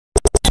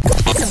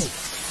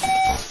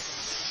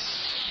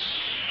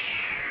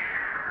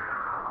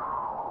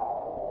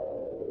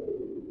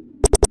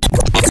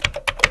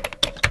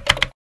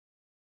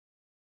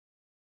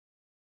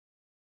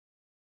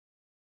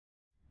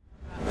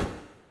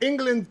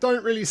England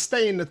don't really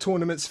stay in the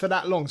tournaments for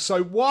that long.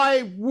 So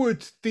why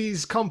would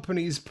these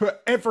companies put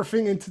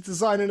everything into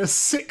designing a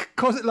sick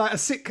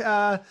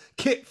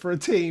kit for a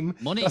team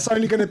that's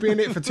only going to be in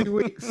it for 2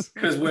 weeks?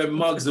 Because we're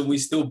mugs and we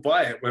still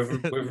buy it, whether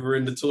we're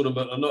in the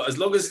tournament or not. As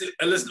long as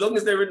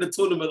they're in the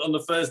tournament on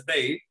the first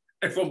day,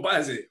 everyone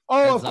buys it.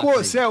 Oh, exactly. Of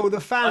course, yeah. Well,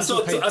 the fans.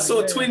 I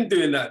saw Twin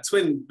doing that.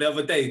 Twin the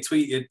other day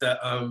tweeted that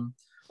on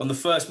the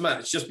first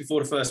match, just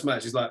before the first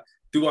match, he's like,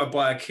 "Do I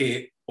buy a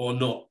kit or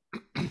not?"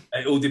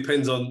 It all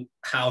depends on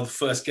how the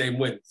first game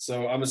went.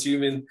 So I'm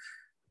assuming,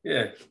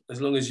 yeah,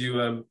 as long as you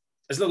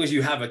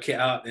have a kit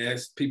out there,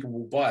 people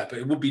will buy it. But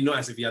it would be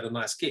nice if you had a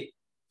nice kit.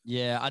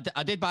 Yeah,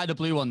 I did buy the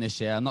blue one this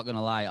year. I'm not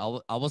gonna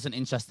lie, I wasn't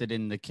interested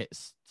in the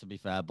kits, to be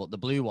fair, but the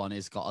blue one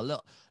has got a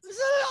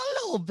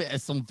little bit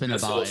of something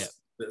about it.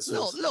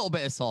 Little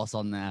bit of sauce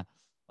on there.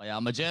 But yeah,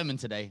 I'm a German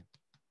today.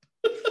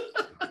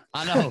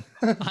 I know.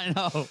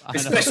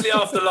 Especially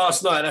after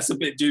last night, that's a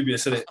bit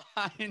dubious, isn't it?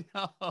 I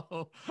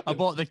know. I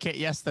bought the kit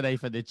yesterday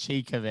for the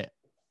cheek of it.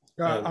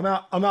 Right, I'm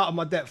out of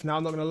my depth now.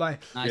 I'm not gonna lie.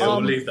 Nice. I'll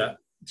leave that.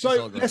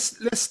 So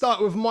let's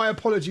start with my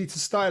apology to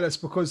Stylus,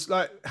 because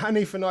like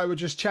Hanif and I were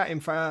just chatting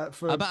for I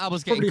bet I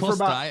was getting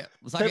cussed, right?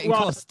 Was I getting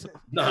cussed?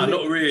 No,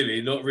 not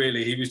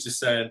really. He was just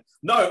saying,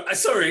 no,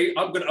 sorry,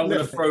 I'm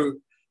gonna throw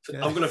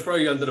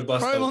you under the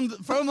bus. Throw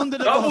him under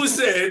the bus. Dubl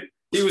said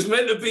he was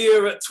meant to be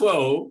here at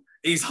 12.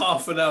 He's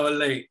half an hour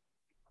late.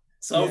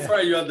 So I'll throw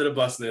you under the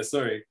bus there,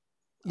 sorry.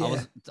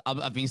 Yeah.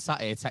 I've been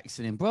sat here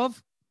texting him,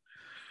 bruv.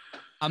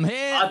 I'm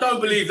here. I don't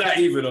believe that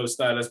either, though,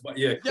 Stylus. But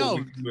yeah,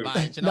 cool.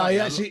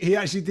 He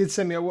actually did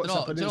send me a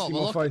WhatsApp. I didn't see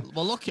my phone.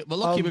 We're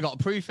lucky we got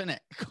proof in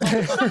it.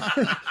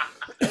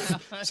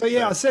 So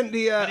yeah, I sent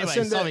the.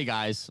 Anyway, sorry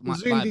guys.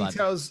 Zoom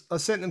details. I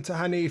sent them to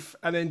Hanif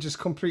and then just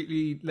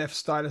completely left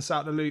Stylus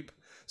out of the loop.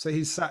 So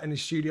he's sat in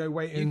his studio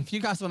waiting. If you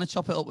guys want to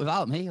chop it up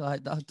without me,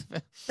 like that,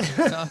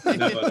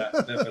 never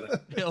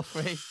that. Feel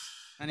free.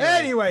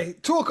 Anyway,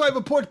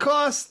 Talkover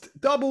podcast,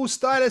 Dubl,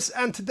 Stylus,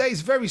 and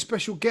today's very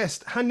special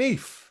guest,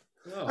 Hanif.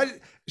 Oh,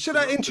 should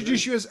I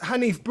introduce you as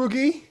Hanif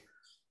Boogie?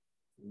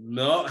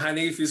 No,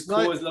 Hanif is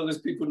cool as long as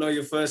people know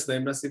your first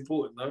name. That's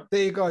important, no?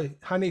 There you go.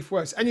 Hanif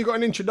works. And you got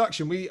an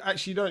introduction. We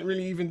actually don't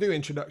really even do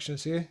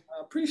introductions here.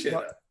 I appreciate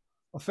that.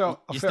 You're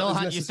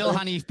still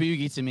Hanif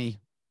Boogie to me.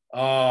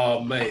 Oh,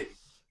 mate.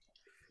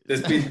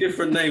 There's been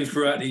different names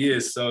throughout the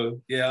years.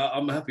 So, yeah,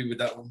 I'm happy with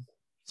that one.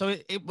 So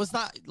it was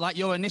that like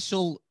your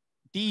initial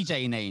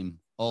DJ name?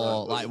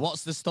 Or like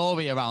what's the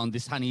story around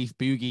this Hanif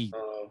Boogie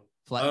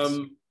flex?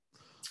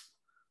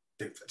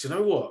 Do you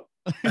know what?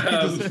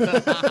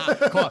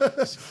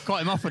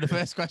 Caught him off with the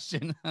first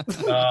question. Do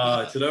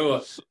you know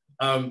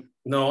what?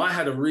 No, I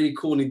had a really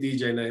corny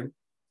DJ name.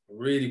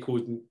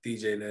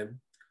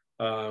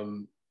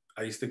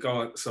 I used to go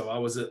on, so I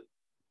was at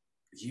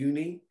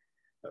uni,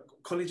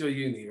 college or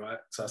uni, right?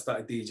 So I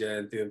started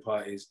DJing, doing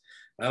parties.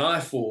 And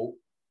I thought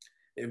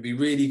it'd be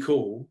really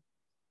cool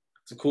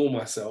to call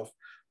myself,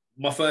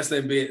 my first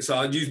name being, so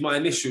I'd use my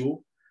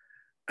initial.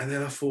 And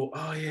then I thought,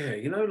 oh yeah,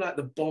 you know, like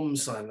the bomb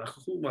sign, I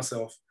could call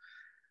myself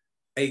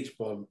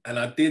H-bomb. And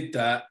I did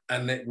that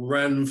and it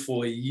ran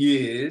for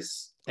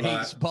years.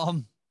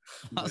 H-bomb.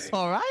 That's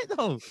all right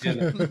though. You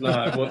know,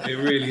 no, it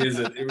really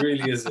isn't. It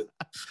really isn't.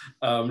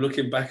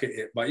 Looking back at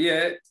it. But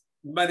yeah,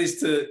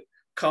 managed to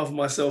carve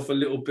myself a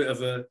little bit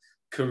of a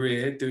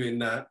career doing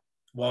that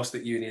whilst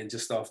at uni and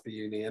just after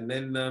uni. And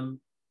then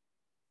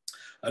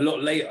a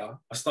lot later,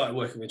 I started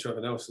working with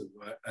Trevor Nelson,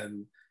 right?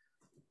 And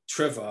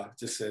Trevor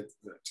just said,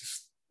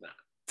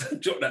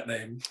 drop that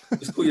name.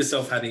 Just call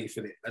yourself Hanif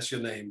in it. That's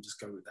your name. Just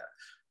go with that.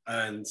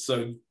 And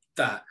so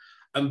that.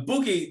 And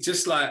Boogie,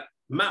 just like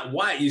Matt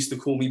White used to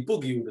call me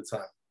Boogie all the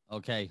time.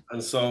 Okay.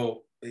 And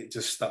so it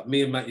just stuck.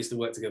 Me and Matt used to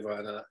work together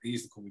and he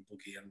used to call me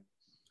Boogie and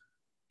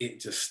it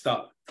just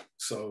stuck.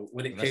 So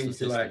when it came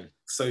to like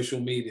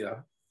social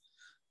media,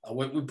 I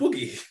went with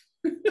Boogie.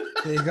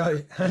 There you go.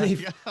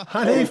 Hanif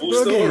Horrible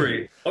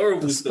story.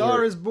 Horrible the story.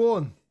 star is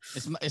born.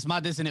 It's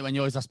mad, isn't it, when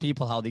you always ask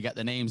people how they get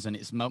their names, and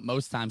it's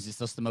most times it's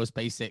just the most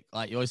basic.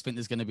 Like you always think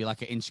there's going to be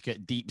like an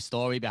intricate, deep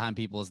story behind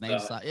people's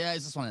names. Like, yeah,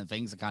 it's just one of the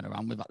things I kind of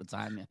ran with at the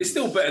time. Yeah. It's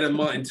still better than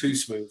Martin Too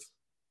Smooth.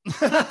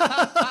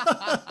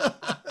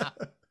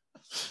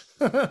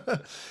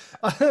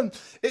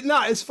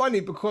 It's funny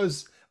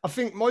because I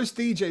think most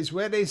DJs,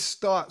 where they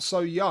start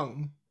so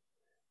young,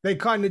 they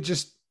kind of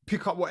just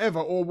pick up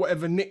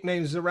whatever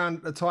nicknames around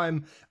at the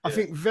time. Yeah. I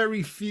think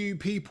very few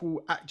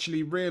people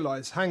actually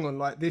realize, hang on,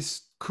 like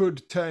this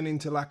could turn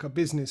into like a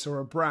business or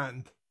a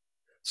brand.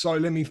 So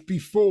let me be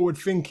forward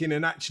thinking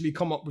and actually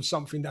come up with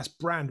something that's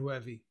brand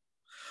worthy.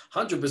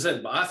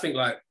 100%. But I think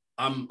like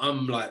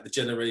I'm like the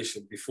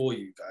generation before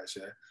you guys,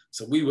 yeah.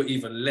 So we were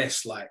even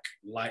less like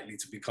likely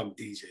to become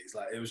DJs.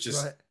 Like it was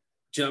just, do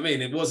you know what I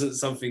mean? It wasn't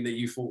something that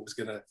you thought was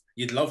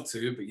you'd love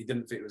to, but you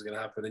didn't think it was gonna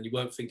happen, and you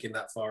weren't thinking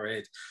that far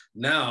ahead.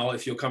 Now,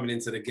 if you're coming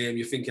into the game,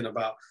 you're thinking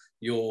about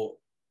your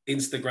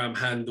Instagram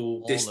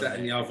handle, this, that,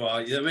 and the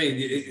other. You know what I mean?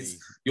 It's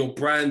your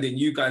branding.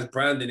 You guys'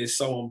 branding is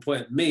so on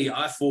point. Me,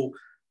 I thought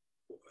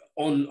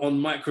on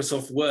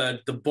Microsoft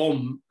Word, the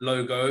bomb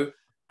logo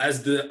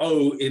as the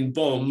O in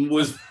bomb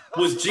was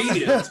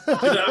genius. Do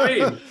you know what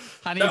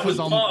I mean? That was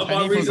part of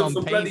my reason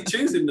for bloody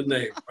choosing the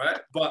name,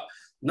 right? But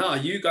nah,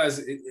 you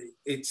guys,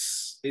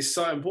 it's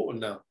so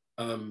important now.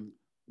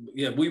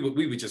 Yeah, we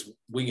were just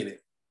winging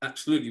it,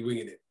 absolutely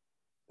winging it.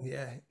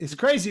 Yeah, it's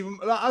crazy.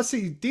 Like, I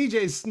see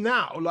DJs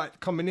now, like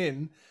coming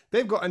in,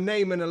 they've got a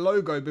name and a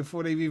logo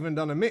before they've even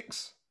done a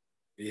mix.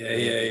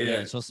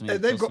 Yeah. Trust me.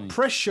 They've got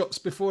press shots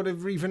before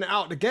they've even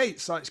out the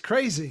gates. Like, it's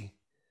crazy.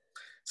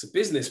 It's a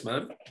business,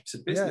 man. It's a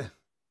business. Yeah.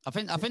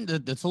 I think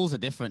the tools are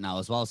different now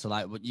as well. So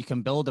like you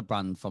can build a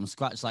brand from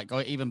scratch. Like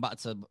go even back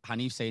to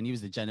Hanif saying he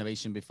was the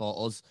generation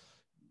before us.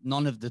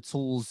 None of the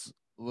tools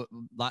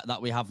like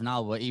that we have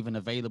now were even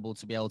available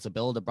to be able to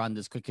build a brand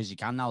as quick as you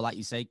can now. Like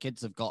you say,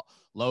 kids have got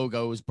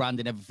logos,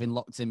 branding, everything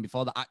locked in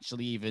before they're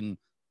actually even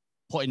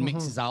putting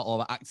mixes out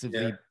or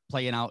actively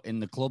playing out in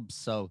the clubs.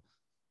 So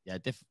yeah,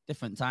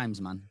 different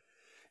times, man.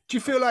 Do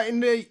you feel like in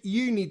the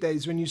uni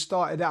days when you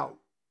started out,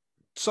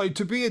 so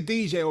to be a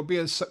DJ or be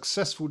a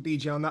successful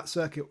DJ on that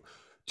circuit,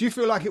 do you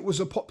feel like it was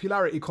a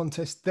popularity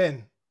contest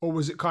then? Or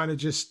was it kind of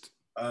just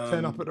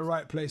turn up at the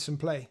right place and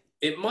play?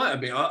 It might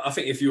have been. I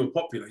think if you were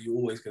popular, you're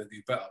always going to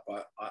do better.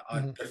 But I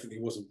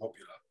definitely wasn't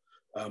popular.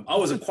 I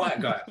was a quiet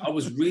guy. I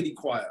was really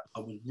quiet. I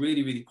was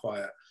really, really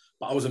quiet.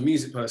 But I was a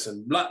music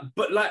person.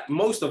 But like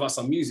most of us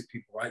are music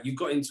people, right? You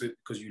got into it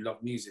because you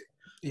love music.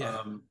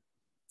 Yeah.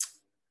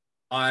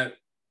 I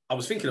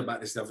was thinking about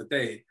this the other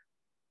day.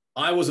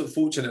 I wasn't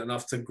fortunate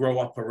enough to grow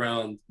up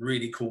around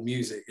really cool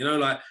music. You know,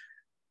 like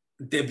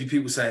there'd be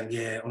people saying,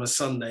 yeah, on a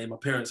Sunday, my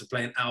parents are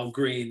playing Al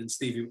Green and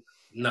Stevie.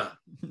 Nah,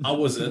 I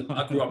wasn't.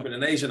 I grew up in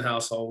an Asian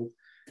household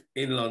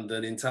in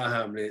London, in Tower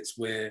Hamlets,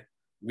 where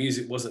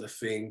music wasn't a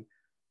thing.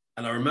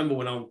 And I remember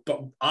when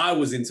I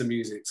was into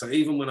music. So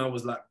even when I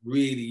was like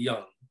really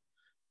young,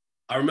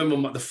 I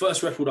remember the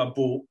first record I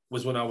bought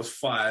was when I was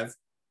 5.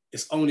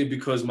 It's only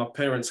because my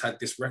parents had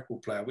this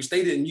record player, which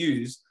they didn't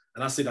use.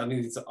 And I said I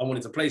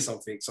wanted to play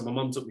something. So my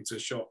mum took me to a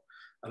shop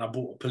and I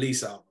bought a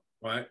Police album,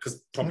 right?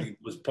 Because probably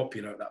was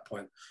popular at that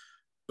point.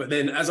 But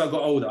then as I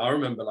got older, I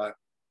remember like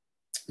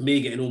me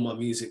getting all my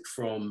music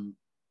from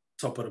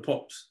Top of the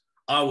Pops.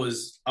 I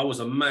was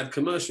a mad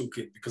commercial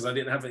kid because I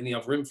didn't have any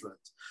other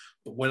influence.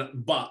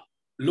 But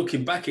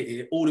looking back at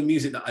it, all the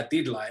music that I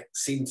did like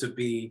seemed to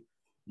be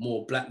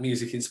more black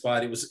music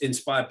inspired. It was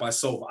inspired by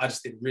soul, but I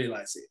just didn't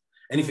realize it.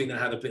 Anything that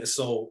had a bit of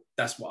soul,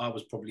 that's what I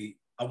was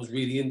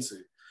really into.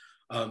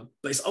 But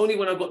it's only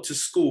when I got to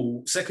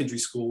school, secondary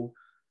school,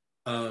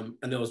 and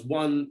there was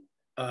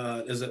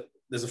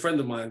there's a friend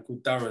of mine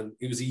called Darren.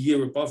 He was a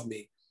year above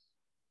me,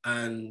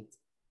 and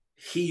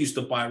he used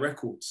to buy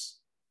records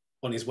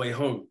on his way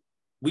home.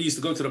 We used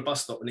to go to the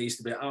bus stop, and there used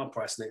to be an Our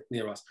Price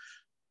near us.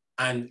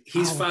 And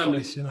his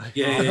family, his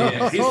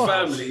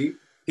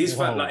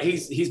family, like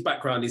his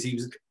background is he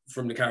was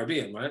from the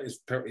Caribbean, right?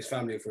 His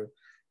family were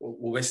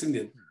West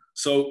Indian.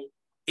 So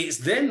it's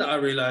then that I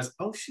realized,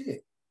 oh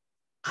shit,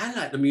 I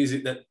like the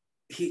music that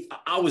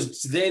I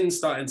was then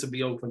starting to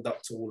be opened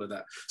up to all of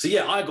that. So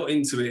yeah, I got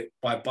into it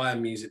by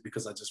buying music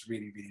because I just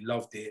really, really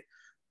loved it.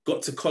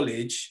 Got to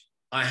college,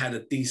 I had a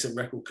decent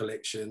record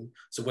collection.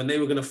 So when they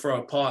were going to throw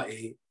a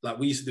party, like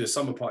we used to do a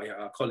summer party at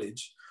our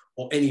college,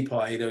 or any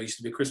party, there used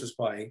to be a Christmas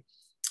party.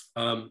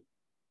 I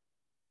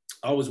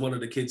was one of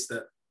the kids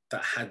that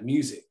had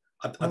music.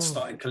 I'd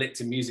started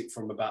collecting music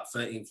from about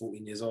 13,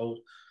 14 years old.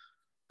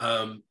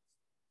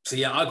 So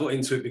yeah, I got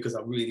into it because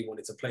I really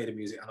wanted to play the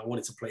music, and I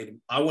wanted to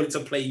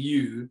play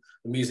you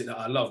the music that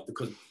I loved,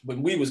 because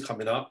when we was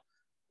coming up,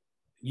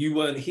 you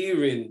weren't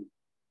hearing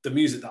the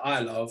music that I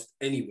loved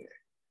anywhere.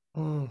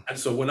 And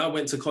so when I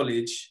went to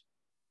college,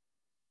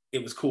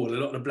 it was cool. A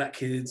lot of the black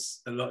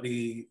kids, a lot of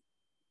the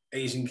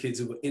Asian kids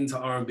who were into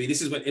R&B.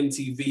 This is when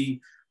MTV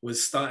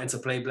was starting to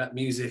play black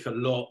music a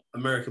lot,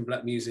 American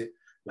black music.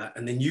 Like,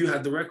 and then you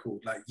had the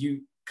record, like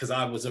because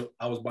I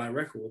was buying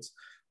records.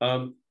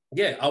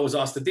 Yeah, I was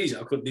asked to DJ.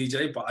 I couldn't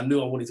DJ, but I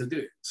knew I wanted to do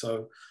it.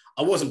 So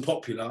I wasn't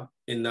popular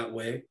in that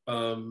way.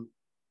 But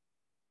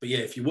yeah,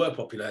 if you were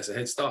popular, it's a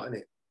head start,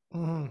 isn't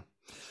it?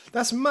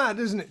 That's mad,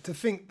 isn't it? To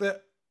think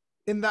that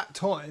in that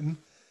time,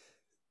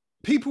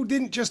 people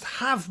didn't just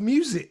have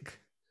music.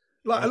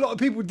 Like a lot of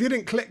people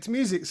didn't collect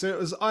music. So it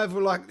was either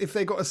like if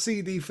they got a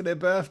CD for their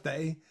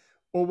birthday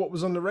or what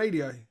was on the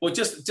radio. Well,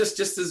 just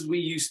as we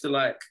used to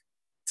like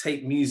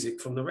take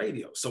music from the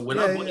radio. So when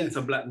I got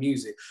into black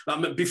music,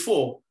 like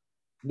before,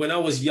 when I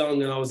was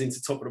young and I was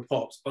into Top of the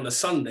Pops, on a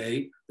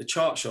Sunday, the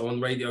chart show on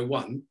Radio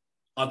 1,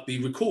 I'd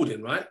be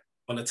recording, right,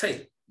 on a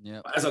tape. Yeah.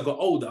 As I got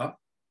older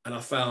and I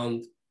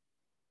found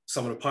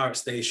some of the pirate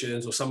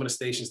stations or some of the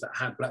stations that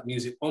had black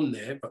music on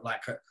there, but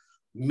like at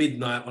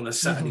midnight on a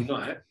Saturday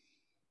night,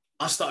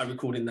 I started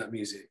recording that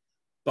music.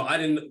 But I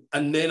didn't,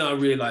 and then I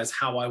realized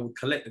how I would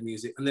collect the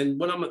music. And then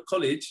when I'm at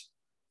college,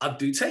 I'd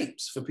do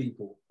tapes for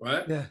people,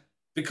 right? Yeah.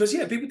 Because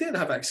people didn't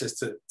have access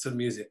to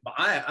music, but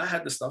I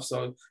had the stuff.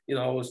 So,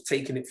 I was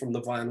taking it from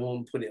the vinyl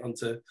and putting it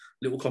onto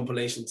little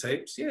compilation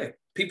tapes. Yeah,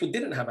 people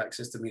didn't have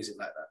access to music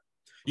like that.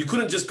 You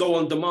couldn't just go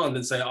on demand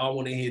and say, I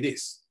want to hear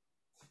this.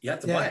 You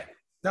had to buy it.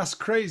 That's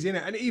crazy,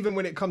 isn't it? And even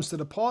when it comes to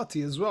the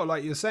party as well,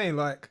 like you're saying,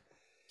 like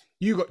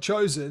you got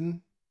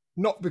chosen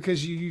not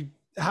because you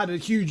had a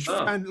huge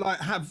fan, like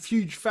have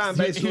huge fan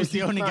base. He was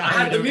the only guy. I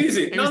had the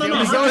music. No, He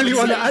was the only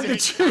one that had the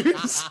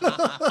tunes.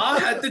 I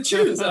had the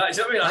tunes. Like,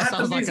 do you know what I mean? I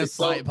had the music. Like a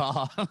slight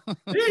bar.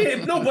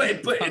 Yeah, no,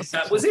 but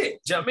that was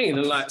it. Do you know what I mean?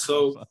 And like,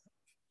 so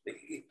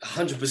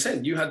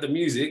 100%, you had the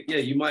music. Yeah,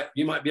 you might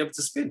be able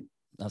to spin.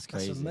 That's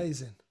crazy. That's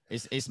amazing.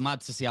 It's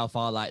mad to see how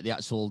far like the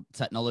actual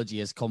technology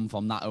has come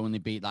from that only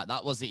beat. Like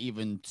that wasn't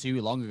even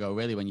too long ago,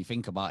 really, when you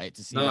think about it.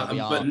 To see where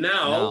we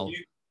are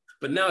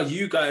but now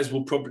you guys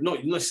will probably,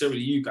 not necessarily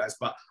you guys,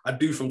 but I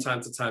do from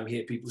time to time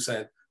hear people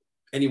saying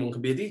anyone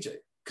can be a DJ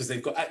because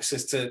they've got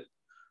access to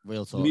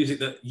real talk music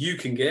that you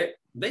can get.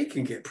 They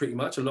can get pretty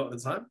much a lot of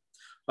the time.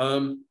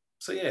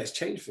 So yeah, it's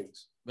changed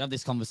things. We have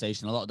this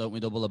conversation a lot, don't we,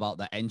 Dubl, about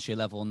the entry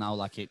level now?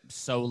 Like it's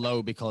so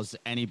low because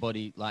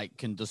anybody like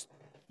you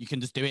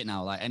can just do it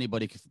now. Like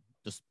anybody can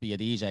just be a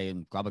DJ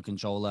and grab a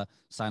controller,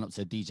 sign up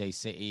to DJ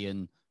City,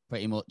 and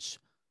pretty much.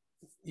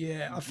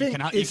 Yeah, I think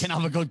you can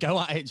have a good go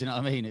at it. Do you know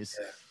what I mean? It's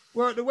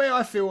well, the way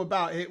I feel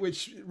about it,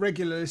 which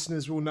regular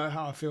listeners will know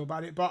how I feel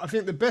about it, but I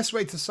think the best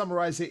way to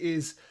summarize it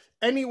is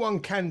anyone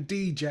can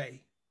DJ,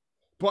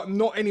 but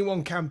not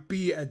anyone can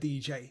be a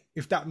DJ,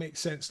 if that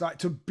makes sense. Like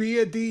to be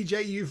a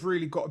DJ, you've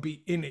really got to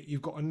be in it.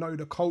 You've got to know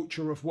the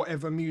culture of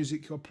whatever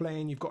music you're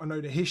playing. You've got to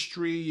know the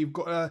history. You've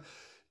got to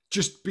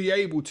just be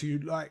able to,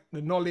 like,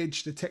 the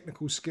knowledge, the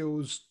technical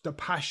skills, the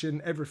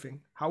passion,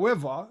 everything.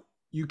 However,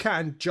 you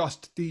can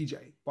just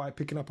DJ by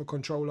picking up a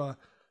controller,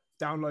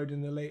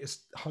 downloading the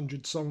latest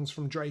 100 songs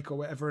from Drake or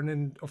whatever, and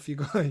then off you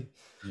go.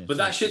 Yeah, but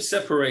that should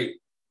separate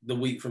the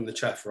wheat from the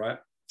chaff, right?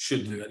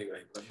 Should do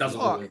anyway. It doesn't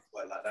always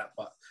work like that,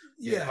 but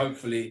yeah,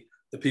 hopefully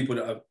the people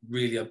that are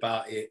really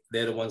about it,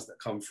 they're the ones that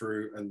come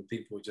through, and the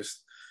people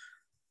just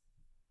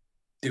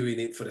doing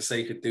it for the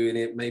sake of doing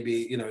it.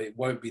 Maybe, it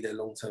won't be their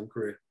long-term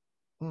career.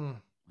 I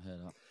hear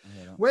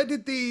that. Where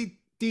did the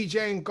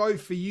DJing go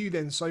for you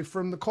then? So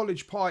from the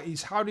college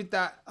parties, how did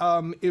that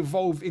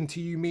evolve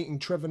into you meeting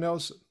Trevor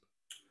Nelson?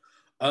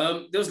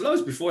 There was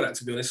loads before that,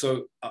 to be honest.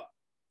 So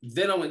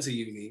then I went to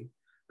uni,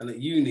 and at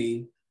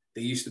uni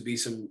there used to be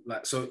some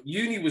so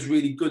uni was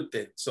really good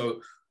then.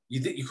 So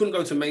you couldn't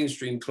go to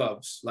mainstream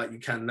clubs like you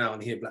can now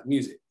and hear black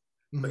music.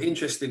 Mm-hmm. But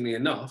interestingly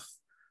enough,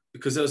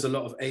 because there was a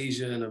lot of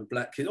Asian and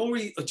black kids, or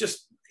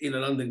just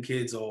London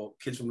kids or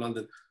kids from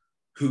London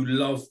who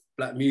love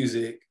black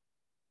music,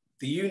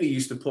 the uni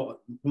used to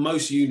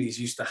most unis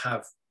used to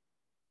have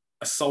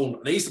a soul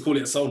night. They used to call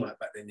it a soul night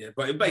back then, yeah.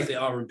 But it basically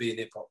R&B and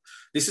hip hop.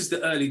 This is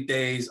the early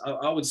days.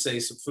 I would say,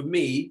 so for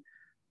me,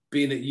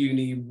 being at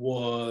uni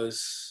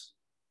was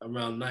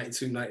around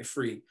 92,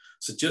 93.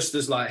 So just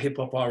as like hip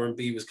hop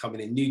R&B was coming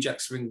in, New Jack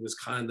Swing was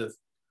kind of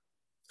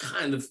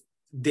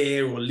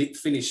there or lit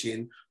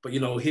finishing, but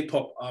hip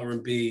hop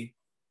R&B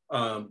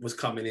was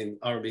coming in.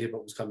 R&B hip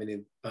hop was coming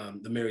in.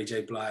 The Mary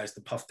J. Blige,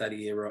 the Puff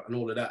Daddy era, and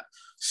all of that.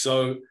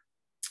 So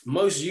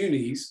most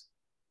unis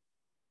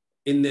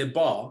in their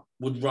bar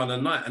would run a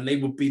night, and they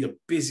would be the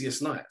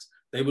busiest nights.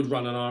 They would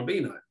run an R&B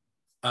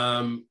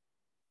night.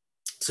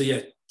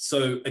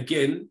 So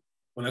again,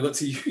 when I got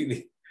to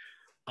uni,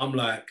 I'm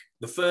like,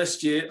 the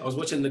first year I was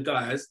watching the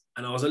guys,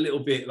 and I was a little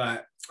bit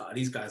like,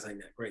 these guys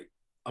ain't that great.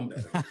 I'm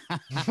better. But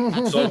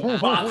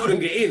I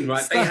couldn't get in,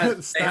 right? They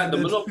had the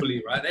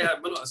monopoly, right? They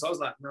had monopoly. So I was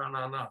like,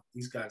 no,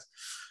 these guys.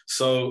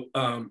 So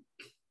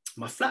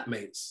my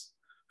flatmates,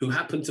 who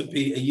happened to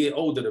be a year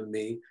older than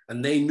me,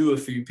 and they knew a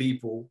few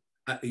people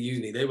at the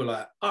uni, they were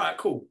like, all right,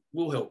 cool,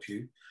 we'll help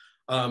you.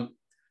 But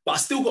I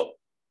still got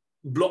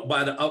blocked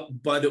by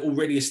the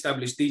already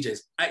established DJs.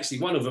 Actually,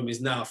 one of them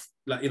is now,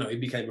 he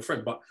became a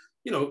friend, but,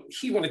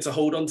 he wanted to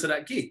hold on to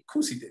that gig. Of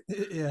course he did.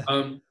 Yeah.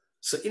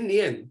 So in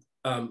the end,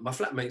 my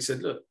flatmate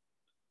said, look,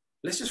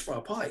 let's just throw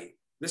a party.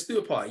 Let's do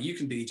a party. You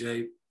can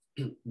DJ.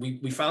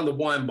 We found a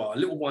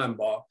little wine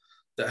bar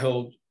that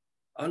held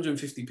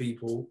 150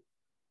 people.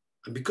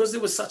 And because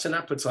there was such an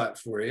appetite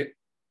for it,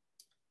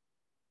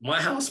 my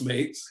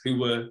housemates, who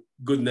were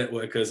good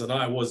networkers, and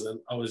I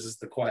wasn't, I was just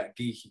the quiet,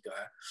 geeky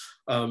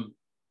guy,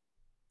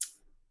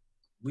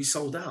 we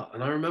sold out.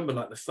 And I remember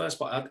the first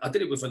part, I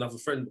did it with another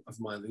friend of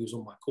mine who was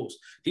on my course.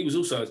 He was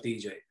also a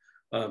DJ.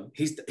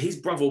 His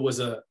brother was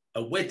a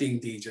wedding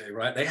DJ,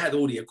 right? They had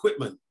all the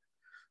equipment.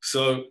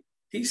 So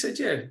he said,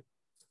 yeah,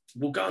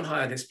 we'll go and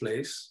hire this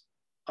place.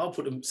 I'll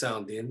put the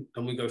sound in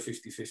and we go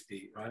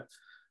 50-50, right?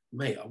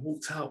 Mate, I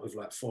walked out with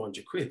like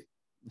 400 quid.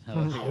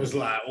 I was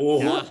like,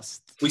 oh, yes.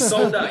 We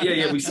sold out.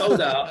 Yeah, we sold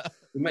out.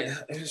 Mate,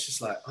 it was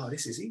just like, oh,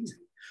 this is easy.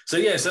 So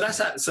yeah, so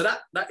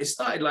it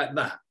started like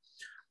that.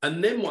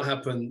 And then what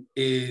happened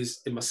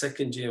is in my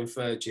second year and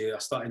third year, I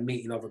started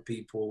meeting other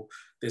people.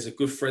 There's a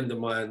good friend of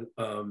mine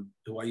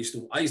who I used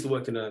to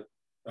work in a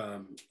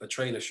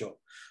trainer shop.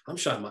 I'm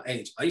showing my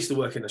age. I used to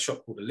work in a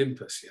shop called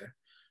Olympus,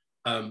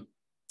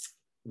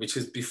 which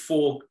is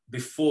before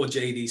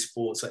JD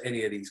Sports or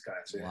any of these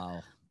guys. Yeah?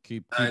 Wow.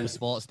 Cooper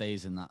Sports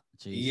days in that.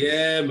 Jesus.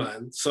 Yeah,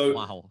 man. So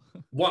wow.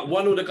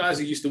 one of the guys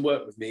who used to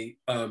work with me,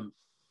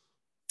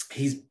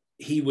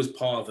 he was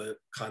part of a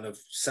kind of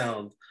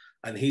sound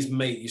and his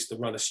mate used to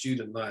run a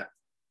student night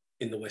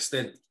in the West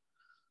End.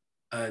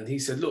 And he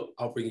said, look,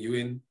 I'll bring you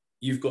in.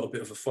 You've got a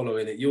bit of a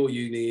following at your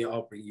uni.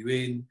 I'll bring you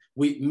in.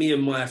 Me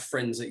and my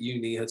friends at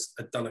uni had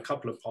done a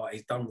couple of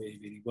parties, done really,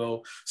 really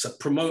well. So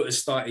promoters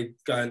started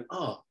going,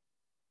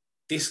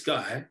 this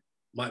guy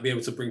might be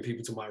able to bring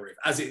people to my rave,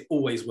 as it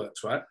always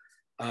works, right?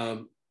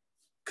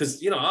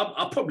 Because,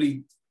 I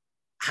probably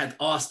had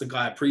asked the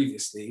guy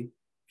previously,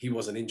 he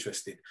wasn't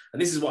interested.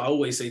 And this is what I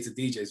always say to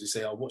DJs who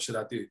say, what should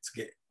I do to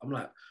get? I'm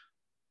like,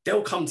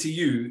 they'll come to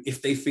you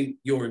if they think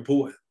you're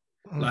important.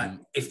 Like,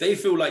 if they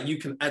feel like you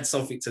can add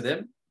something to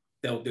them,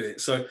 they'll do it.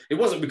 So it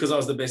wasn't because I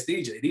was the best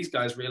DJ. These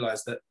guys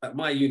realized that at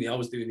my uni, I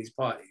was doing these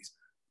parties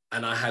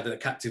and I had a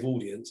captive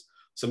audience.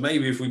 So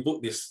maybe if we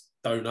book this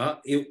donut,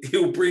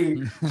 he'll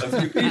bring a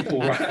few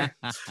people, right?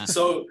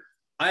 So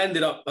I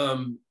ended up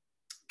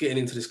getting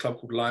into this club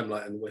called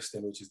Limelight in the West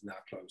End, which is now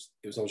closed.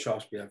 It was on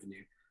Shaftesbury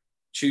Avenue.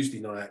 Tuesday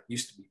night,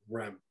 used to be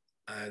Ram.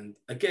 And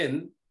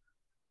again,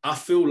 I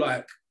feel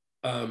like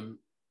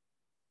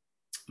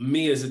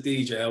me as a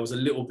DJ, I was a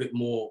little bit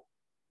more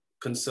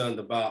concerned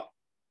about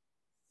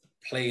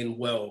playing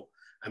well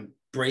and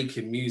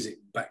breaking music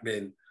back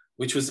then,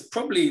 which was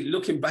probably,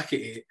 looking back at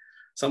it,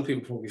 some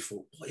people probably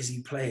thought, what is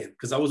he playing?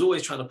 Because I was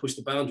always trying to push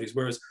the boundaries,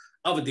 whereas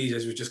other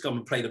DJs would just come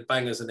and play the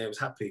bangers and they was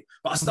happy.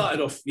 But I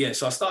started off,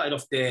 so I started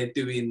off there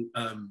doing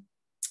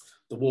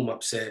the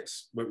warm-up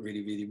sets, went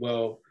really, really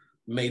well,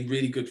 made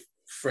really good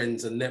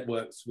friends and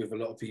networks with a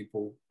lot of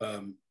people,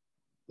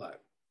 like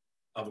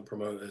other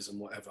promoters and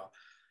whatever.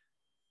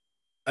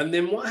 And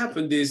then what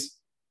happened is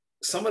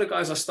some of the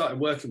guys I started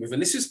working with,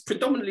 and this is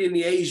predominantly in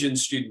the Asian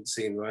student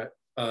scene, right?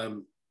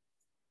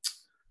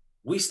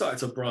 We started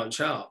to branch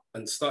out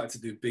and started to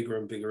do bigger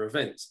and bigger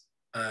events.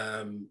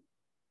 And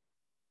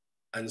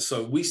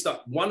so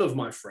one of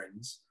my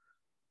friends,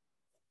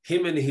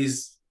 him and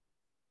his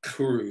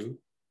crew,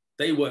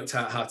 they worked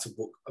out how to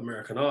book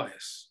American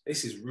artists.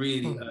 This is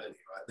really early,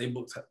 right? They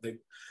booked,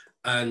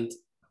 and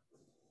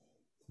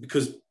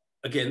because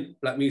again,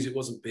 black music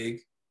wasn't big.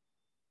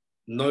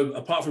 No,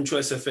 apart from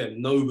Choice FM,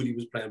 nobody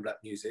was playing black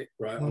music,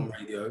 right, on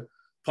radio.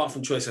 Apart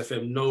from Choice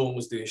FM, no one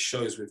was doing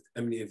shows with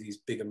any of these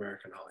big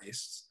American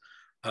artists.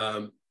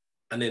 And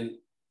then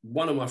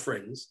one of my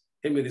friends,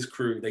 him and his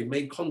crew, they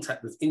made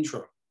contact with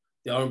Intro,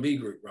 the R&B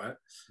group, right?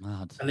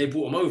 Mad. And they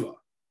brought him over.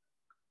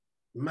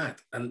 Mad.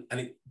 And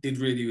it did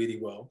really, really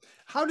well.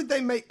 How did they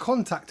make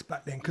contact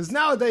back then? Because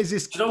nowadays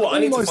it's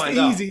almost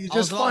easy. You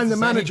just find the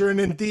manager and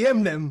then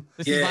DM them.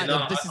 This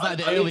is like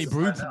the early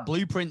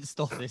blueprint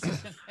stuff. This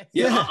is. Do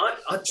you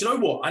know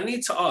what? I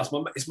need to ask.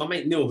 It's my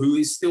mate Neil, who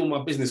is still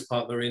my business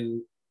partner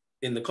in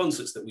the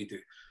concerts that we do.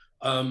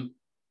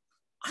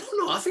 I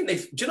don't know. I think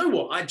do you know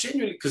what? I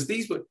genuinely, because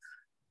these were,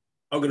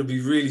 I'm going to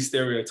be really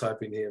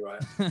stereotyping here,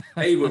 right?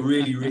 They were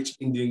really rich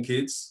Indian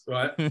kids,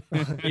 right?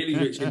 Really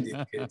rich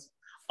Indian kids.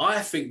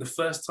 I think the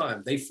first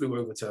time they flew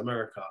over to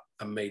America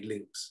and made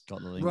links.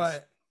 Got the links.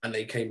 Right. And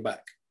they came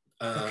back.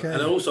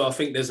 And also I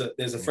think there's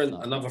a friend,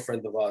 another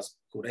friend of ours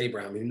called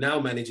Abraham, who now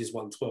manages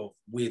 112,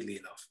 weirdly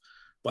enough.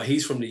 But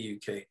he's from the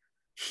UK.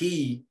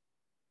 He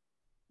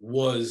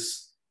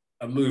was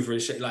a mover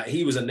and shake. Like,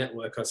 he was a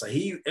networker. So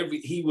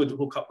he would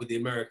hook up with the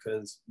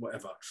Americans,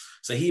 whatever.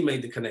 So he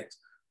made the connect.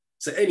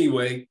 So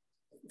anyway,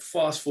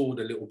 fast forward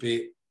a little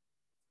bit,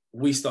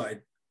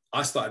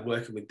 I started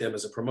working with them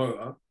as a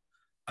promoter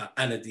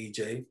and a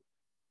DJ.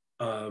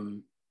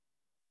 And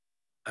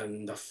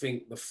I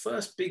think the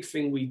first big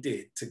thing we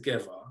did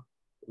together,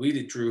 we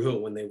did Drew Hill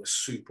when they were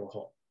super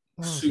hot,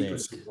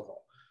 super hot.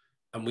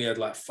 And we had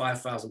like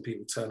 5,000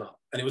 people turn up.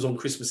 And it was on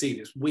Christmas Eve.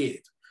 It's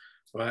weird,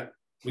 right?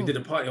 We did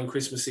a party on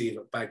Christmas Eve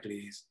at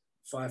Bagley's.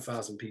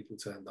 5,000 people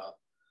turned up.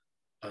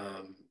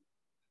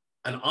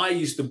 And I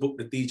used to book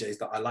the DJs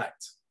that I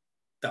liked,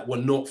 that were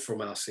not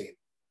from our scene,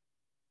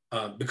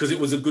 because it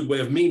was a good way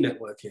of me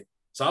networking.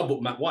 So I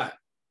booked Matt White.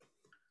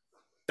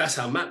 That's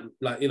how Matt,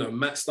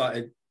 Matt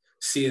started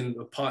seeing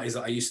the parties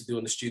that I used to do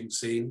on the student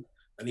scene,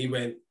 and he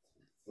went,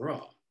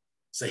 rah.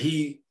 So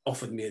he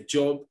offered me a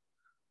job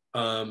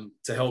to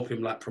help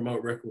him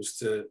promote records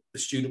to the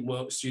student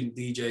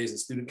DJs and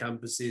student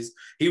campuses.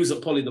 He was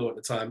at Polydor at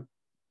the time.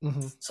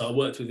 So I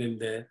worked with him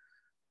there.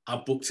 I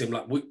booked him,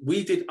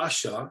 we did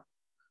Usher.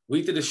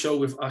 We did a show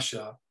with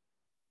Usher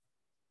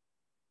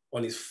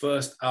on his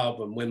first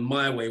album when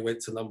My Way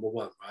went to #1,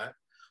 right?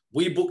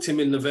 We booked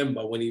him in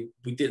November when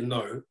we didn't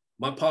know.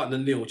 My partner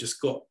Neil just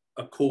got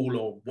a call,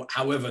 or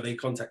however they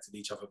contacted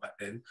each other back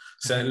then,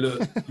 saying, look,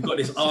 we've got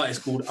this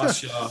artist called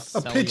Usher.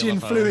 A pigeon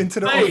flew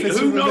into the office.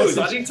 Who knows?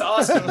 I need to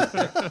ask him.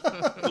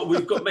 But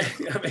we've got,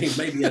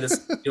 maybe he had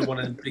one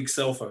of the big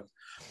cell phones.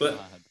 But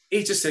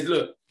he just said,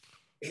 look,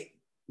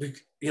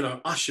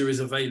 Usher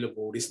is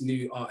available, this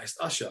new artist,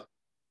 Usher.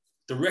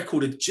 The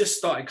record had just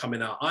started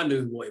coming out. I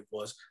knew what it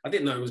was. I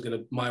didn't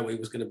know My Way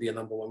was going to be a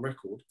 #1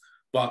 record.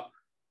 But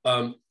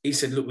he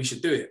said, look, we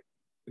should do it.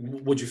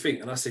 What do you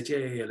think? And I said,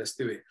 yeah, let's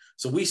do it.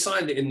 So we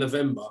signed it in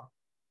November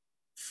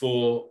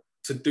to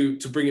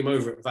bring him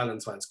over at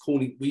Valentine's.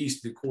 We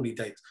used to do corny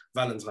dates.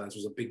 Valentine's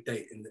was a big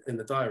date in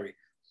the diary.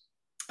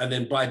 And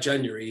then by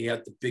January, he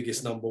had the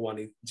biggest number one.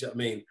 Do you know what I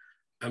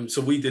mean?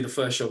 So we did the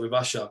first show with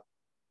Usher.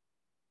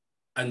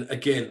 And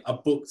again, I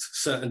booked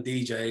certain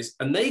DJs,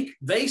 and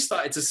they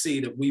started to see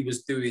that we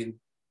was doing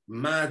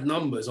mad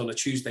numbers on a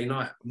Tuesday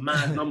night,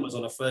 mad numbers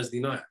on a Thursday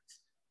night.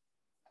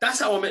 That's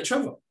how I met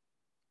Trevor.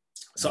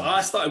 So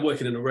I started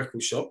working in a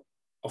record shop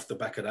off the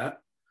back of that.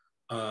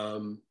 A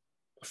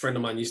friend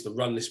of mine used to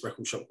run this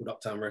record shop called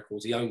Uptown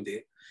Records. He owned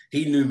it.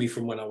 He knew me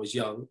from when I was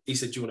young. He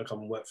said, do you want to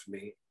come and work for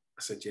me?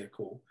 I said, yeah,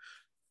 cool.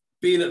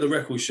 Being at the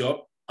record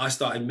shop, I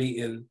started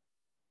meeting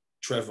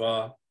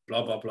Trevor,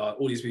 blah, blah, blah,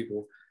 all these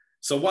people.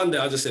 So one day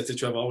I just said to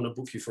Trevor, I want to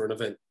book you for an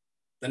event.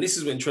 And this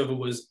is when Trevor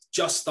was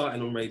just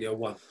starting on Radio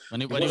 1.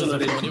 When it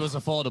was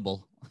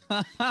affordable.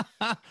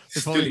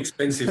 Still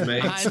expensive,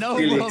 mate. I know.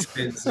 Still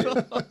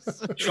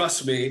expensive.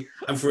 Trust me.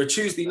 And for a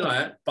Tuesday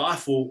night, but I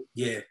thought,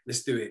 yeah,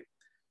 let's do it.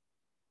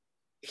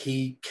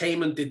 He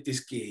came and did this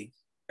gig.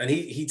 And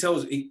he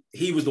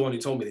was the one who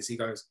told me this. He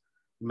goes,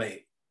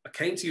 mate, I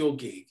came to your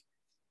gig.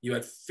 You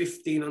had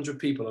 1,500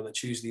 people on a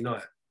Tuesday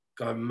night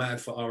going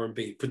mad for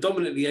R&B,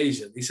 predominantly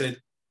Asian. He said,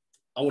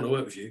 I want to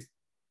work with you.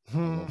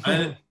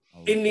 And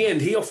in the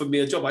end, he offered me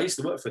a job. I used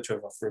to work for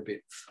Trevor for a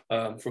bit,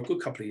 for a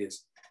good couple of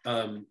years,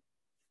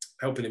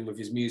 helping him with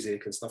his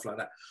music and stuff like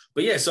that.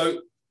 But yeah,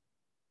 so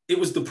it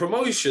was the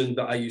promotion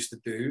that I used to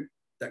do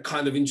that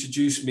kind of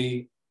introduced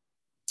me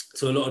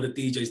to a lot of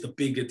the DJs, the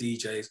bigger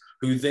DJs,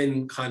 who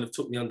then kind of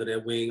took me under their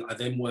wing. I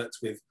then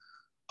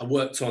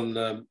worked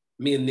on,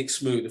 me and Nick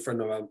Smoot, a friend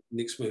of mine,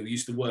 Nick Smoot,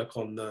 used to work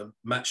on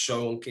Matt's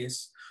show on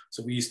Kiss.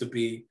 So we used to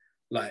be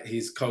like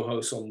his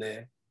co-host on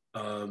there.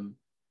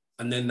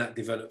 And then that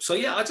developed. So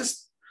yeah,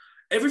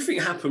 everything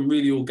happened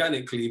really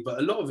organically, but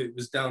a lot of it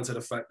was down to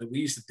the fact that we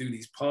used to do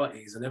these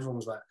parties and everyone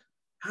was like,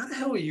 how the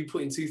hell are you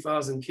putting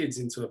 2,000 kids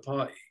into a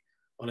party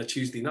on a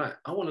Tuesday night?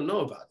 I want to know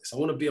about this. I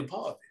want to be a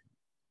part of it.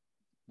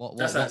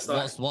 What's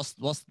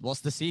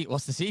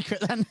the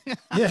secret then?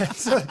 Yeah,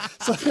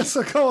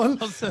 so go on.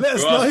 Let us You're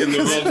know. asking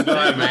the wrong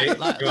guy, mate.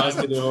 You're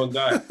asking the wrong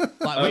guy.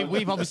 Like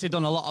we've obviously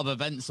done a lot of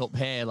events up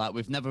here. Like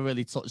we've never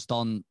really touched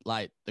on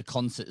like the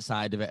concert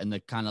side of it and the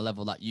kind of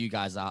level that you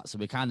guys are at. So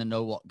we kind of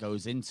know what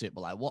goes into it.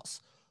 But like,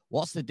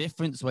 what's the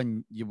difference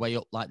when you weigh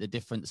up like the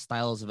different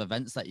styles of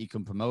events that you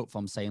can promote,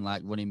 from saying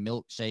like running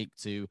Milkshake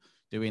to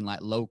doing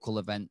like local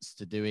events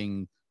to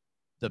doing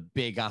the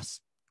big ass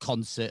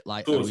concert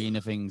like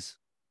arena things?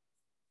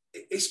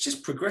 It's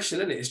just progression,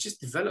 isn't it? It's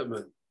just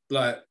development.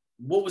 Like,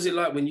 what was it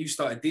like when you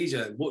started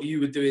DJing? What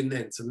you were doing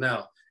then to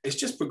now? It's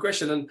just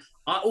progression. And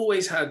I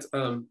always had,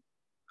 I'm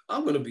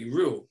going to be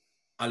real.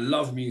 I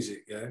love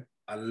music, yeah?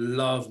 I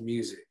love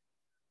music.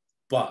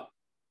 But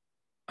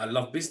I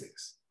love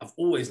business. I've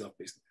always loved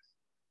business.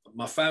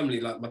 My family,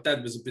 like my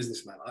dad was a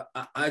businessman.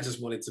 I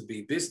just wanted to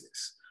be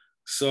business.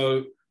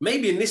 So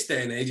maybe in this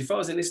day and age, if I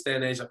was in this day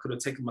and age, I could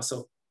have taken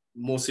myself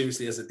more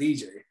seriously as a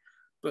DJ.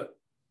 But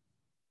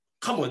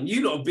come on,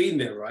 you lot have been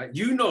there, right?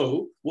 You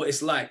know what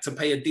it's like to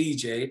pay a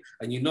DJ,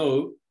 and you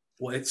know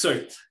what it's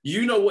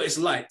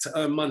like to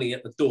earn money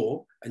at the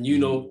door, and you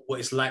know what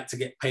it's like to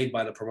get paid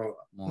by the promoter.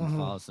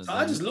 So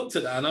I just looked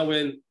at that and I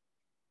went,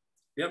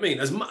 you know what I mean?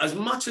 As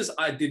much as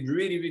I did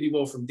really, really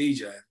well from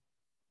DJing,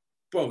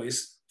 bro,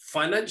 it's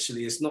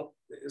financially, it's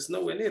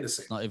nowhere near the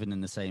same. It's not even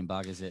in the same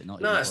bag, is it? No,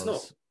 it's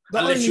not. The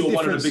Unless you're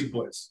one of the difference- big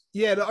boys.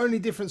 Yeah, the only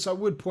difference I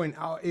would point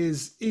out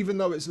is, even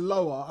though it's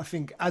lower, I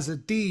think as a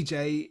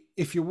DJ,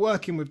 if you're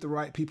working with the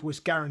right people, it's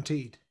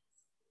guaranteed.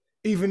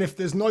 Even if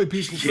there's no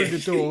people through the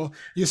door,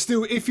 you're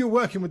still, if you're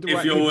working with the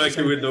right people,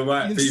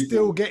 you're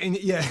still getting,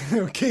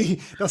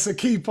 that's a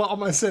key part of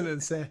my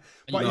sentence there.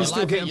 But you're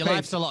still getting your paid.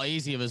 life's a lot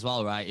easier as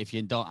well, right? If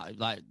you don't,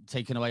 like,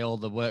 taking away all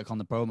the work on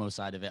the promo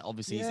side of it,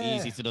 obviously it's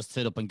easy to just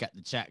turn up and get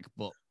the check,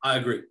 but... I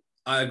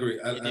agree.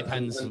 It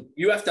depends. And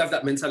you have to have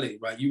that mentality,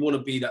 right? You want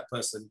to be that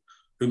person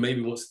who maybe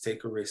wants to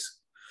take a risk.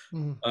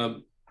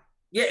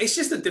 Yeah, it's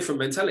just a different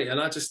mentality. And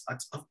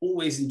I've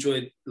always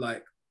enjoyed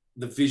like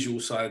the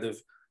visual side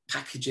of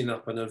packaging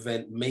up an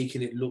event,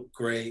 making it look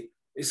great.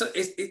 It's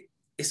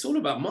all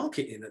about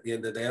marketing at the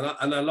end of the day.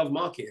 And I love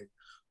marketing.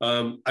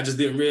 I just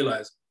didn't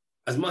realize,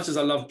 as much as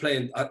I love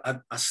playing, I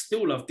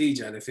still love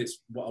DJing if it's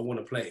what I want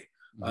to play.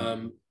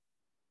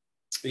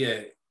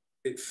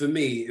 For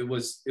me, it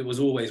was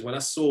always, when I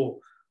saw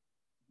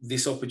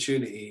this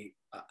opportunity,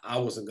 I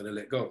wasn't going to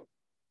let go.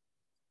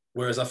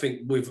 Whereas I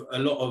think with a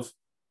lot of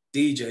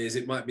DJs,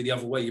 it might be the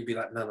other way. You'd be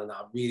like, no,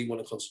 I really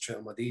want to concentrate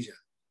on my DJ,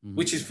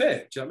 which is fair.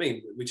 Do you know what I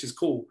mean? Which is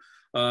cool.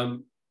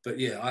 But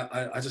yeah,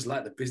 I just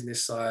like the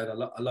business side. I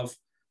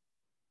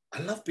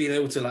love being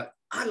able to, like,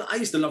 I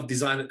used to love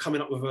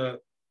coming up with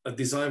a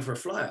design for a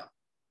flyer.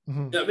 You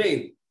know what I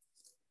mean?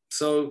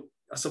 So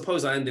I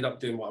suppose I ended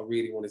up doing what I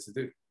really wanted to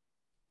do.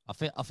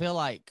 I feel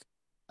like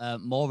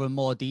more and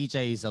more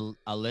DJs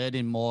are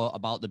learning more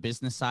about the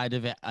business side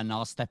of it and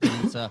are stepping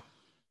into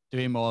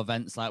doing more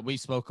events. Like we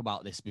spoke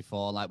about this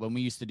before. Like when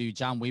we used to do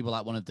Jam, we were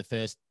like one of the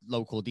first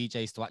local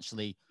DJs to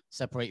actually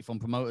separate from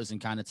promoters and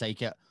kind of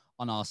take it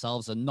on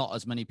ourselves. And not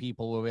as many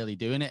people were really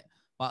doing it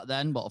back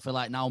then, but I feel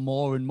like now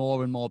more and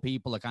more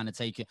people are kind of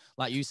taking,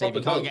 like you say, if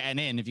you can't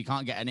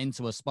get an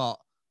into a spot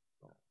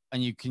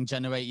and you can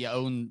generate your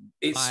own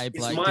vibe,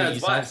 it's like my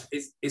advice.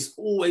 It's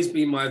always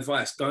been my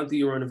advice. Go and do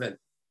your own event.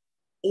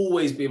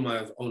 Always been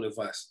my own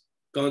advice.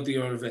 Go and do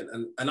your own event.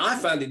 And I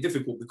found it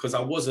difficult because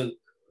I wasn't,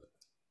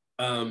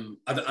 and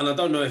I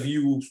don't know if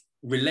you will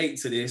relate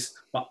to this,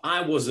 but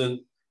I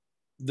wasn't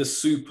the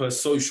super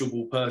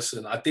sociable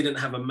person. I didn't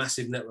have a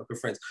massive network of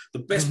friends. The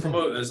best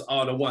promoters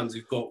are the ones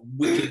who've got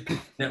wicked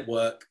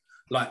network.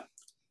 Like,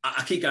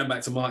 I keep going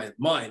back to Martin.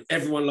 Martin,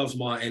 everyone loves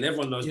Martin.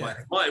 Everyone knows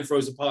Martin. If Martin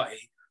throws a party,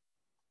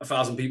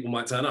 1,000 people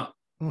might turn up.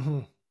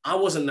 I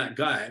wasn't that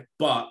guy,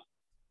 but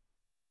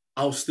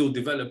I'll still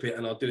develop it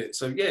and I'll do it.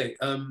 So yeah,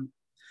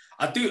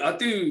 I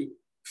do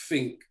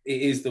think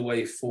it is the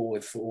way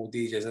forward for all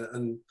DJs.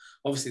 And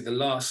obviously the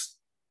last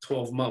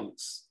 12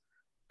 months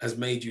has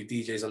made you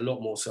DJs a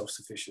lot more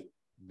self-sufficient.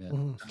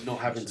 Not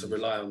having to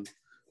rely on,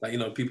 like, you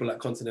know, people like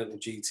Continental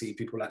GT,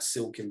 people like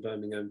Silk in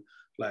Birmingham,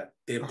 like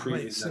they're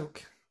proving that.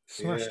 Silk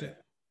smashed it.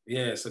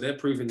 Yeah, so they're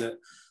proving that.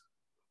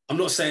 I'm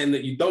not saying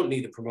that you don't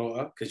need a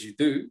promoter, because you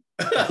do.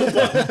 But,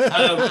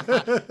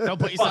 don't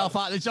put yourself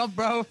out of the job,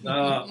 bro.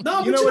 No,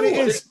 you know what it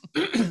is?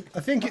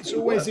 I think it's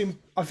always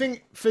I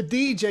think for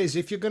DJs,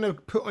 if you're going to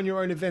put on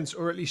your own events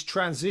or at least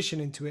transition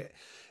into it,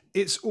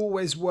 it's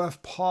always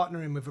worth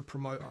partnering with a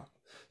promoter.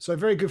 So a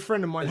very good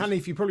friend of mine,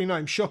 Hanif, you probably know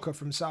him, Shocker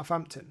from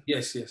Southampton.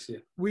 Yes.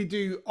 We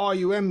do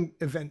RUM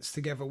events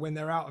together when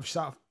they're out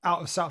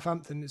of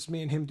Southampton. It's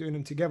me and him doing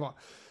them together.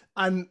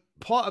 And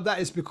part of that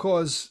is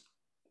because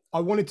I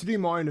wanted to do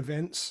my own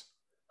events,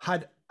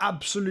 had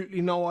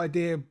absolutely no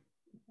idea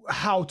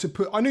how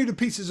to I knew the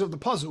pieces of the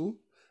puzzle,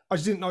 I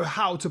just didn't know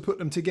how to put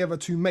them together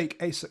to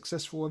make a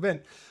successful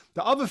event.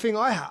 The other thing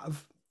I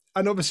have,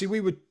 and obviously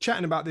we were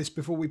chatting about this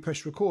before we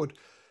pushed record,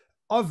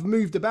 I've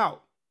moved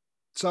about.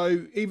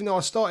 So even though I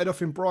started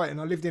off in Brighton,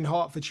 I lived in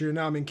Hertfordshire and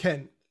now I'm in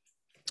Kent,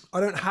 I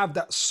don't have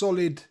that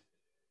solid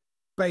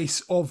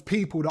base of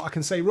people that I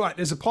can say, right,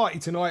 there's a party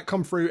tonight,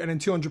 come through, and then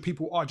 200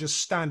 people are just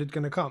standard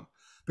going to come.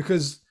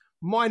 Because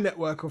my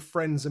network of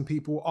friends and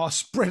people are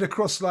spread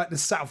across like the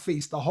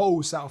southeast, the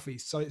whole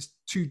southeast. So it's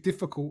too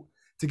difficult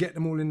to get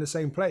them all in the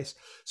same place.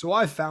 So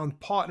I found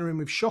partnering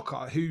with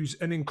Shocker, who's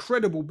an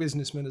incredible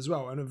businessman as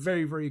well, and a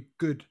very, very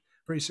good,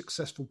 very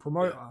successful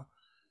promoter. Yeah.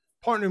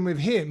 Partnering with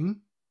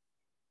him,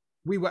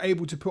 we were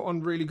able to put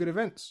on really good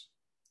events.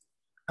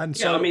 And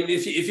so, I mean,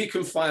 if you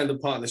can find a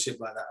partnership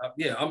like that,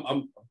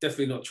 I'm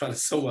definitely not trying to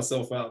sell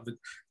myself out of it.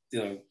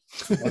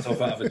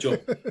 Myself out of a job.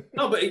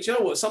 No, but you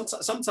know what?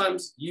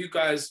 Sometimes you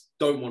guys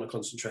don't want to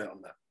concentrate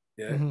on that.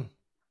 Yeah.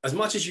 As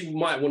much as you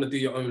might want to do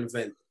your own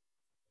event,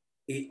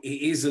 it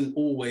isn't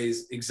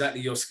always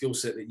exactly your skill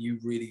set that you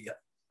really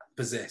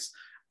possess.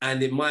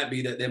 And it might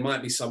be that there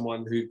might be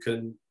someone who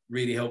can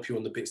really help you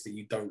on the bits that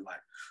you don't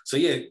like. So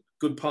yeah,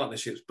 good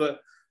partnerships.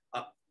 But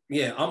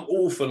I'm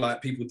all for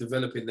like people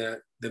developing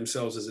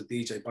themselves as a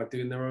DJ by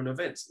doing their own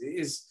events. It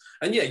is,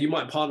 and yeah, you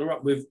might partner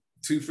up with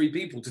 2-3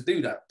 people to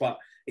do that, but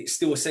it's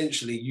still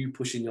essentially you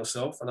pushing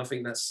yourself, and I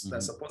think that's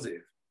a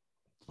positive.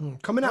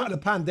 Coming out of the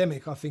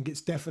pandemic, I think it's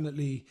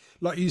definitely,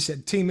 like you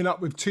said, teaming up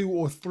with 2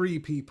 or 3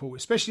 people,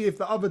 especially if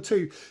the other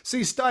 2,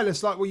 see,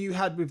 Stylus, like what you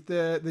had with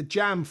the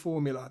Jam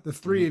formula, the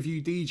 3 of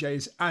you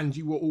DJs, and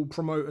you were all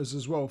promoters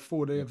as well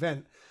for the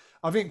event.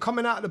 I think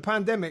coming out of the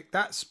pandemic,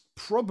 that's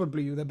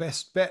probably the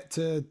best bet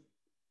to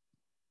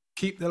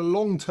keep the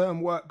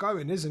long-term work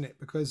going, isn't it?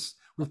 Because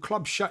with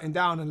clubs shutting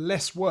down and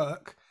less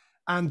work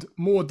and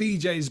more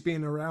DJs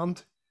being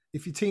around,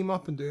 if you team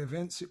up and do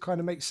events, it kind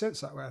of makes sense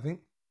that way, I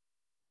think.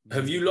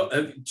 Do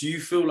you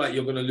feel like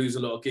you're going to lose a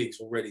lot of gigs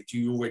already? Do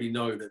you already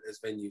know that there's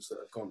venues that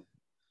have gone?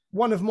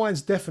 One of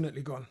mine's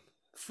definitely gone.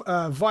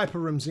 Viper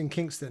Rooms in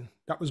Kingston.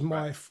 That was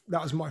my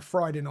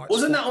Friday night.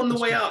 Wasn't that on the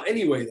way out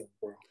anyway, then,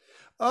 bro?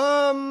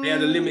 They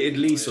had a limited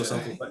lease or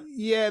something. But...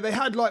 Yeah, they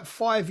had like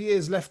 5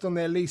 years left on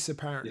their lease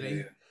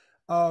apparently.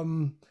 Yeah.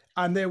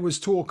 And there was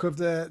talk of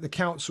the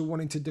council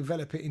wanting to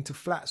develop it into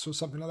flats or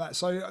something like that.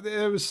 So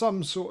there was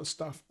some sort of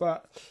stuff.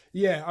 But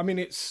yeah, I mean,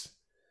 it's...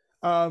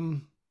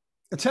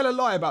 I tell a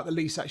lie about the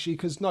lease, actually,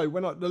 because the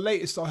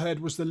latest I heard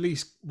was the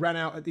lease ran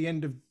out at the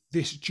end of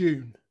this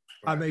June,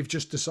 and they've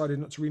just decided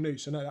not to renew.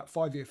 So no, that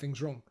 5-year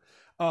thing's wrong.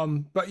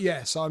 But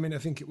yeah, so I mean, I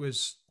think it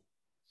was...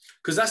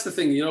 Because that's the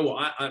thing, you know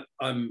what,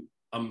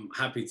 I'm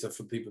happy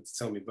for people to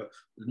tell me, but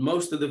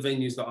most of the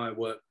venues that I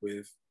work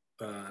with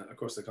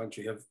across the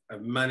country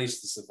have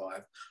managed to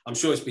survive. I'm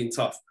sure it's been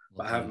tough,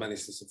 but have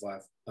managed to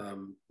survive,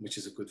 which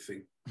is a good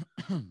thing.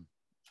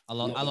 I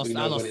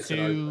lost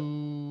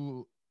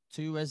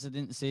two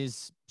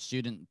residencies,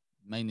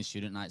 mainly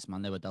student nights,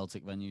 man. They were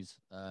Deltic venues.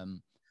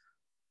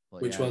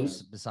 Which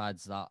ones?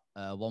 Besides that,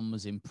 one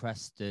was in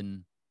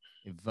Preston,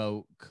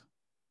 Evoke,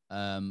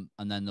 and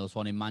then there was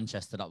one in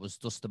Manchester that was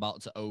just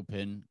about to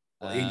open.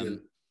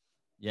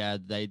 Yeah,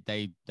 they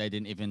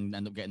didn't even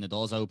end up getting the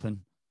doors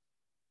open,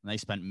 and they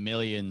spent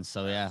millions.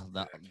 So yeah,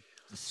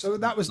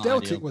 that was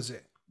Deltic, ideal. Was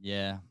it?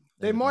 Yeah.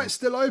 They might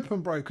still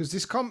open, bro, because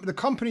the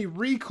company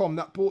Recom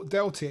that bought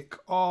Deltic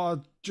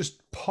are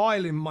just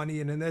piling money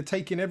in, and they're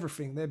taking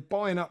everything. They're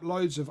buying up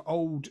loads of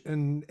old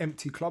and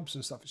empty clubs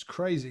and stuff. It's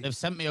crazy. They've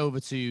sent me over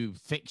to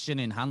Fiction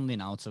in Hanley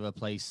now to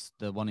replace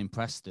the one in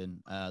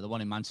Preston. The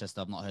one in Manchester,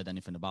 I've not heard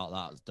anything about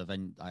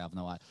that. I have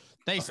no idea.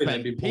 They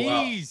spent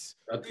peas.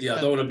 Yeah,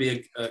 I don't want to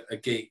be a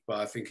geek, but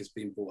I think it's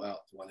been bought out,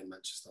 the one in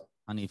Manchester.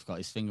 And he's got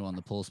his finger on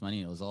the pulse, man.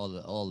 He knows all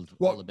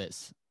the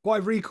bits. By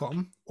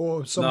Recom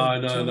or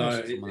someone?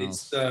 No.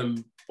 It's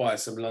by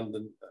some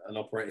London, an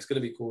operator. It's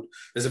going to be called.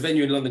 There's a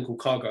venue in London called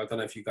Cargo. I don't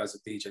know if you guys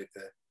have DJ'd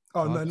there.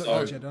 Oh no, not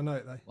DJ'd. I know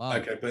it though. Wow.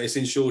 Okay, but it's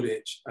in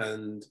Shoreditch,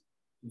 and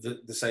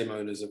the same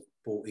owners have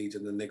bought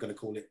Eden, and they're going to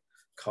call it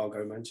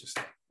Cargo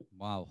Manchester.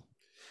 Wow.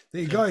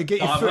 There you go.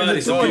 Get your foot in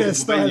the door there,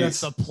 Stylus.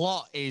 The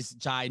plot is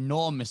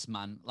ginormous,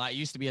 man. Like, it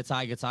used to be a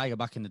Tiger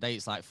back in the day.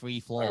 It's like 3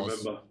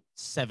 floors,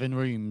 7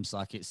 rooms.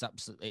 Like, it's a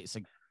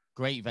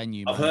great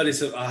venue. I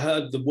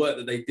heard the work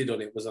that they did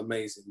on it was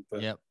amazing,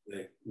 but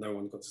no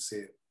one got to see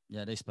it.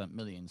 Yeah, they spent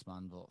millions,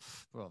 man. But,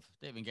 bro,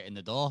 they didn't even get in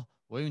the door.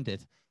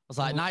 Wounded. I was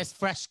like, nice,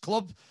 fresh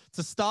club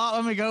to start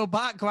when we go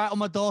back. Right on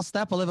my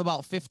doorstep. I live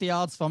about 50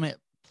 yards from it.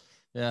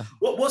 Yeah.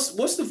 What's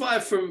the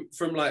vibe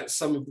from like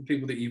some of the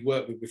people that you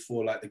worked with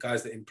before, like the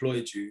guys that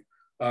employed you?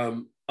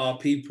 Are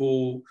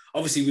people,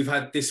 obviously we've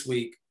had this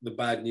week the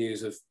bad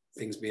news of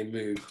things being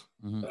moved.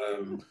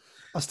 Mm-hmm.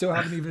 I still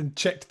haven't even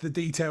checked the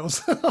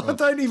details. I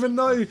don't even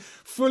know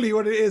fully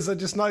what it is. I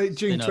just know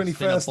June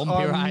 21st,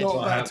 I'm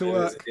not back to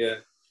work. Yeah.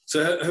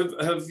 So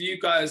have you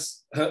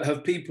guys,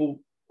 have people,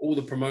 all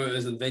the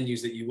promoters and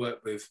venues that you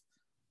worked with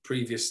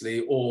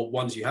previously, or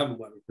ones you haven't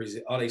worked with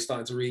previously, are they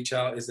starting to reach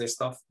out? Is there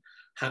stuff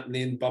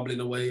happening, bubbling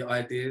away,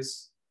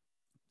 ideas?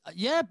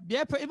 Yeah,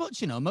 pretty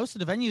much. You know, most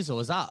of the venues I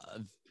was at,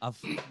 I've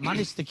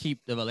managed to keep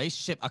the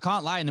relationship. I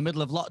can't lie, in the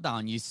middle of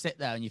lockdown, you sit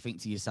there and you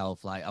think to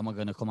yourself, like, am I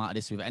going to come out of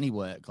this with any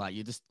work? Like,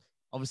 you just,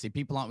 obviously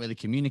people aren't really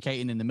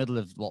communicating in the middle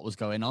of what was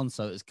going on.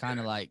 So it's kind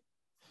of like,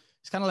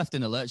 it's kind of left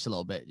in the lurch a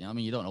little bit. You know what I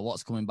mean? You don't know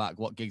what's coming back,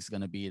 what gigs are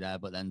going to be there,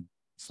 but then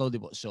slowly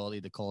but surely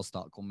the calls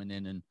start coming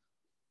in, and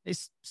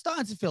it's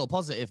starting to feel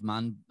positive,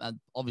 man. And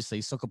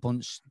obviously Sucker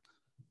Punch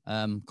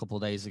a couple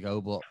of days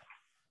ago, but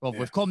well,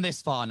 we've come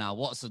this far now.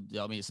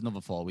 It's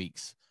another 4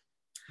 weeks.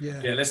 Yeah.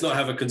 Let's not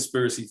have a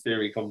conspiracy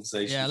theory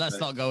conversation. Yeah, let's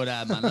not go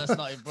there, man. Let's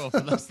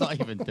not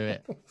even do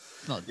it.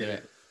 Let's not do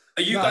it.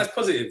 Are you guys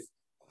positive?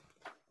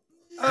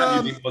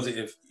 Have you been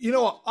positive? You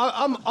know what?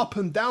 I'm up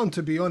and down,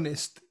 to be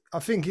honest. I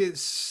think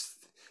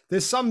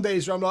there's some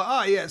days where I'm like,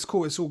 oh yeah, it's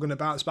cool, it's all going to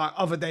bounce back.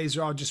 Other days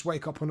where I'll just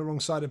wake up on the wrong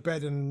side of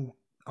bed and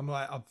I'm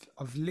like,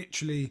 I've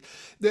literally,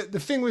 the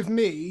thing with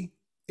me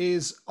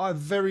is I've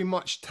very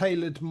much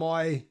tailored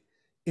my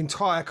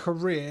entire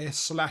career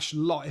 /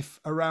 life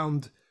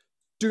around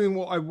doing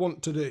what I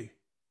want to do.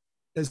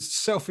 As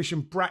selfish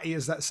and bratty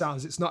as that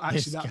sounds, it's not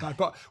actually that bad.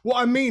 But what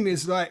I mean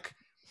is, like,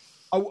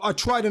 I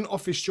tried an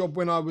office job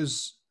when I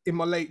was in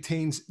my late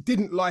teens,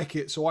 didn't like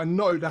it, so I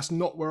know that's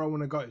not where I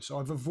want to go. So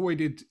I've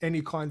avoided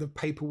any kind of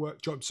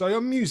paperwork job. So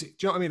I'm music,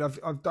 do you know what I mean?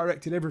 I've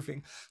directed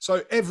everything.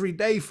 So every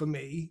day for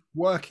me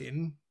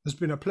working has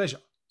been a pleasure.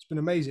 It's been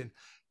amazing.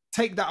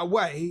 Take that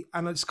away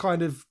and it's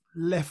kind of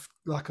left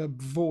like a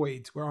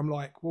void where I'm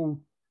like, well,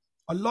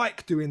 I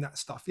like doing that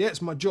stuff. Yeah,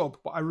 it's my job,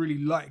 but I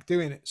really like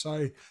doing it.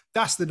 So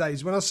that's the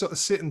days when I sort of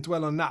sit and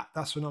dwell on that.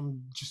 That's when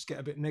I'm just get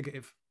a bit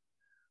negative.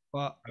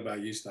 But how about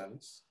you,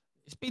 Stylus?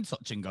 It's been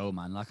touch and go,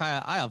 man. Like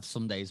I have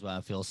some days where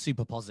I feel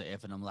super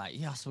positive and I'm like,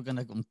 yes,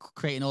 I'm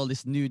creating all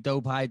this new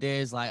dope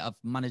ideas. Like I've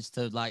managed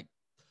to like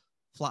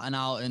flatten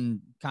out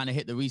and kind of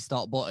hit the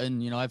restart button.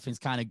 You know, everything's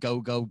kind of go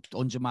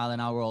 100 mile an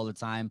hour all the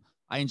time.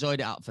 I enjoyed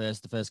it at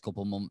first, the first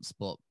couple of months,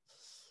 but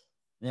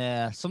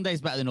yeah, some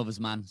days better than others,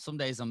 man. Some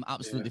days I'm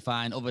absolutely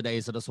fine. Other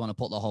days I just want to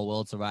put the whole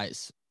world to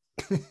rights.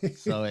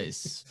 So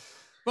it's,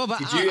 bro,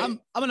 but I'm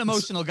an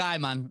emotional guy,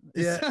 man.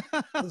 Yeah,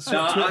 I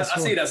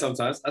see that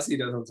sometimes.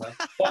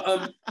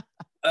 But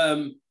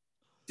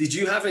did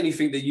you have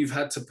anything that you've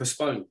had to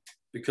postpone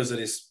because of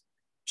this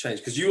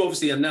change? Because you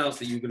obviously announced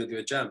that you were going to do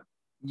a jam.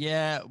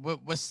 Yeah,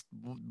 that's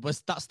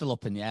still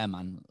up in the air,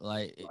 man.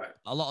 Like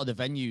a lot of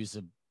the venues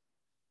are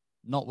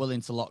not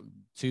willing to lock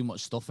too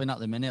much stuff in at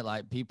the minute.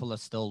 Like people are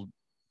still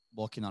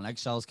walking on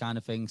eggshells kind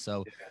of thing.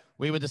 So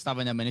we were just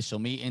having them initial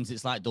meetings.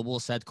 It's like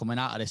Dubl said, coming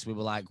out of this, we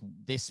were like,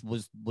 this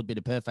would be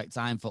the perfect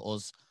time for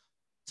us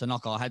to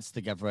knock our heads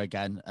together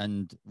again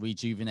and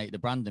rejuvenate the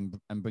brand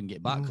and bring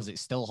it back because it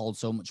still holds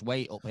so much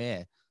weight up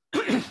here.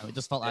 It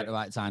just felt like the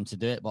right time to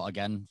do it. But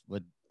again,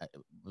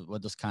 we're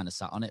just kind of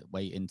sat on it,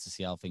 waiting to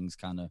see how things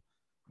kind of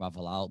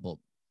ravel out. But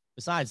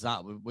besides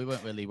that, we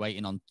weren't really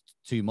waiting on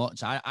too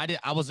much. I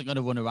wasn't going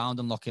to run around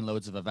and lock in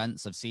loads of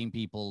events. I've seen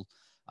people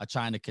are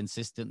trying to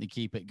consistently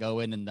keep it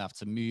going and have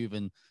to move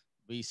and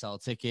resell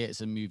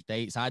tickets and move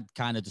dates. I'd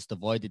kind of just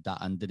avoided that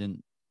and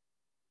didn't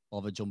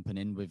bother jumping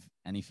in with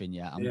anything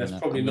yet. It's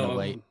probably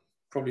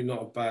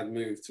not a bad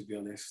move, to be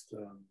honest.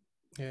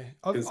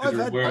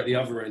 Considering we're at the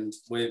other end,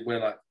 we're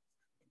like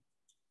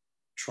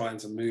trying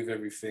to move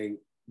everything.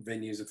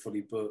 Venues are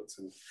fully booked,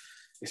 and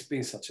it's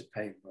been such a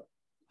pain. But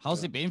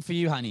how's it been for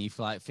you, Hanif?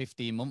 For like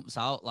 15 months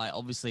out, like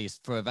obviously it's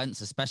for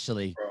events,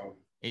 especially. Bro.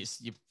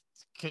 You've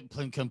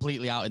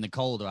completely out in the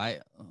cold, right?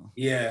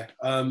 Yeah.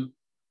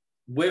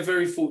 We're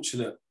very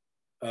fortunate.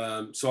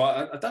 So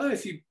I don't know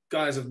if you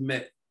guys have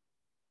met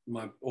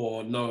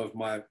or know of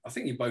I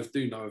think you both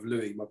do know of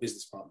Louis, my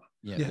business partner.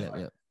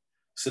 Yeah.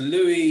 So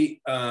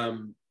Louis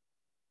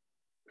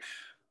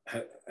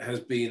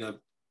has been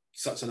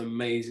such an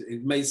amazing,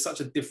 it made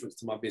such a difference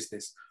to my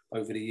business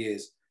over the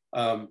years.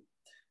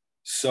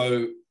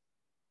 So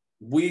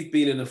we've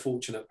been in a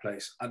fortunate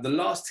place. The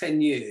last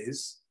 10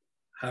 years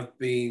have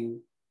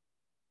been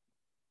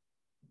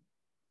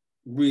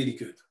really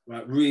good,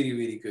 right? Really,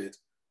 really good.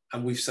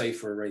 And we've saved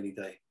for a rainy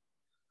day,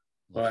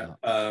 right?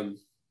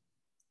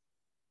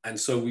 And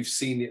so we've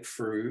seen it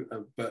through,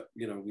 but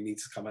we need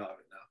to come out of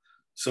it now.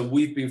 So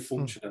we've been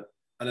fortunate.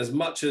 And as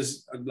much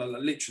as I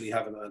literally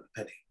haven't earned a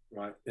penny,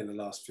 right, in the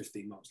last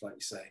 15 months, like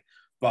you say,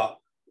 but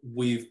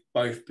we've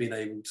both been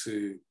able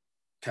to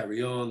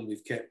carry on.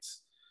 We've kept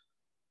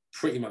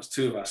pretty much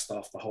 2 of our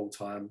staff the whole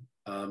time.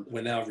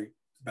 We're now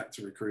back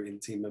to recruiting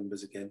team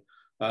members again.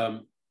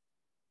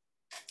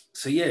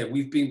 So yeah,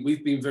 we've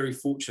been very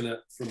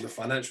fortunate from the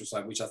financial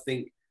side, which I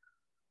think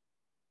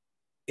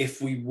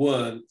if we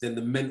weren't, then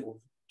the mental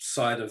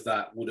side of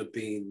that would have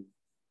been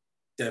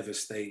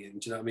devastating.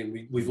 Do you know what I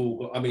mean? We've all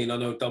got, I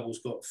know Dubl's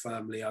got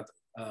family,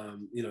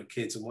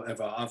 kids and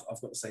whatever. I've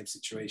got the same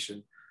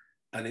situation.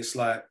 And it's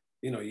like,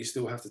 you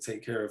still have to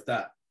take care of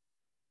that.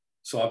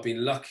 So I've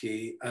been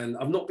lucky, and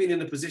I've not been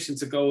in a position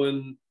to go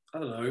and, I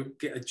don't know,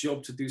 get a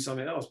job to do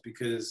something else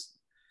because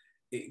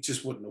it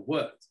just wouldn't have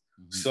worked.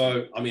 Mm-hmm.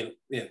 So,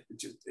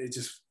 it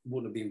just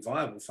wouldn't have been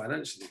viable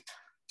financially.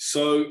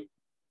 So,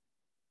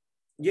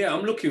 yeah,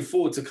 I'm looking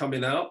forward to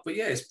coming out. But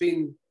yeah, it's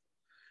been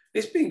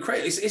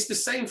great. It's the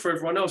same for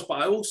everyone else. But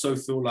I also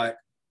feel like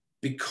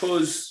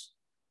because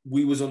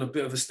we was on a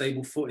bit of a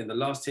stable footing, the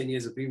last 10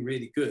 years have been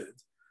really good,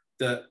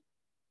 that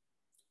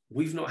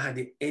we've not had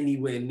it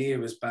anywhere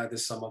near as bad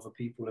as some other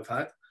people have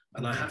had.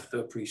 And I have to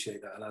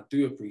appreciate that. And I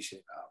do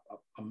appreciate that.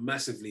 I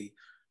massively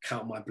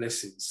count my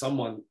blessings.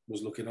 Someone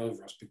was looking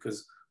over us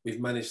because we've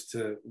managed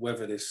to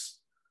weather this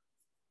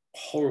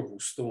horrible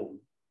storm.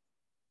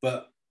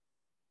 But,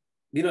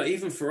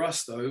 even for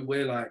us though,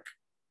 we're like,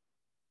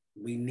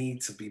 we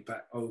need to be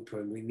back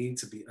open. We need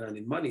to be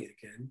earning money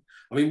again.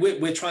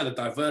 We're trying to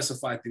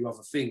diversify through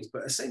other things,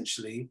 but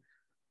essentially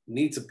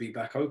need to be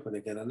back open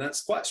again. And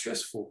that's quite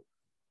stressful.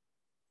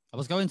 I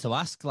was going to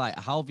ask,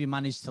 how have you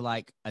managed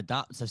to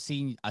adapt? I've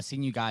seen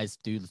you guys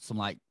do some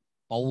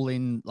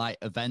bowling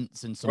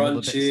events and some brunches,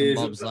 other bits and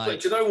bobs. But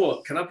do you know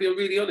what? Can I be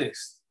really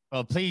honest?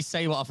 Well, please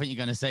say what I think you're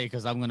going to say,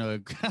 because I'm going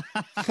to.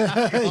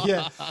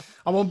 Yeah,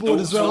 I'm on board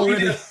as well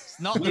already.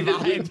 It's not the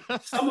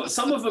vibe.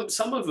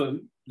 Some of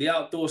them, the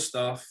outdoor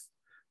stuff.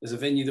 There's a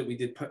venue that we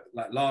did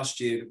last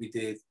year that we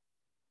did,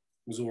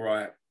 was all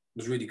right. It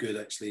was really good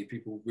actually.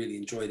 People really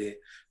enjoyed it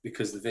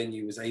because the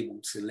venue was able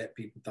to let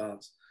people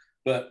dance.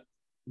 But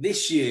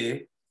this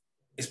year,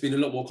 it's been a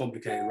lot more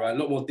complicated, right? A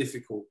lot more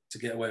difficult to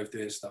get away with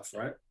doing stuff,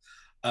 right?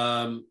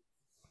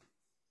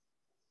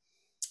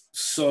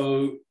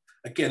 So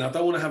again, I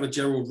don't want to have a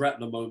Gerald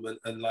Ratner moment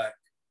and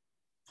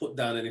put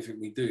down anything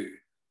we do.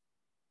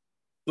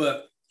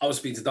 But I was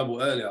speaking to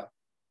Dubl earlier.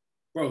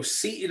 Bro,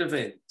 seated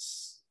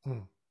events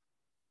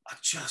are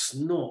just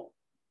not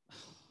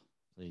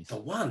the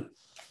one.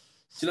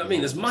 Do you know what I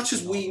mean? As much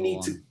as we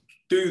need to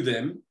do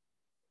them,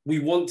 we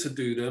want to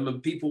do them,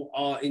 and people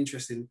are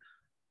interested.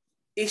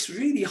 It's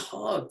really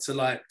hard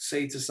to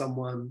say to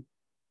someone,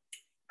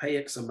 pay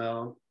X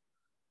amount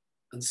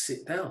and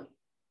sit down.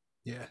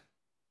 Yeah.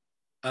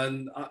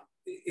 And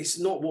it's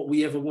not what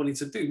we ever wanted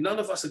to do. None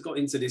of us have got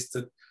into this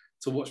to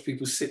watch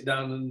people sit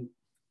down and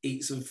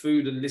eat some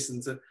food and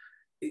listen to.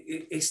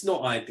 It's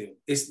not ideal.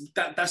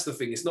 That's the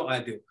thing. It's not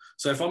ideal.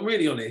 So if I'm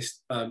really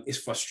honest, it's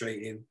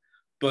frustrating,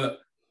 but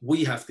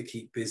we have to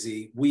keep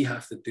busy. We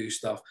have to do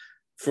stuff.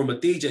 From a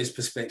DJ's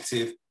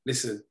perspective,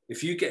 listen,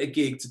 if you get a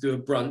gig to do a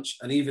brunch,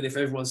 and even if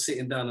everyone's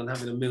sitting down and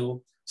having a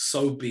meal,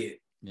 so be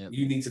it. Yep.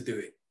 You need to do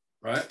it,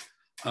 right?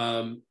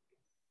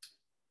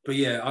 But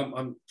yeah,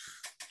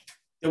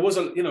 there was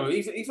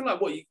even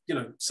what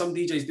some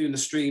DJs do in the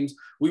streams.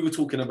 We were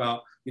talking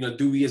about,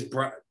 do we as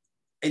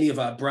any of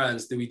our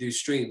brands, do we do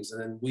streams?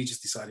 And then we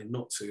just decided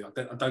not to.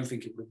 I don't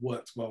think it would have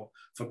worked well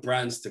for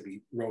brands to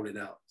be rolling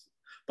out.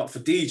 But for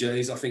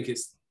DJs, I think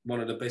it's one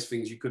of the best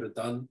things you could have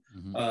done.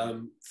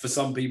 Mm-hmm. For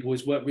some people,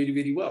 it's worked really,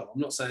 really well.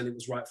 I'm not saying it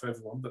was right for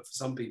everyone, but for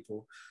some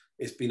people,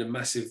 it's been a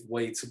massive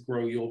way to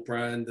grow your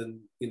brand and,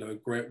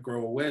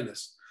 grow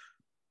awareness.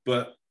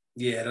 But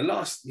yeah,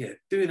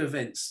 doing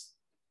events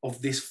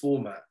of this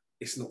format,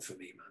 it's not for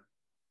me, man.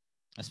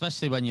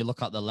 Especially when you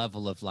look at the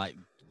level of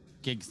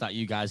gigs that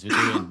you guys were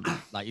doing,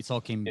 you're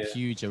talking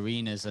huge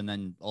arenas, and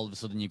then all of a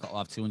sudden you've got to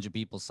have 200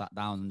 people sat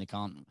down and they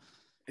can't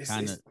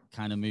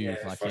kind of move.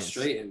 Yeah,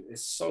 frustrating.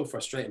 It's so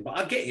frustrating, but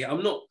I get it.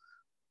 I'm not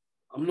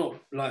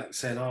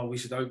saying, we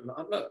should open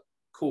up. Look,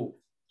 cool.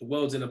 The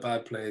world's in a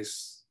bad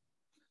place.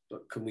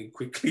 but can we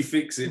quickly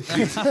fix it?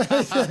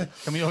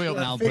 Can we hurry up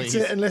now, fix please?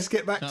 it and let's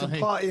get back to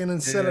partying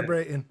and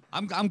celebrating.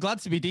 I'm glad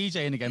to be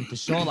DJing again for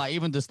sure. Like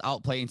even just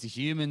outplaying to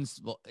humans,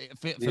 but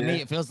for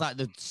me, it feels like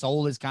the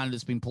soul is kind of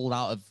just been pulled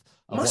out of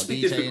Must what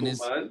be DJing difficult,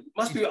 is. man.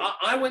 Must be.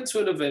 I went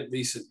to an event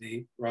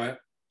recently, right?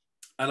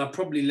 And I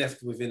probably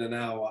left within an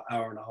hour,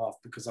 hour and a half,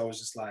 because I was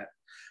just like,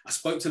 I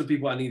spoke to the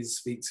people I needed to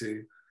speak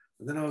to,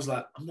 and then I was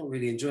like, I'm not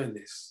really enjoying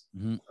this.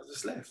 I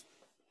just left.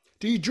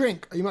 Do you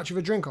drink? Are you much of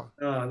a drinker?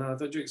 No, I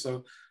don't drink.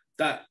 So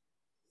that,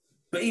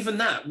 but even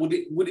that,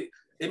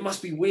 it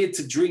must be weird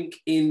to drink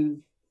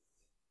in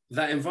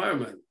that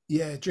environment.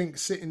 Yeah, drink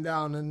sitting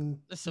down and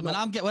listen. When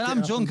I'm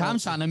drunk, I'm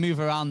trying to move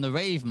around the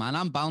rave, man.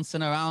 I'm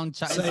bouncing around,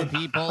 chatting to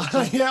people.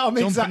 Yeah, I'm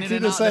exactly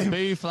the same. The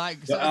booth, like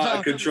out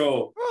of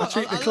control. I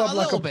treat the club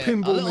like a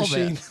pinball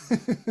machine.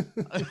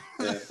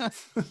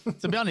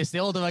 To be honest, the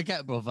older I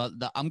get, bro,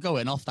 I'm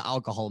going off the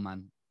alcohol,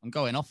 man. I'm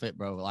going off it,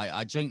 bro. Like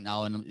I drink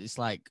now, and it's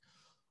like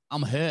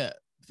I'm hurt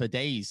for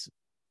days.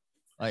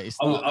 Like it's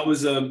not... I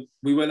was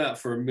we went out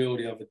for a meal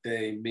the other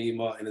day, me,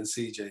 Martin, and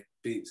CJ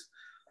Beats,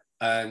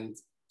 and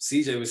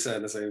CJ was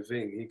saying the same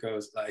thing. He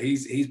goes, like,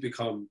 he's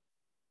become,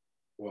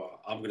 well,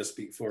 I'm going to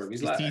speak for him.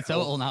 He's like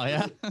teetotal now,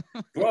 yeah?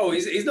 Bro,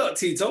 he's not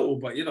teetotal,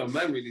 but, you know,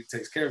 man really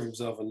takes care of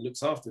himself and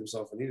looks after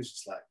himself. And he was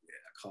just like, yeah,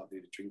 I can't do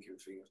the drinking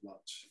thing as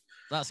much.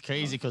 That's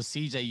crazy because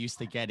CJ used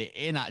to get it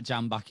in at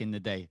Jam back in the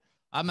day.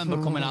 I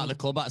remember coming out of the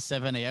club at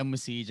 7 a.m.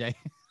 with CJ.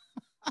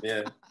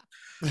 Yeah.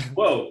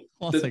 Well,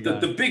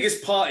 the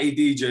biggest party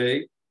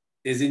DJ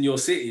is in your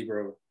city,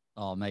 bro.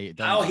 Oh, mate.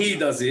 How he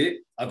does it,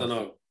 I don't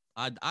know.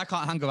 I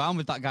can't hang around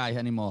with that guy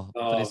anymore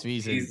for this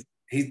reason.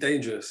 He's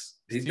dangerous.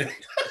 He's dangerous.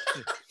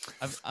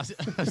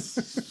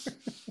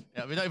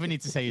 Yeah, we don't even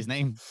need to say his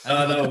name.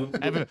 No,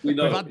 we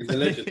know. He's a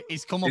legend.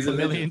 He's come up a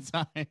million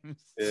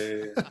times.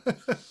 Yeah.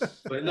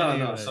 But no,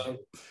 anyway.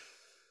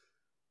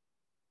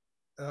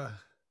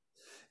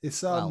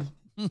 It's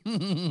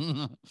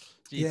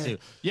G2.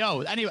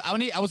 Yo, anyway,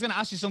 I was going to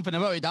ask you something. I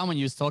wrote it down when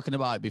you was talking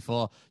about it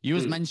before. You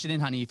was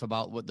mentioning, Hanif,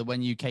 about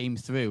when you came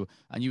through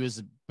and you was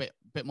a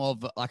bit more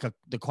of like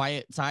the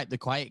quiet type, the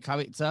quiet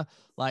character.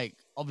 Like,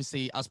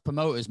 obviously, as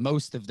promoters,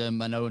 most of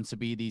them are known to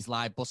be these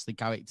live busty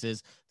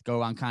characters,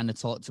 go around kind of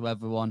talk to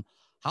everyone.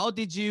 How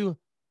did you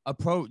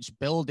approach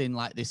building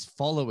like this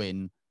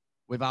following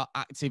without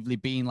actively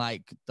being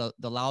like the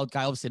loud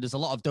guy? Obviously, there's a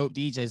lot of dope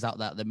DJs out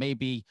there that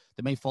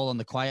may fall on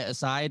the quieter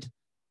side.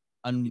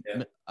 And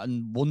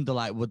wonder,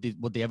 like, would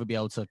they ever be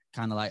able to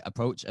kind of like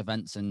approach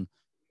events and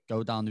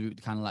go down the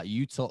route kind of like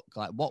you took?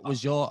 Like, what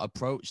was your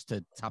approach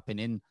to tapping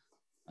in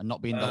and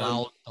not being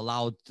the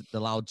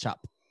loud chap?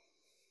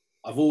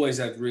 I've always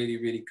had really,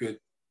 really good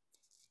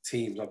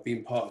teams. I've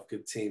been part of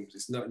good teams.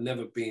 It's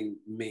never been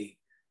me.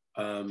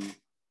 And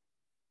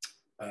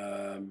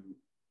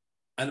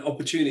certain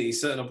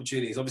opportunities.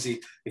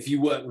 Obviously, if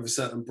you work with a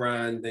certain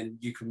brand, then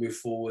you can move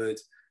forward.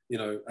 You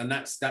know, and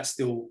that's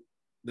still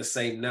the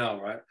same now,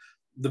 right?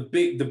 The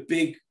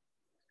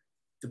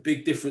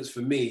big difference for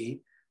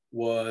me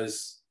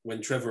was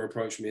when Trevor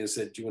approached me and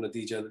said, "Do you want to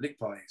DJ on the lick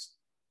parties?"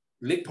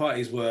 Lick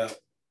parties were,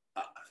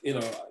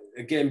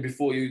 again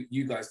before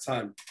you guys'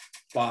 time,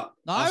 but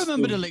I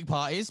remember the lick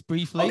parties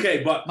briefly.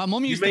 Okay, but my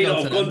mum used to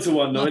go to them. You may not have gone to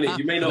one, though, innit?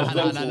 You may not have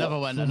gone to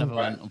one. I never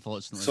went,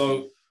 unfortunately.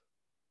 So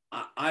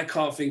I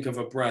can't think of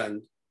a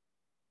brand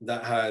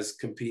that has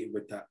competed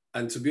with that.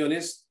 And to be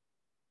honest,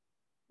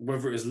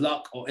 whether it was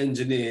luck or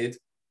engineered,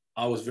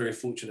 I was very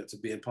fortunate to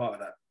be a part of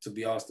that, to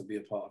be asked to be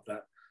a part of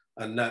that.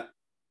 And that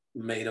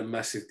made a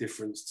massive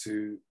difference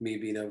to me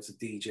being able to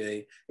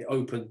DJ. It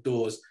opened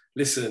doors.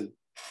 Listen,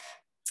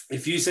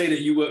 if you say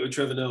that you work with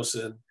Trevor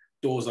Nelson,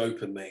 doors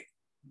open, mate.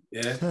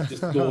 Yeah,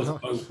 just doors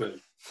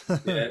open.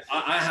 Yeah,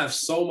 I have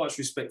so much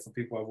respect for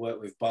people I've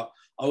worked with, but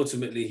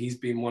ultimately he's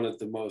been one of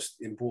the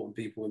most important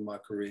people in my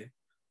career.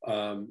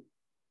 And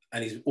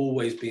he's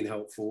always been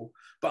helpful.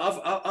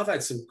 But I've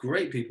had some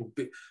great people.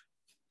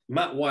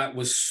 Matt White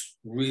was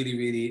really,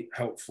 really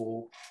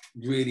helpful,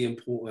 really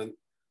important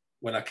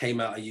when I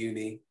came out of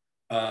uni.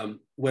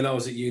 When I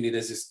was at uni,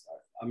 there's this,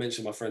 I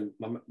mentioned my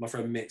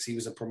friend Mix, he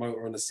was a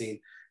promoter on the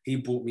scene. He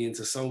brought me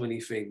into so many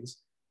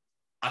things.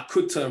 I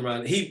could turn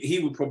around, he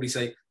would probably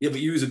say, yeah, but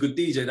you was a good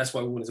DJ, that's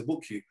why we wanted to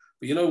book you.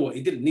 But you know what,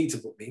 he didn't need to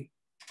book me.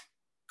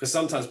 Because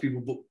sometimes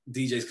people book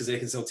DJs because they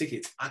can sell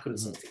tickets. I couldn't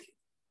sell tickets.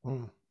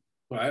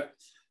 Right?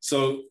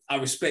 So I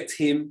respect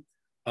him.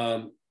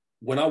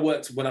 When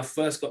I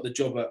first got the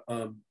job at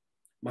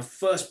my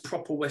first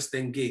proper West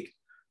End gig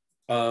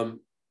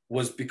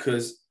was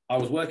because I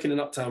was working in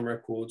Uptown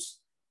Records,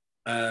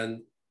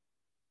 and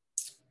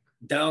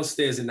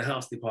downstairs in the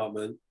house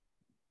department,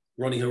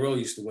 Ronnie Harrell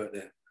used to work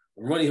there.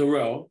 And Ronnie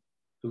Harrell,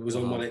 who was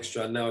on One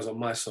Extra and now is on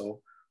My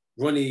Soul,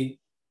 Ronnie,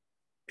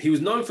 he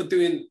was known for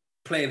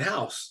playing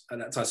house at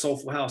that time,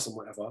 soulful house and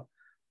whatever,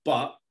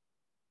 but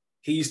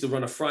he used to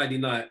run a Friday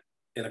night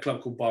in a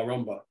club called Bar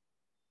Rumba.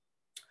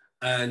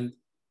 And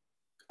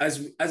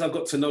as I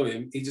got to know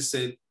him, he just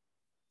said,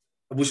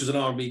 which was an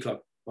R&B club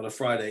on a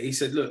Friday, he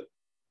said, look,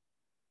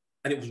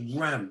 and it was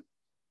Ram.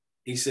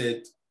 He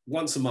said,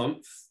 once a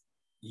month,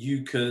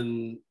 you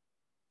can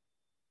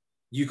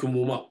you can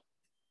warm up.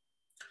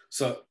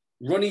 So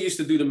Ronnie used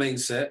to do the main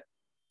set.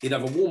 He'd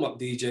have a warm-up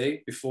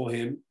DJ before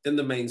him, then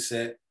the main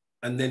set,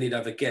 and then he'd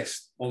have a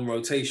guest on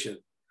rotation.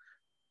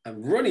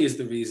 And Ronnie is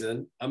the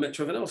reason I met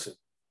Trevor Nelson,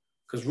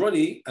 because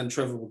Ronnie and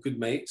Trevor were good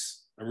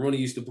mates, and Ronnie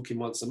used to book him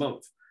once a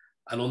month.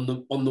 And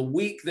on the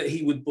week that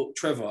he would book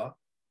Trevor,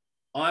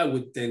 I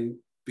would then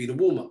be the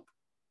warm-up.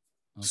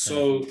 Okay.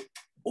 So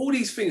all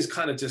these things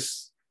kind of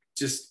just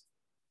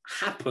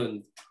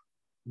happened.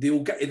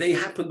 They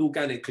happened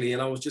organically,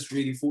 and I was just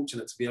really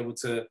fortunate to be able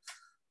to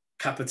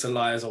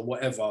capitalize or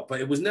whatever.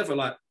 But it was never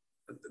like,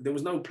 there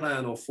was no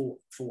plan or thought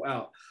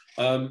out.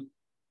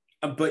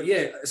 But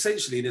yeah,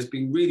 essentially, there's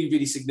been really,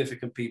 really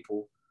significant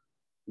people.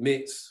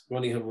 Mitz,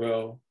 Ronnie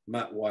Harrell,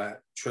 Matt White,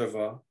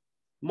 Trevor,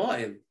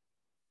 Martin.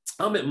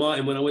 I met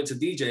Martin when I went to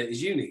DJ at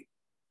his uni.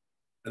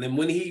 And then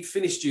when he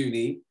finished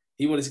uni,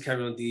 he wanted to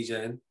carry on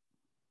DJing.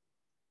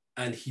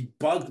 And he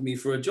bugged me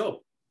for a job.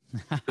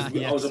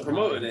 Yes, I was a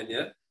promoter then,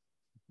 yeah?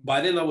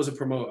 By then I was a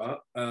promoter.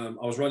 I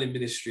was running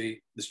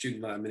ministry, the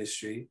student night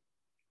ministry.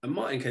 And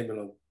Martin came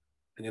along.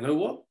 And you know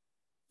what?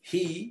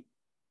 He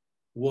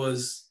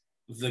was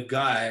the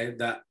guy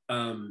that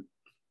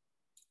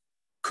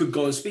could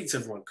go and speak to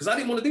everyone, because I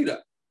didn't want to do that.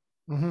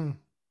 Mm-hmm.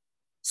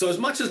 So as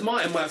much as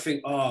Martin might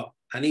think,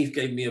 Hanif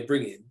gave me a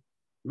bring-in,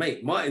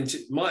 mate,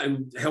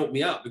 Martin helped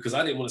me out because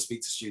I didn't want to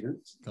speak to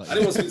students. I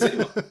didn't want to speak to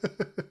anyone,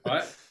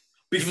 right?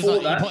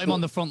 Before that, you put him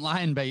on the front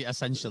line,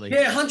 essentially.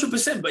 Yeah,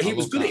 100%, but he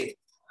was good at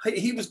it.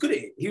 He was good at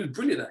it. He was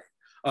brilliant at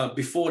it.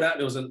 Before that,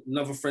 there was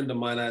another friend of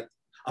mine.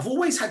 I've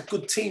always had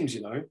good teams,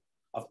 you know.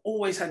 I've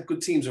always had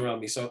good teams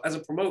around me. So as a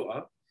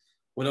promoter,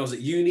 when I was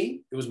at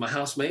uni, it was my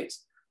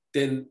housemates.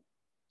 Then,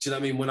 do you know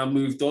what I mean? When I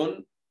moved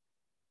on,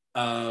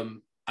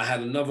 I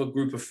had another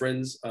group of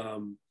friends,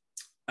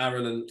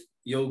 Aaron and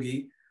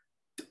Yogi.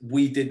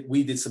 We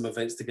did some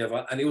events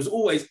together, and it was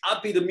always,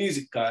 I'd be the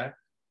music guy.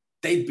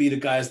 They'd be the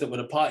guys that were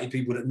the party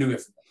people that knew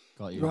everything.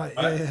 Got you. Right?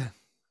 Yeah.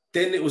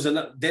 Then it was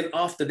then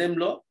after them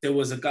lot, there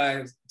was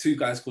two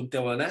guys called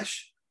Del and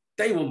Ash.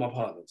 They were my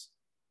partners.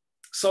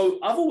 So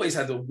I've always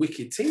had a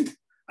wicked team.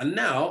 And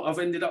now I've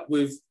ended up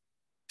with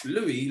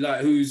Louis,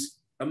 who's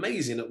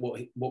amazing at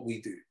what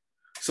we do.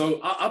 So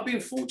I've been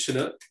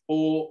fortunate,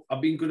 or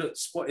I've been good at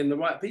spotting the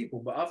right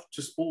people, but I've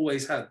just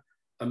always had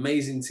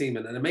amazing team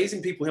and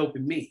amazing people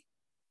helping me.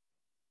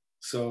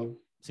 So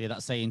see,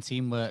 that saying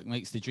teamwork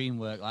makes the dream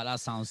work.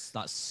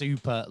 That's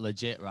super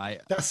legit,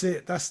 right? That's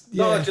it.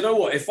 No, do you know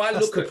what? If I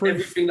look at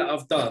everything that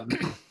I've done,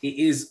 it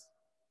is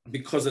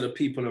because of the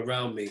people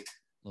around me.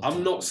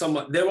 I'm not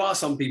someone. There are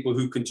some people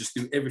who can just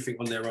do everything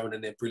on their own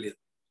and they're brilliant.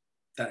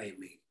 That ain't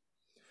me.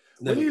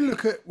 When you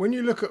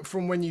look at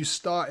from when you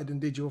started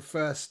and did your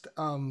first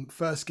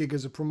gig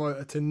as a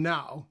promoter to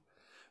now,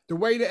 the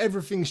way that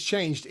everything's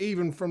changed,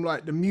 even from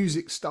the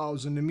music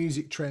styles and the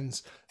music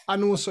trends,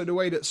 and also the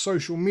way that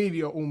social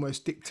media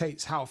almost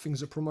dictates how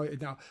things are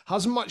promoted now.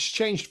 Has much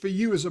changed for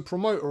you as a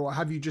promoter, or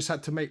have you just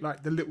had to make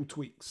the little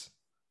tweaks?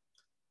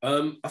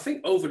 I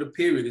think over the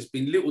period, it's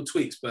been little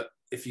tweaks, but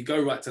if you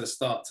go right to the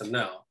start to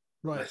now,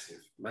 right,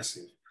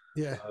 massive.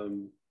 Yeah.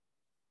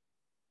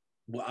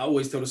 Well, I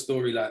always tell the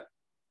story,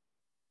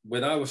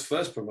 when I was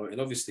first promoting,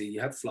 obviously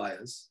you had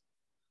flyers.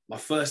 My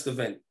first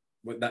event,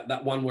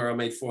 that one where I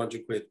made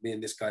 400 quid, me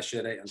and this guy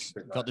shared 800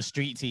 quid. Got the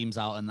street teams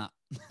out and that.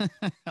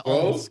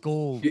 Bro,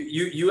 school.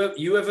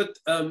 You ever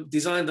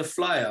designed a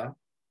flyer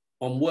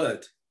on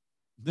Word?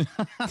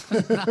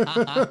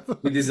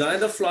 We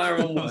designed a flyer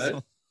on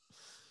Word.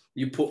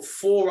 You put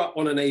 4 up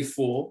on an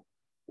A4,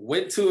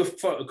 went to a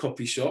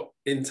photocopy shop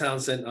in town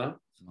centre,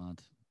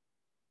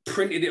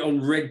 printed it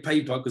on red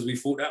paper because we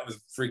thought that was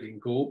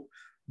freaking cool.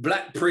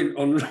 Black print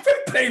on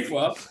red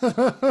paper,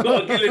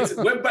 got a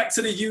guillotine, went back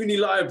to the uni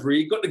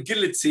library, got the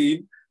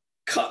guillotine,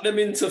 cut them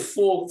into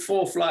four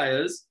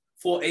flyers,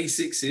 4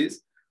 A6s,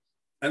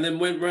 and then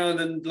went round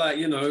and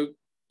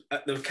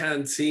at the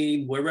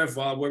canteen,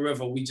 wherever,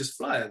 we just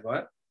flyed,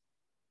 right?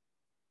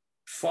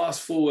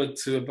 Fast forward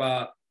to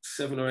about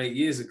 7 or 8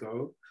 years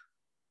ago.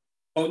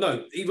 Oh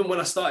no, even when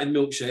I started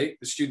Milkshake,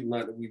 the student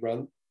night that we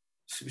run,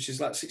 which is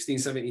 16,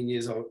 17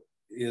 years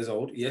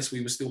old. Yes,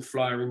 we were still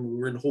flyering, we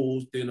were in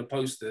halls doing the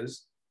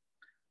posters.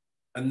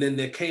 And then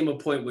there came a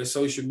point where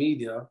social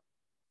media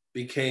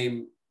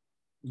became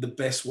the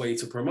best way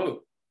to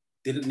promote.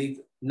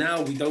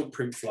 Now we don't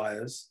print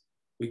flyers.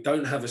 We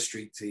don't have a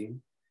street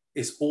team.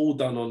 It's all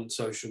done on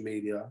social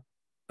media.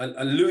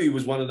 And Louis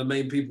was one of the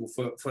main people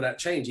for that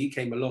change. He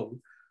came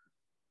along.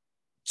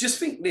 Just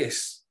think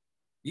this,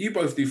 you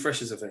both do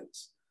freshers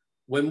events.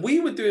 When we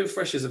were doing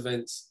freshers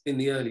events in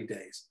the early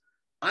days,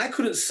 I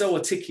couldn't sell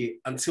a ticket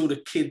until the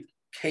kid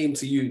came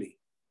to uni,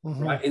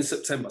 right, in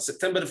September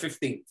the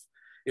 15th.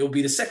 It will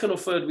be the 2nd or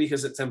 3rd week of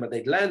September.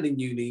 They'd land in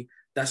uni.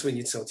 That's when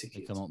you'd sell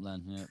tickets. Come up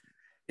then, yeah.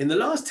 In the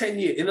last 10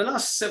 years, in the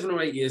last 7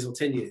 or 8 years or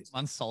 10 years.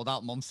 Man sold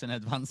out months in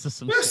advance or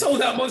something. We're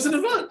sold out months in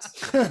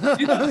advance.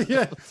 You know? Yeah. You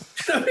know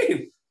what I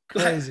mean?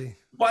 Crazy.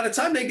 By the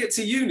time they get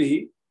to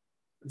uni,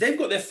 they've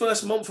got their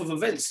first month of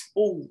events,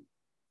 all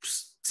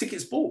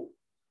tickets bought.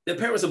 Their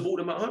parents have bought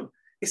them at home.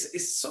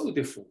 It's so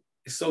different.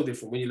 It's so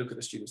different when you look at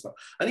the student stuff.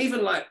 And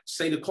even like,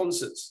 say, the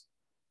concerts,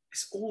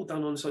 it's all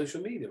done on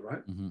social media,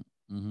 right?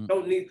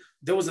 Don't need.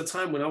 There was a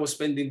time when I was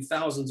spending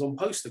thousands on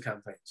poster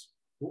campaigns.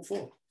 What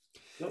for?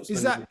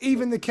 Is that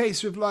even the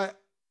case with like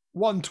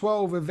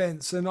 112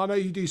 events? And I know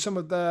you do some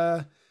of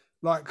the,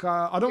 like,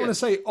 I don't want to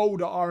say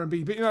older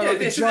R&B, but you know, like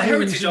the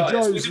heritage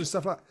artists and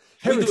stuff like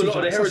that. We do a lot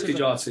of the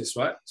heritage artists,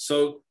 right?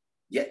 So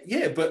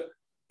yeah, but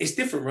it's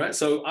different, right?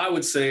 So I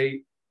would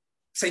say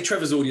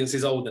Trevor's audience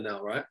is older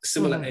now, right?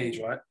 Similar age,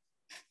 right?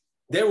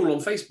 They're all on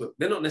Facebook.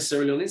 They're not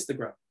necessarily on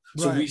Instagram.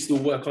 So we still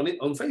work on it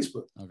on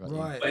Facebook.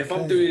 Right. But if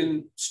I'm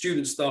doing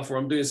student stuff or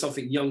I'm doing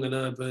something young and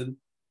urban,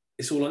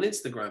 it's all on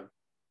Instagram.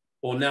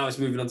 Or now it's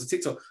moving on to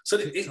TikTok. So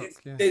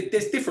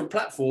there's different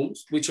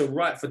platforms which are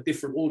right for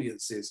different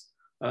audiences.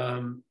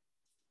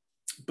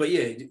 But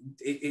yeah,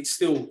 it's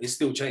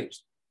still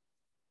changed.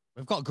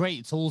 We've got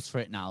great tools for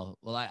it now.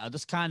 Well,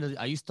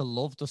 I used to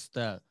love just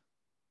the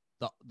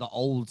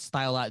old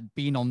style, like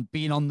being on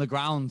the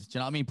ground. Do you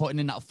know what I mean? Putting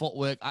in that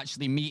footwork,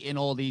 actually meeting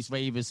all these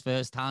ravers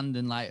firsthand,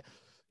 and like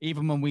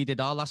even when we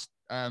did our last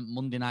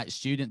Monday night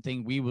student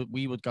thing, we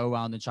would go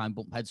around and try and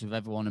bump heads with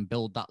everyone and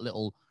build that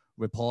little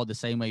rapport the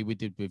same way we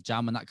did with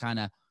Jam, and that kind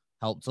of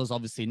helped us.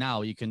 Obviously,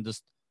 now you can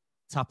just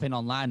tap in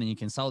online and you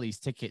can sell these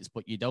tickets,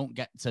 but you don't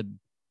get to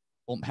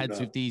bump heads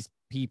with these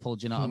people.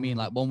 Do you know what I mean?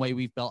 Like one way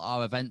we've built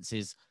our events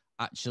is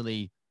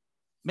actually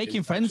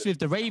making friends with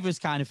the ravers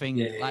kind of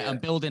thing, and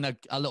building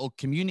a little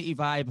community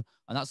vibe.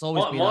 And that's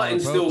always been our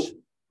approach.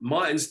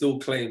 Martin still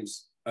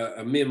claims,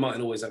 and me and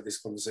Martin always have this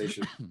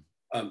conversation.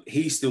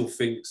 He still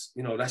thinks,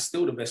 that's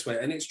still the best way.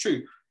 And it's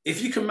true.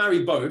 If you can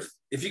marry both,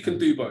 if you can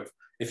do both,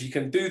 if you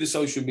can do the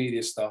social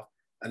media stuff,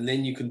 and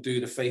then you can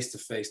do the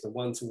face-to-face, the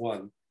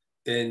one-to-one,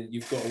 then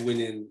you've got a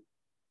winning,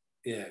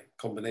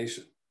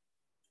 combination.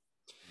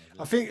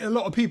 I think a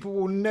lot of people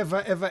will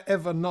never, ever,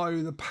 ever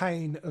know the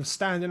pain of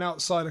standing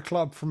outside a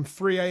club from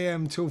 3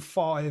 a.m. till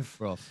 5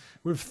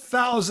 with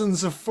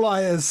thousands of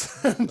flyers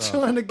and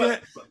trying to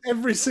get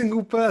every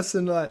single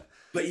person like.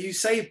 But you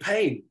say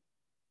pain.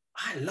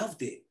 I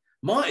loved it.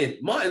 Martin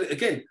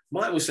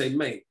will say,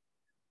 mate,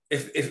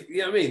 if you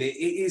know what I mean, it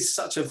is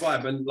such a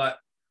vibe. And like,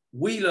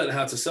 we learned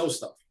how to sell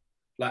stuff.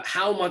 Like,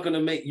 how am I going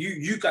to make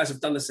you guys have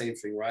done the same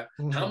thing, right?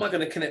 How am I going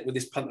to connect with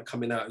this punter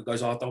coming out who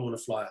goes, I don't want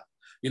to fly out.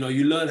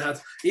 You learn how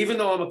to, even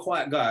though I'm a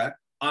quiet guy,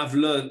 I've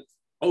learned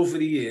over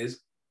the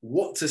years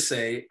what to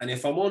say. And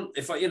if I'm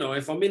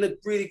in a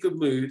really good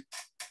mood,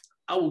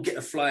 I will get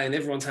a flyer in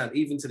everyone's hand,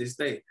 even to this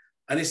day.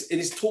 And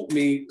it's taught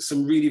me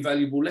some really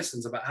valuable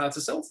lessons about how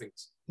to sell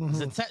things.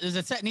 There's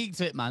a technique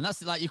to it, man.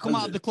 That's like, you come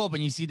out of the club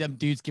and you see them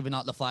dudes giving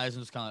out the flyers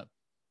and just kind of,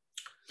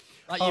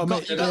 like, you've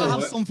got to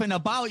have something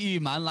about you,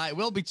 man. Like,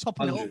 we'll be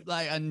chopping it up,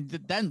 like, and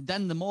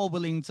then the more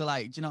willing to,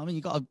 like, do you know what I mean?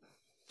 You got to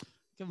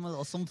give them a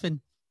little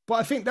something. But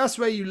I think that's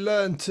where you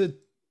learn to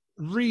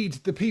read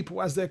the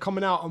people as they're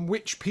coming out and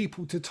which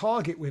people to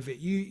target with it.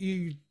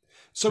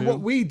 So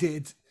what we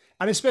did,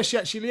 and especially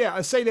actually,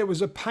 I say there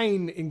was a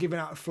pain in giving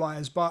out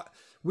flyers, but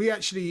we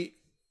actually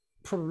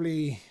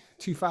probably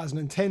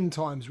 2010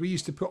 times, we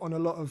used to put on a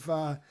lot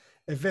of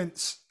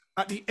events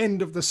at the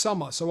end of the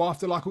summer. So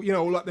after like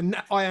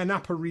the Iron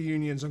Napa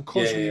reunions and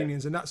COS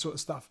reunions and that sort of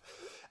stuff.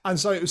 And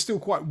so it was still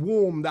quite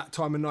warm that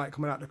time of night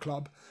coming out of the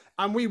club.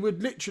 And we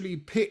would literally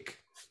pick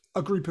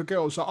a group of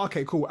girls. So,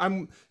 okay, cool.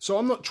 So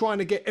I'm not trying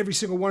to get every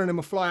single one of them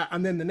a flyer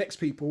and then the next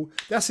people.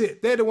 That's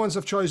it. They're the ones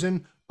I've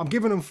chosen. I'm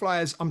giving them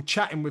flyers. I'm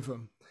chatting with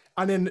them.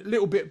 And then a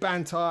little bit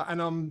banter,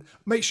 and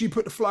make sure you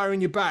put the flyer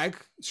in your bag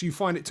so you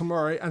find it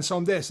tomorrow. And so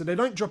I'm there. So they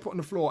don't drop it on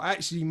the floor. I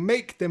actually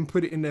make them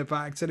put it in their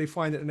bag so they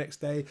find it the next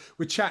day.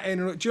 We're chatting.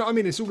 And, do you know what I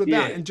mean? It's all of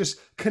that and just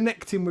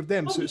connecting with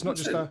them. 100%. So it's not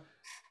just here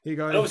you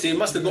go. And obviously, it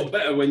must have got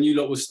better when you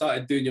lot was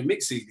started doing your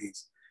mix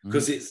CDs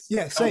because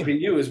it's helping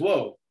you as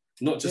well,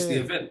 not just the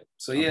event.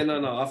 So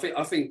no.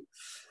 I think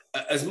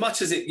as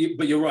much as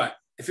but you're right.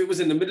 If it was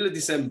in the middle of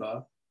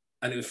December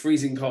and it was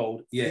freezing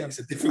cold, it's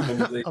a different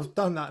conversation. I've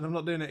done that and I'm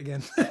not doing it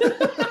again.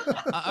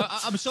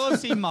 I'm sure I've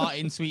seen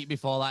Martin tweet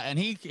before, like, and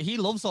he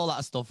loves all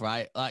that stuff,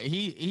 right? Like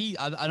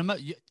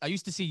I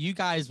used to see you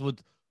guys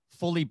would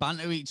fully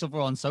banter each other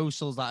on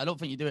socials. Like, I don't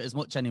think you do it as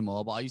much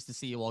anymore, but I used to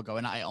see you all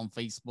going at it on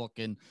Facebook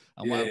and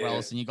whatever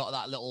else, and you got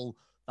that little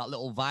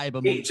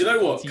vibe. Do you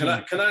know what? Can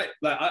I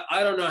like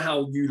I don't know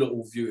how you lot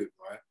will view it,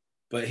 right?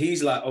 But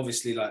he's like,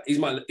 obviously, like he's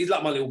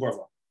like my little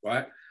brother,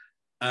 right?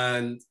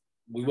 And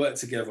we work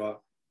together.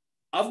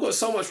 I've got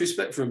so much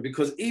respect for him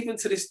because even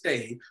to this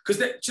day, do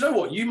you know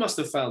what? You must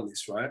have found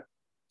this, right?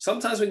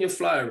 Sometimes when you're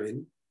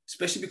flyering,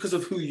 especially because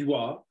of who you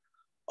are,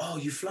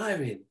 you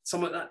flyering,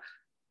 something like that.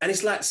 And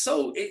it's like,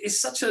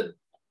 it's such a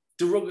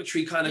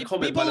derogatory kind of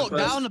comment.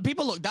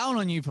 People look down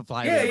on you for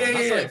flying.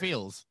 That's how it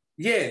feels.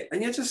 Yeah.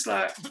 And you're just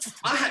like, do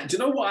you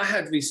know what I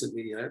had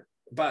recently,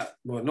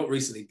 not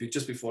recently, but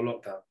just before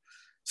lockdown.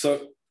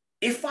 So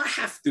if I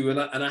have to,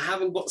 and I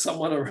haven't got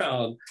someone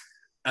around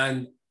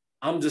and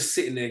I'm just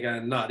sitting there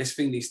going, nah, this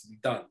thing needs to be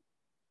done.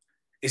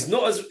 It's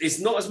not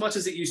as much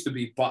as it used to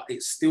be, but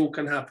it still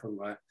can happen,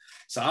 right?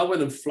 So I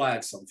went and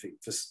flyed something.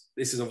 This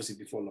is obviously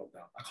before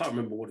lockdown. I can't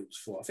remember what it was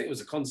for. I think it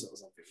was a concert or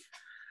something.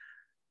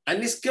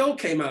 And this girl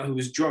came out who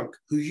was drunk,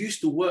 who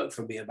used to work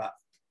for me about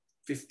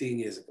 15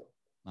 years ago.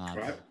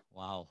 Right?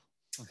 Wow.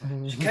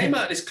 She came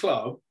out of this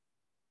club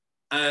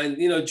and,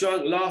 you know,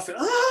 drunk, laughing.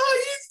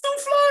 Oh, you're still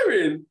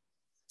flying.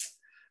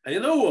 And you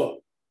know what?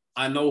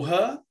 I know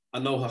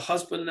her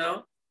husband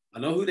now. I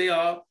know who they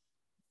are.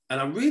 And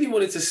I really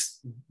wanted to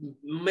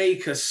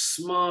make a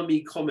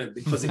smarmy comment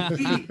because it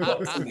really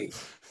got to me.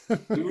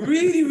 It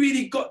really,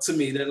 really got to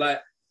me that, like,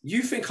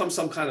 you think I'm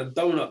some kind of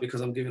donut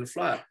because I'm giving a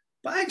flyer.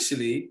 But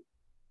actually,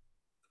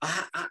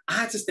 I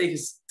had to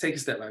take a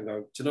step back and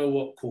go, do you know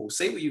what? Cool.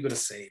 Say what you're going to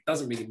say. It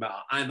doesn't really matter.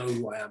 I know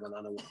who I am and I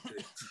know what I'm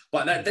doing.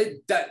 But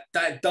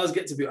that does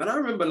get to be. And I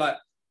remember, like,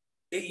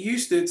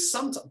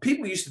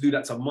 people used to do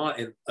that to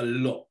Martin a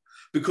lot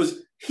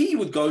because he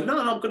would go, no,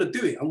 I'm going to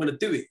do it. I'm going to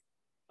do it.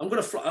 I'm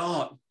going to fly.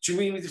 Oh, do you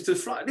mean me to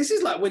fly? This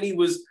is like when he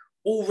was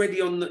already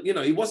on the, you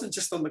know, he wasn't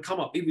just on the come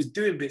up. He was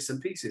doing bits and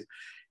pieces.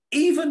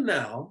 Even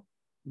now,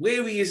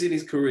 where he is in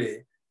his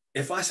career,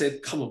 if I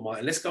said, come on,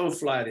 Martin, let's go and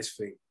fly this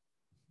thing.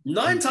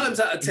 9 times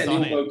out of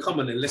 10, he'll go,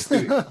 come on then, let's do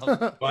it,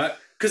 right?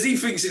 Because he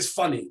thinks it's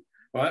funny,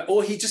 right?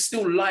 Or he just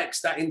still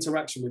likes that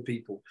interaction with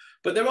people.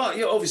 But there are,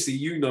 obviously,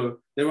 you know,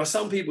 there are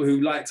some people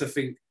who like to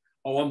think,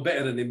 oh, I'm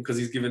better than him because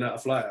he's giving out a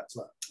flyer. It's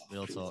like,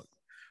 real talk.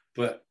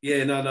 But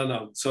yeah,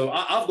 no. So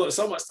I've got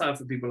so much time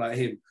for people like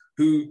him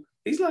who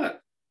he's like,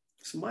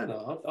 it's minor,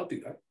 I'll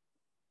do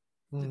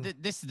that.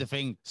 This is the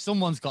thing.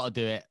 Someone's got to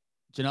do it.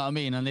 Do you know what I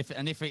mean? And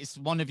if it's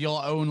one of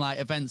your own like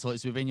events or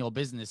it's within your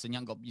business and you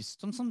haven't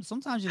got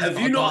sometimes you have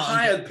you not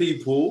hired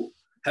people?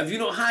 Have you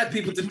not hired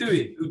people to do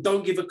it who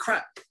don't give a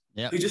crap?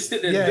 Yeah. Who just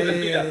sit there and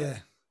do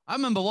that? I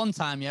remember one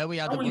time, we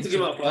had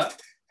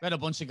a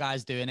bunch of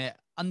guys doing it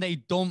and they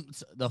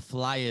dumped the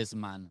flyers,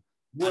 man.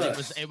 And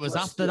it was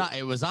after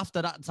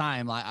that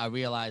time, like I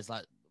realized,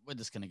 like we're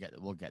just gonna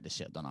we'll get this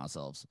shit done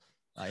ourselves.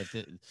 Like,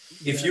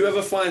 if you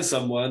ever find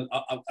someone,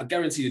 I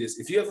guarantee you this: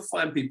 if you ever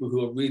find people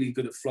who are really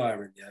good at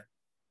flyering,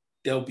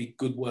 they'll be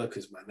good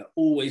workers, man. They'll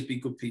always be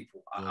good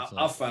people.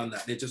 I've found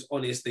that they're just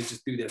honest. They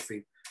just do their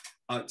thing.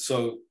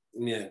 So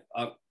yeah,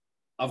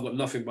 I've got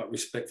nothing but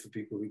respect for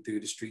people who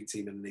do the street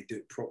team and they do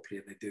it properly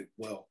and they do it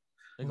well.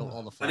 They got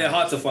all the but they're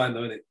hard to find,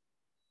 though, isn't it?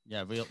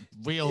 Yeah,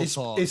 real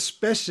talk.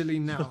 Especially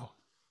now.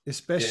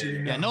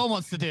 Yeah, no one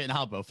wants to do it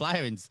now, bro.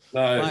 Flying's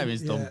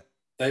dumb.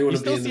 They want you to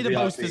still be see the VIP.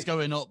 posters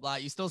going up,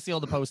 like you still see all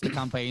the poster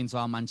campaigns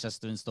around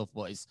Manchester and stuff,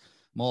 but it's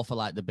more for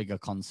like the bigger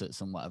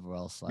concerts and whatever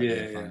else. Like,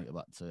 get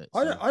back to it.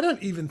 So. I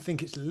don't even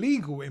think it's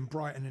legal in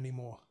Brighton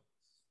anymore.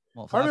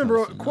 I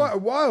remember quite a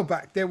while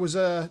back there was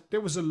a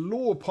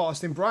law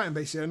passed in Brighton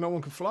basically, and no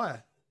one could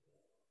fly.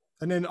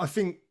 And then I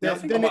think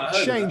then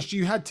it changed.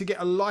 You had to get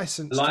a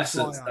license.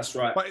 That's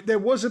right. But there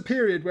was a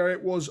period where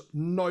it was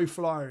no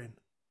flying.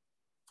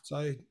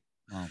 So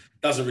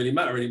doesn't really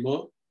matter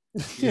anymore.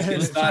 You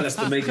get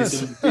stylists to make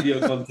some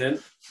video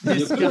content.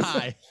 This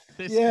guy.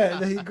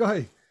 There you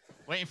go.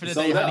 Waiting for the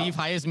day Hanif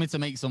hires me to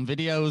make some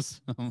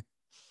videos.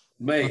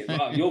 Mate,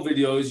 your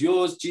videos,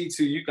 yours, G2,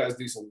 you guys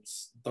do some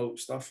dope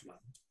stuff, man.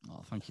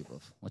 Oh, thank you,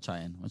 bro. We're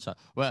trying.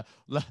 We're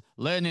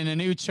learning a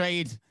new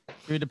trade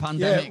through the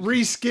pandemic. Yeah,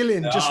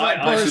 reskilling, just like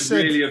I Boris should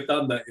said. really have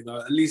done that,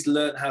 at least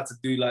learn how to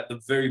do like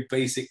the very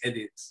basic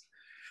edits.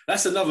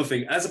 That's another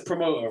thing. As a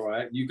promoter,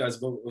 right? You guys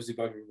have obviously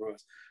both been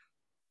promoters.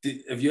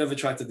 Have you ever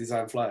tried to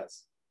design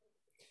flyers?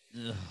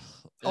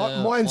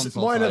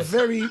 Mine are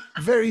very,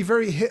 very,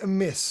 very hit and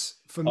miss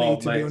for me,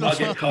 to be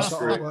honest. I get cussed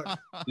for it.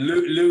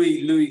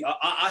 Louis,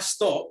 I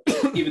stopped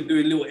even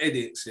doing little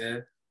edits,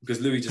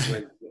 because Louis just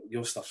went,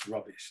 your stuff's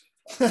rubbish.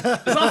 Because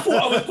I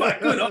thought I was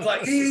quite good. I was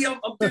like, yeah,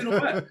 I'm doing all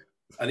right.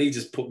 And he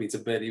just put me to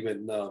bed. He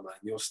went, no, man,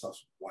 your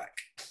stuff's whack.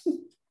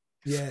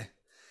 Yeah.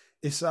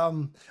 It's I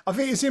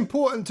think it's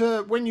important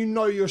to, when you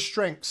know your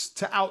strengths,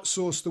 to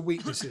outsource the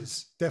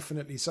weaknesses.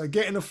 Definitely. So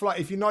getting a fly,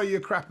 if you know you're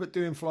crap at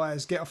doing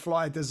flyers, get a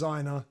flyer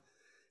designer.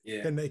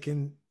 Yeah. Then they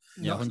can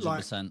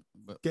 100%.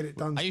 Get it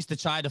done. I used to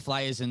try the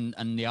flyers and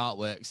the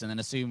artworks, and then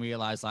I soon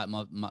realized like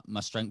my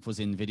strength was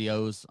in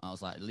videos. I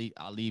was like,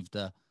 we'll leave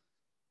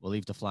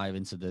the flyer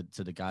into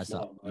the guys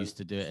that used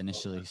to do it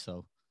initially.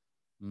 So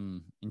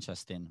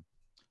interesting.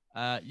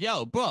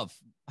 Yo, bruv,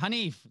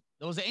 Hanif,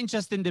 there was an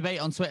interesting debate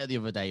on Twitter the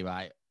other day,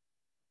 right?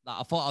 That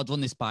I thought I'd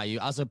run this by you.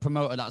 As a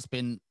promoter that's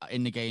been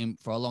in the game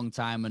for a long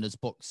time and has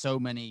booked so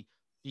many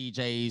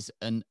DJs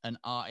and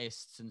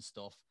artists and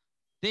stuff,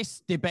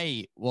 this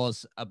debate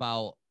was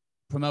about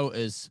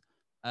promoters.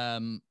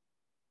 Right,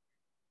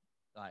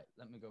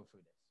 let me go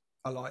through this.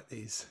 I like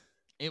these.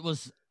 It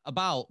was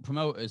about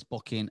promoters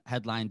booking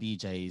headline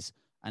DJs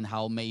and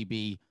how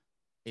maybe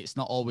it's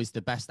not always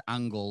the best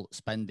angle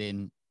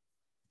spending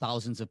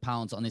thousands of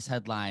pounds on this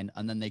headline,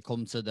 and then they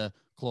come to the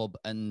club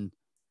and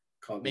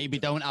maybe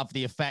don't have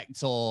the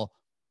effect or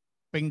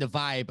bring the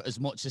vibe as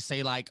much as,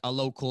 say, like a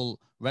local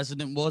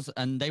resident was.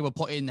 And they were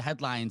putting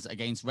headlines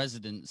against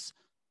residents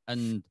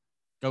and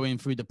going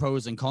through the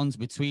pros and cons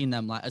between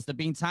them. Like, has there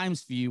been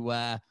times for you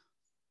where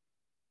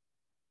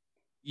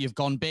you've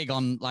gone big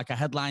on like a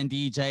headline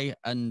DJ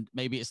and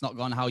maybe it's not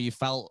gone how you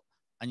felt,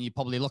 and you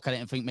probably look at it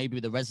and think maybe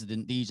the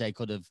resident DJ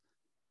could have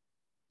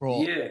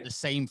brought the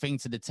same thing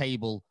to the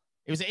table.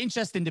 It was an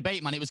interesting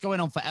debate, man. It was going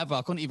on forever.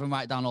 I couldn't even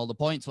write down all the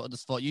points, but I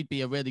just thought you'd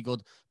be a really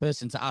good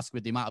person to ask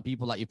with the amount of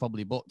people that you've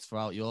probably booked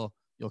throughout your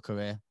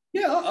career.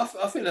 Yeah,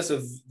 I think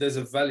there's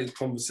a valid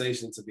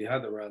conversation to be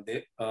had around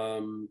it.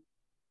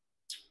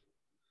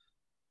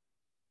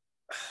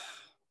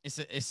 It's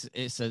a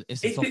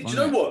tough do one, you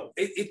know what?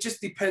 It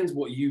just depends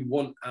what you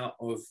want out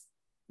of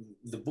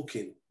the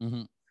booking.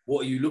 Mm-hmm.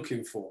 What are you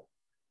looking for?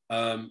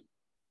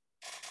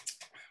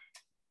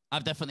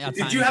 I've definitely had.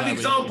 Did you have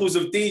examples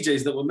of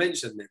DJs that were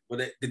mentioned then?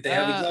 Did they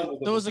have examples?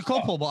 There was a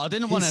couple, but I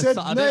didn't want to. He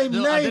said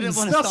names.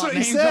 That's what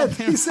he said.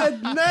 He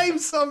said name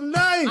some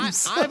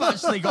names. I've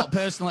actually got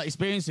personal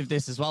experience with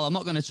this as well. I'm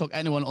not going to chuck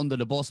anyone under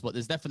the bus, but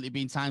there's definitely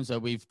been times where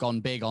we've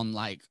gone big on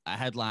like a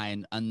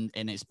headline and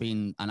it's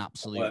been an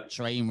absolute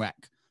train wreck.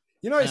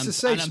 You know, it's a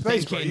safe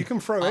space, bro. You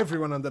can throw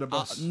everyone under the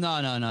bus. No.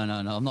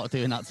 I'm not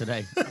doing that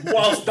today.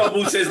 Whilst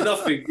Dubl says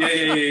nothing.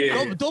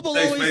 Yeah. Dubl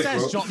always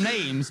says drop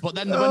names, but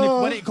then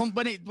when it's on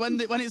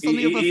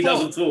the other foot, he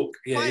doesn't talk.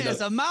 Why is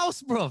a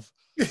mouse, bruv?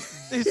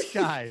 This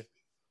guy.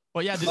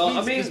 But yeah,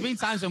 there's been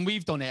times when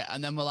we've done it,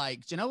 and then we're like,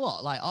 do you know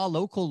what? Like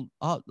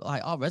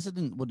our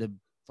resident would have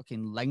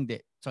fucking lenged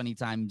it 20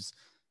 times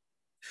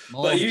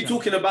more. But are you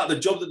talking about the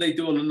job that they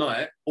do on the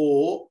night,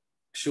 or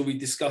should we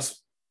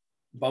discuss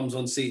bums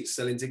on seats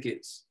selling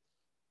tickets?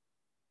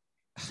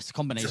 It's a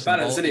combination. It's a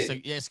balance, of both. isn't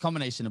it? It's a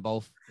combination of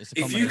both.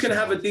 If you can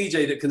have a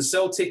DJ that can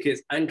sell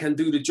tickets and can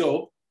do the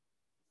job,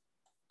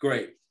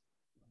 great.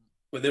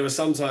 But there are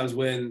some times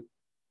when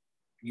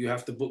you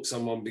have to book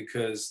someone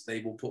because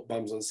they will put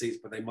bums on seats,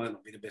 but they might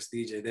not be the best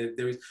DJ.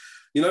 There is,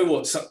 you know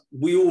what? So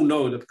we all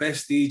know the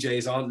best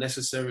DJs aren't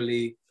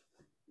necessarily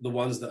the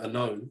ones that are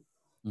known,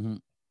 mm-hmm.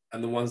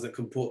 and the ones that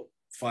can put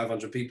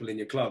 500 people in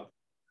your club.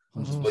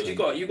 100%. But you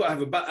got to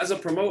have as a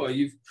promoter.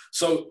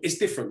 So it's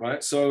different,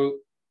 right? So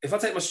if I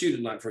take my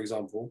student night, for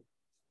example,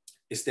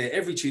 it's there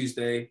every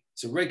Tuesday.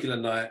 It's a regular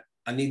night.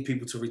 I need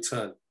people to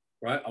return,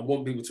 right? I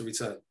want people to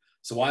return.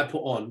 So I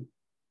put on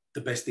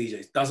the best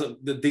DJs.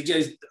 The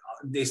DJs,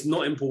 it's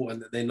not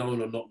important that they're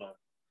known or not known,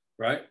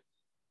 right?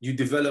 You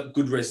develop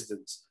good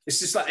residents. It's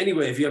just like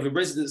anyway, if you have a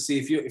residency,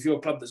 if you're a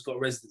club that's got a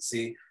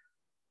residency,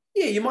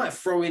 yeah, you might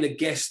throw in a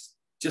guest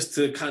just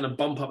to kind of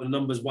bump up the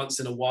numbers once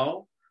in a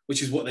while,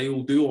 which is what they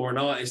all do, or an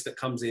artist that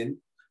comes in.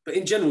 But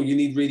in general, you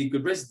need really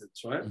good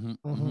residents, right? Mm-hmm,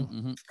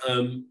 mm-hmm,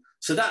 mm-hmm.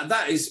 So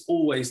that is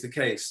always the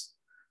case.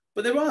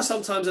 But there are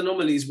sometimes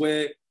anomalies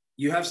where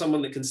you have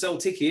someone that can sell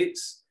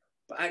tickets,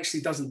 but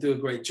actually doesn't do a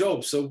great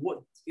job. So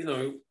what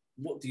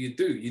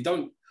do? You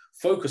don't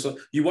focus on,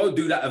 you won't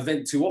do that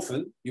event too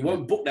often. You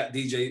won't book that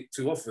DJ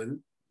too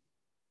often,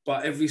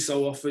 but every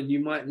so often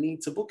you might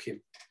need to book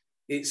him.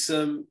 It's,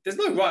 there's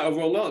no right or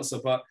wrong answer,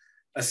 but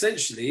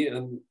essentially,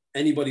 and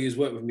anybody who's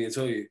worked with me will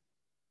tell you,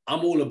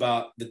 I'm all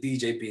about the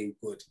DJ being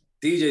good.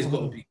 DJ's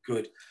got to be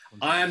good.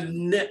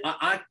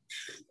 I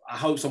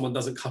hope someone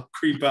doesn't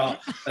creep out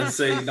and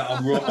say that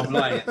I'm wrong, I'm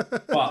lying.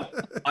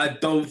 But I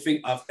don't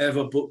think I've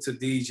ever booked a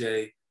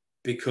DJ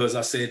because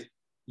I said,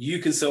 you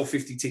can sell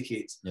 50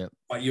 tickets, but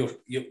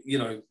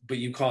but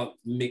you can't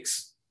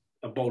mix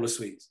a bowl of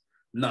sweets.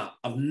 Nah,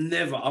 I've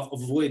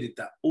avoided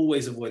that,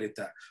 always avoided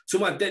that. To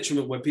my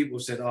detriment, where people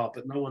have said,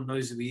 but no one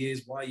knows who he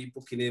is, why are you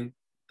booking him?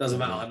 Doesn't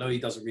matter, I know he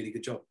does a really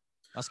good job.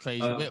 That's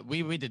crazy.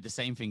 We did the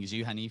same thing as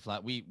you, Hanif.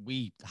 Like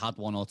we had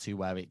one or two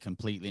where it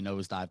completely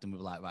nosedived, and we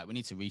were like, right, we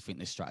need to rethink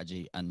this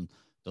strategy and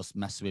just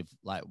mess with,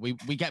 like, we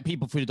get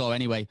people through the door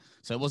anyway.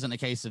 So it wasn't a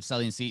case of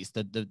selling seats.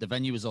 The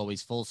venue was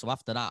always full. So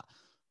after that,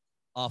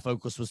 our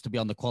focus was to be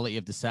on the quality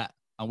of the set,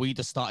 and we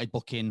just started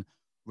booking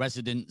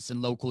residents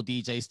and local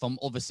DJs from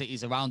other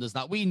cities around us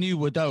that we knew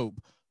were dope.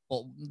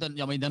 But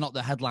they're not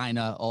the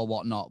headliner or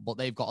whatnot, but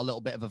they've got a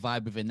little bit of a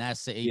vibe within their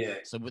city. Yeah.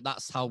 So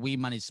that's how we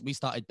managed. We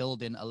started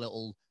building a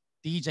little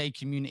DJ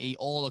community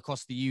all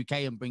across the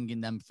UK and bringing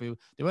them through.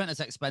 They weren't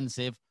as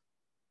expensive,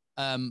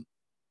 but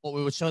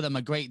we would show them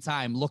a great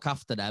time, look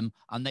after them,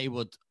 and they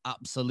would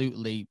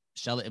absolutely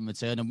shell it in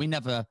return. And we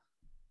never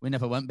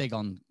went big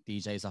on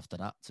DJs after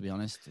that, to be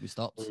honest. We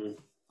stopped.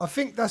 I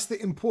think that's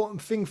the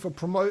important thing for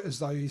promoters,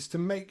 though, is to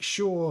make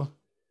sure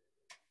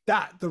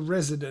that the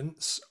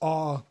residents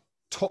are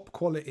top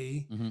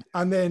quality. Mm-hmm.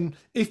 And then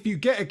if you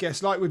get a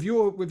guest, like with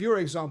your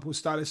example,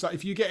 Stylist, like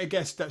if you get a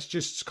guest that's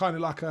just kind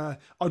of like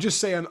I'll just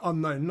say an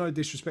unknown, no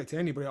disrespect to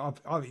anybody,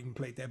 I've even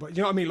played there, but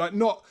you know what I mean? Like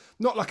not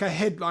like a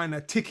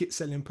headliner ticket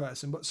selling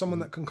person, but someone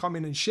that can come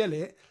in and shell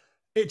it.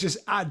 It just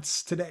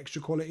adds to the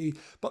extra quality.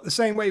 But the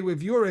same way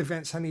with your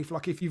events, Hanif,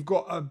 like if you've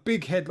got a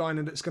big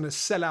headliner that's going to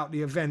sell out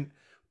the event,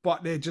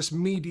 but they're just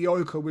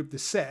mediocre with the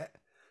set,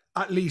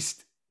 at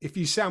least if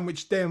you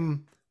sandwich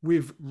them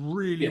with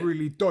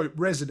really dope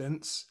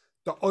residents,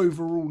 the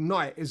overall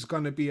night is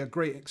going to be a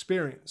great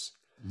experience.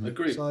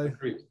 Agreed.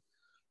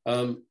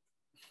 But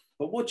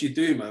what do you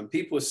do, man?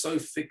 People are so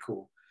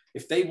fickle.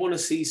 If they want to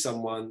see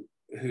someone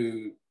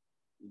who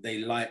they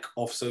like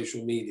off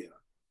social media,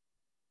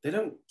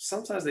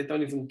 sometimes they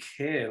don't even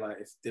care like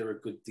if they're a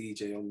good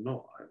DJ or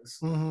not. It's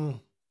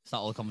that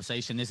whole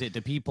conversation, is it?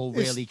 Do people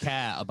really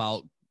care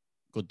about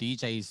good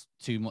DJs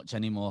too much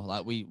anymore?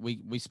 Like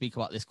we speak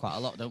about this quite a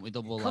lot, don't we,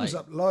 Dubl? It comes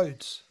up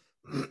loads.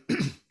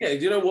 Yeah,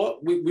 you know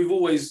what? We've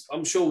always,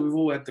 I'm sure we've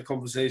all had the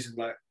conversation,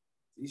 like,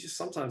 you just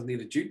sometimes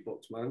need a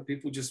jukebox, man.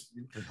 People just,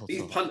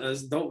 these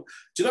punters don't,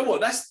 do you know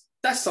what?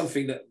 That's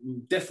something that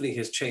definitely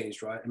has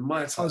changed, right? In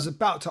my time. I was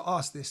about to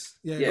ask this.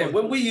 Yeah,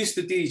 when we used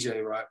to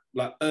DJ, right?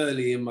 Like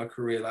early in my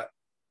career, like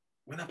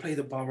when I played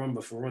at Bar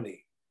Rumba for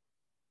Ronnie,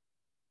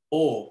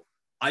 or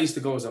I used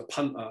to go as a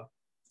punter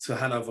to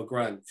Hanover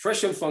Grand.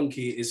 Fresh and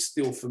Funky is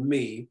still, for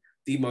me,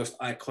 the most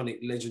iconic,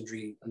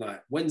 legendary night.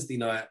 Wednesday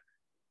night,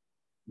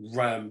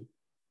 Ram,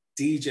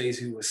 DJs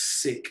who were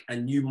sick,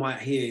 and you might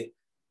hear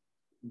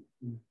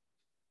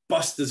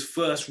Buster's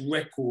first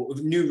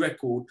new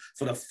record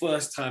for the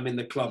first time in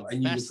the club,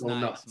 and you would go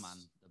nuts, man.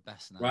 The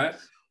best night, right?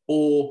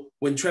 Or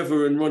when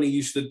Trevor and Ronnie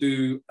used to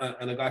do,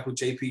 and a guy called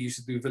JP used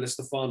to do Villa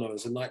Stefano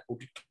as a night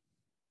called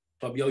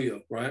Club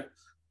Yo-Yo, right?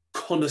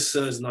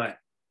 Connoisseurs night,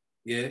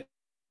 yeah.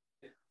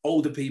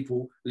 Older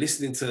people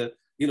listening to,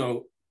 you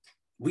know,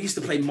 we used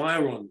to play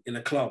Myron in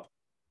a club.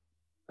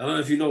 I don't know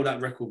if you know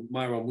that record,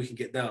 Myron, We Can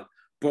Get Down.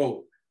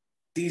 Bro,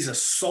 these are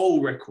soul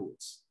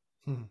records.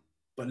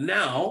 But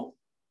now,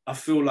 I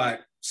feel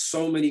like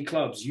so many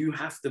clubs, you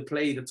have to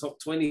play the top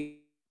 20,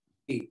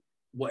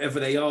 whatever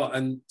they are.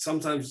 And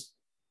sometimes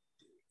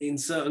in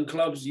certain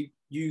clubs,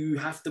 you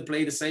have to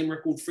play the same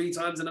record 3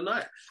 times in a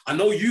night. I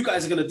know you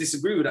guys are going to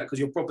disagree with that because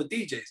you're proper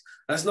DJs.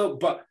 That's not,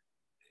 but,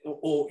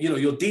 or, you know,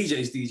 you're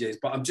DJs,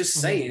 but I'm just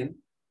saying,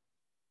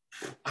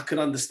 I could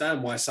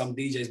understand why some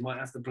DJs might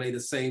have to play the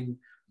same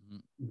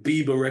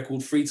Bieber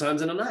record 3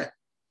 times in a night.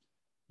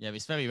 Yeah,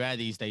 it's very rare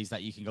these days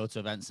that you can go to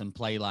events and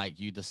play, like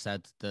you just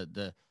said,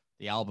 the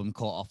album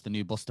cut off the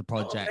new Buster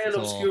project. An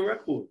obscure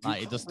record.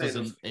 Like, it just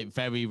doesn't, it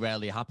very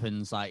rarely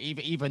happens. Like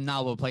even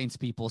now we're playing to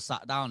people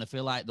sat down. I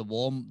feel like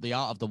the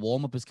art of the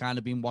warm-up has kind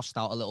of been washed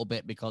out a little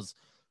bit because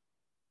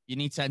you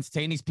need to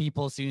entertain these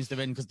people as soon as they're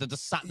in because they're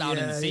just sat down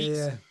in the seats.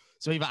 Yeah.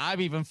 So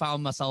I've even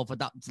found myself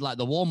adapted to like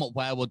the warm-up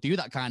where we'll do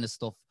that kind of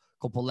stuff,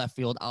 couple left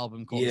field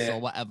album cuts or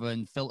whatever,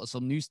 and filter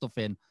some new stuff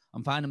in.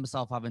 I'm finding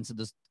myself having to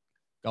just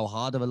go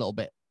harder a little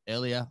bit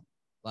earlier.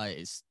 Like,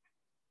 it's.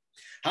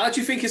 How do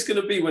you think it's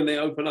going to be when they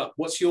open up?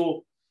 What's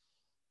your?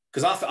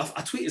 Because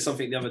I tweeted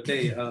something the other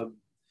day.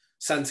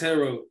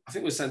 Santero, I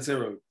think it was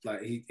Santero.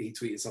 Like he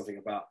tweeted something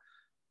about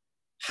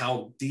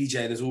how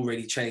DJing has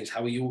already changed,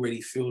 how he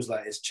already feels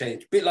like it's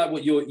changed. A bit like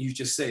what you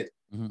just said.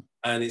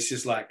 And it's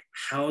just like,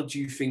 how do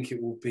you think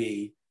it will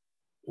be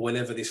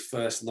whenever this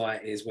first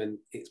night is, when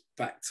it's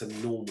back to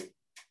normal?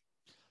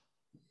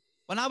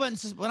 When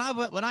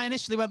I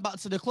initially went back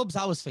to the clubs,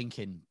 I was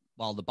thinking,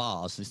 well, the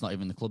bars, it's not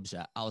even the clubs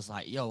yet. I was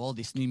like, yo, all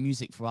this new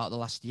music throughout the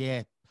last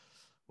year,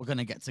 we're going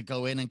to get to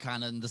go in and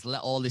kind of just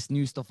let all this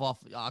new stuff off.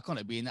 I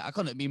couldn't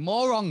be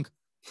more wrong.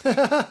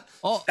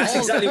 That's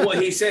exactly what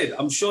he said.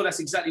 I'm sure that's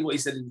exactly what he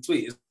said in the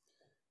tweet.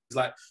 It's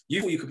like,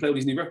 you thought you could play all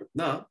these new records.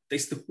 Nah, they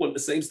still want the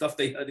same stuff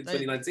they heard in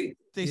 2019.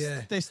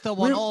 They still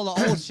want all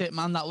the old shit,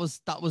 man, that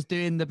was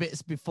doing the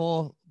bits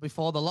before the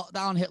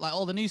lockdown hit, like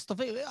all the new stuff.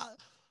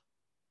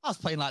 I was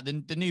playing like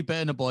the new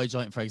Burna Boy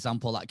joint, for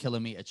example, that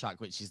Kilometer track,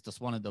 which is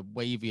just one of the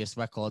waviest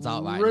records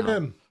out right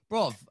now.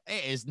 Bro,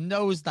 it is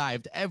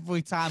nosedived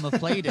every time I've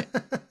played it.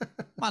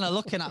 Man are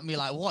looking at me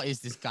like, what is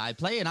this guy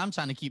playing? I'm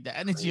trying to keep the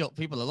energy up.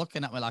 People are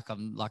looking at me like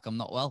I'm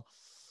not well.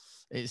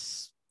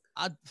 There's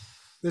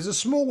a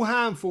small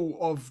handful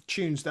of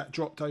tunes that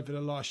dropped over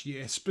the last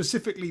year,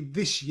 specifically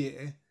this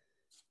year,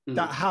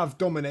 that have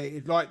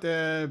dominated. Like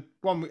the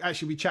one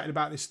we chatted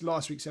about this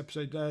last week's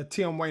episode,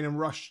 Tion Wayne and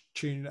Rush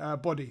tune,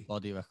 Body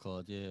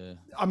record. Yeah,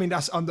 I mean, it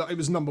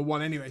was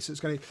 #1 anyway, so it's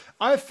going to,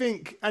 I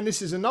think, and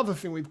this is another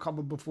thing we've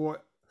covered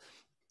before,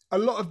 a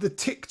lot of the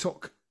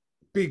TikTok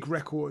big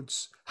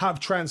records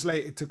have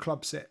translated to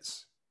club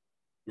sets.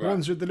 Right.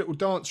 Ones with the little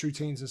dance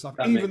routines and stuff.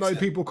 Even though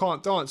people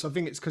can't dance, I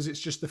think it's because it's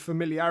just the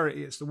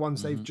familiarity. It's the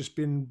ones they've just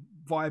been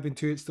vibing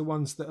to. It's the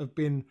ones that have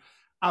been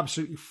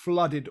absolutely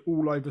flooded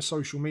all over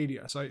social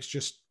media. So it's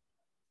just,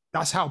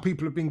 that's how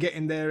people have been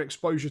getting their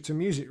exposure to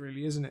music,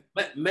 really, isn't it?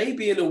 But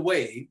maybe in a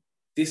way,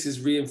 this is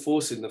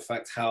reinforcing the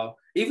fact how,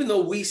 even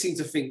though we seem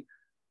to think,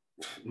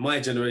 my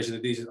generation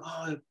of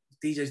DJs,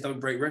 DJs don't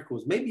break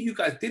records. Maybe you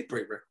guys did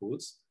break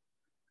records.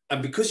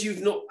 And because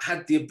you've not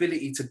had the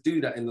ability to do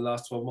that in the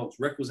last 12 months,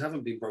 records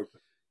haven't been broken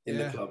in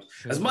the clubs.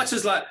 Sure. As much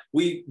as like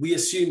we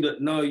assume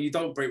that, no, you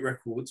don't break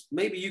records,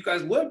 maybe you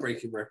guys were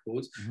breaking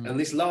records. And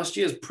this last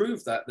year has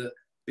proved that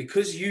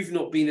because you've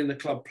not been in the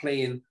club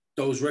playing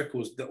those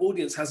records, the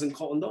audience hasn't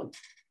cottoned on.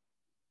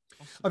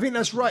 I think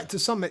that's right to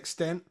some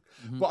extent.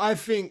 But I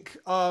think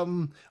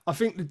the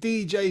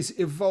DJs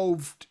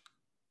evolved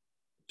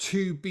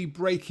to be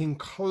breaking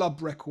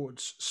club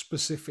records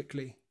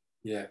specifically.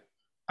 Yeah.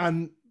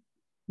 And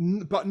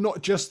but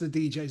not just the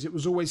DJs. It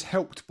was always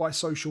helped by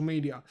social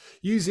media.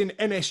 Using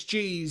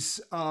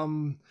NSG's,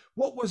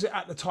 what was it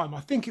at the time?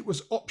 I think it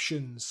was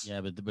Options.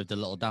 Yeah, with the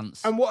little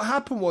dance. And what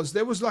happened was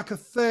there was like a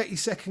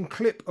 30-second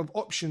clip of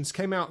Options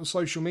came out on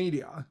social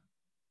media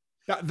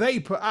that they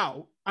put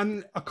out,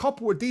 and a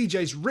couple of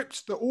DJs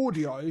ripped the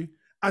audio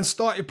and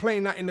started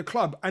playing that in the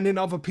club. And then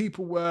other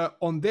people were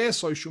on their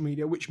social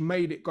media, which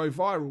made it go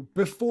viral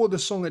before the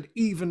song had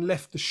even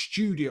left the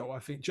studio, I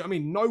think. Do you know what I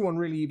mean? No one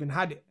really even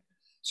had it.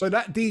 So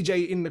that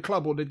DJ in the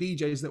club, or the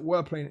DJs that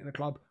were playing it in the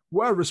club,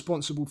 were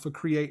responsible for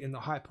creating the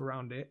hype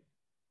around it.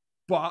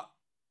 But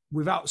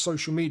without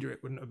social media,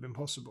 it wouldn't have been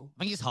possible.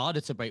 I think it's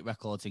harder to break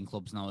records in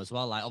clubs now as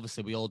well. Like,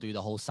 obviously, we all do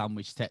the whole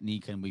sandwich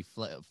technique and we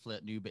flirt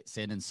new bits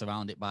in and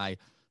surround it by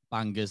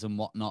bangers and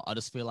whatnot. I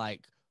just feel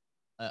like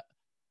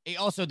it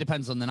also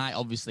depends on the night,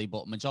 obviously,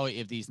 but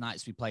majority of these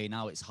nights we play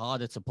now, it's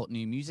harder to put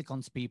new music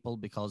onto people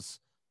because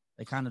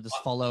they kind of just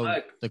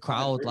follow the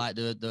crowd. Like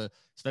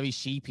it's very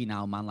sheepy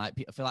now, man. Like,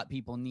 I feel like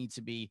people need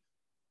to be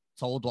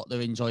told what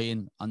they're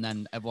enjoying, and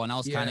then everyone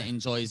else kind of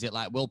enjoys it.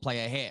 Like, we'll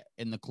play a hit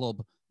in the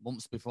club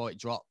months before it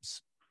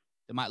drops.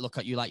 They might look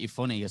at you like you're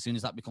funny. As soon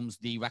as that becomes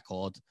the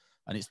record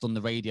and it's done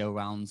the radio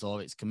rounds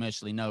or it's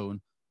commercially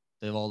known,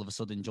 they're all of a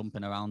sudden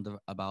jumping around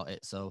about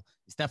it. So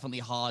it's definitely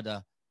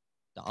harder.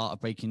 The art of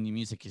breaking new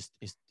music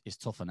is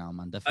tougher now,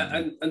 man.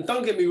 Definitely. And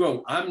don't get me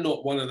wrong, I'm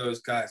not one of those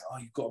guys. Oh,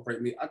 you've got to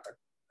break me.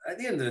 At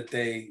the end of the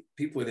day,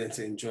 people are there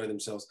to enjoy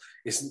themselves.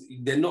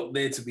 They're not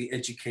there to be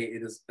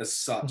educated as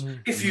such.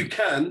 Mm-hmm. If you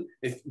can,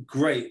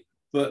 great.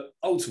 But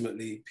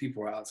ultimately,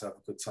 people are out to have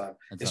a good time.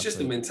 Exactly. It's just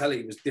the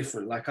mentality was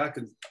different. Like, I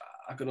can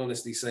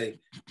honestly say,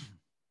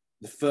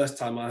 the first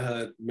time I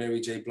heard Mary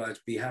J. Blige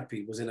Be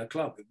Happy was in a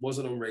club. It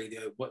wasn't on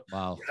radio. But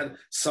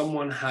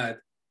someone had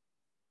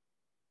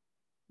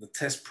the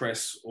test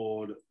press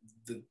or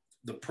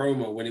the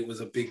promo when it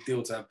was a big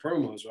deal to have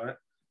promos, right?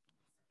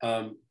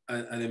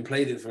 And then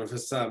played it for the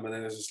first time, and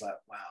then it was just like,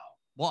 wow.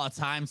 What a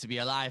time to be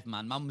alive,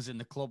 man. Man was in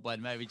the club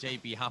when Mary J.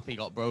 Be Happy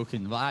got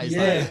broken.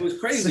 It was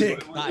crazy.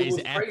 That is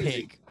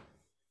epic.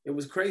 It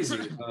was crazy.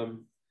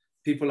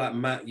 People like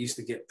Matt used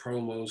to get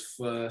promos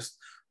first.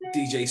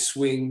 DJ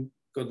Swing,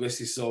 God rest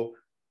his soul.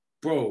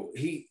 Bro,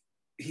 he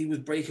was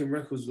breaking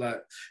records.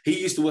 Like, he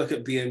used to work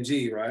at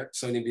BMG, right?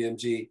 Sony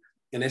BMG.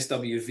 And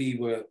SWV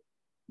were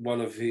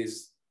one of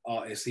his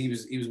artists. He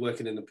was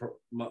working in the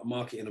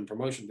marketing and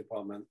promotion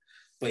department,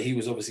 but he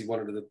was obviously one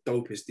of the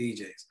dopest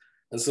DJs.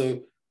 And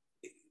so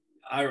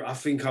I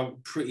think I'm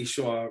pretty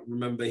sure I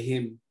remember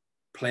him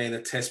playing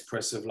a test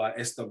press of like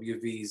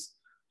SWV's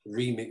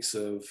remix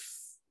of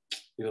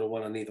The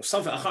One I Need or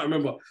something. I can't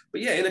remember.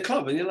 But yeah, in a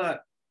club, and you're like,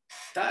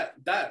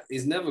 that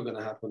is never going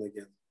to happen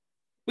again,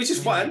 which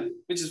is fine.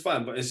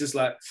 But it's just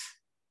like,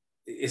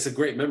 it's a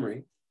great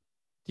memory.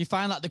 Do you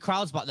find that the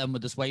crowds back then were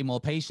just way more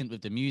patient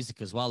with the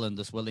music as well and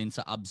just willing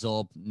to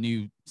absorb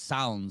new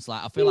sounds?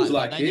 Like, I feel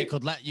like then you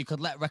could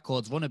let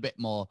records run a bit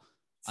more.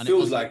 And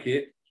feels like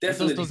it.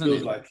 Definitely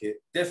feels like it.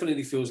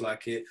 Definitely feels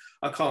like it.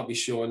 I can't be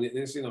sure. And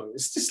it's,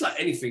 it's just like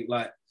anything.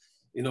 Like,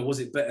 was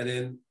it better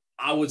then?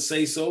 I would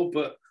say so,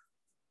 but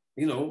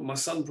my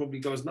son probably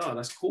goes, "Nah,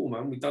 that's cool,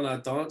 man. We've done our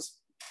dance.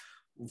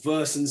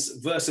 Verse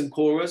and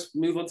chorus.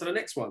 Move on to the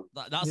next one."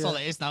 That's all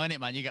it is now, isn't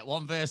it, man? You get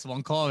one verse,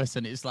 one chorus,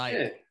 and it's like.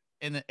 Yeah.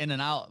 In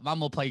and out. Man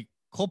will play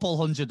a couple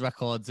hundred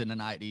records in a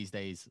night these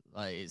days.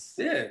 Like, it's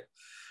there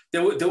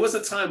was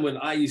a time when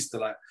I used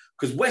to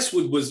because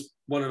Westwood was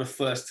one of the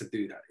first to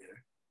do that,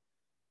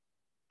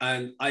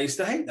 and I used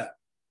to hate that.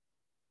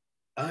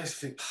 I used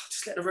to think,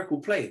 just let the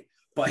record play.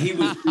 But he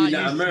was doing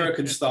that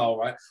American style,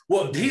 right?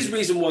 Well, his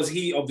reason was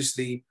he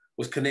obviously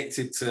was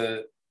connected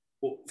to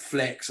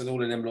Flex and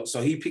all of them lot,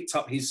 so he picked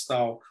up his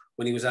style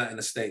when he was out in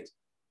the States,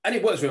 and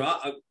it works for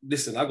him.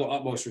 Listen, I got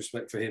utmost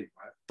respect for him,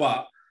 right?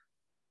 But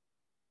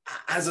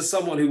as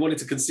someone who wanted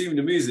to consume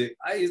the music,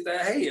 I used to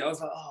hate it. I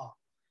was like,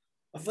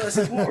 a verse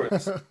and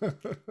chorus.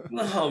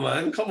 No,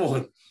 man, come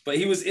on. But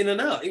he was in and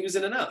out.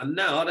 And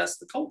now that's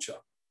the culture.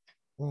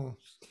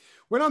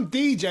 When I'm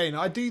DJing,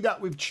 I do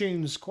that with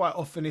tunes quite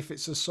often if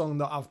it's a song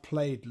that I've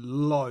played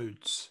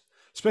loads.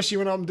 Especially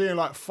when I'm doing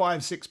like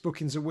 5-6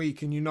 bookings a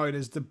week and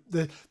there's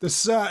the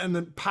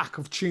certain pack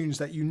of tunes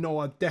that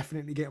are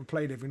definitely getting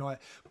played every night.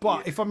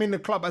 But if I'm in the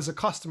club as a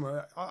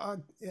customer,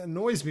 it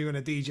annoys me when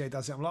a DJ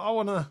does it. I'm like, I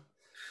want to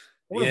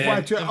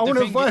vibe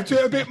to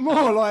it a bit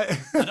more. Like,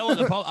 I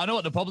know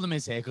what the problem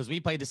is here, because we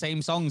play the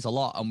same songs a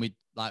lot, and we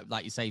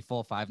like you say 4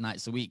 or 5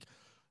 nights a week.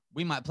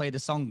 We might play the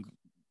song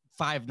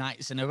 5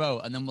 nights in a row,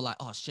 and then we're like,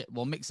 oh shit,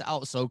 we'll mix it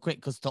out so quick,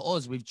 because to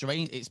us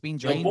it's been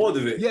drained. You're bored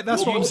of it. Yeah,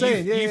 that's what I'm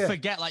saying. You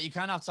forget, like, you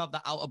kind of have to have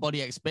that out of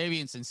body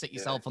experience and sit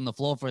yourself on the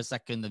floor for a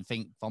second and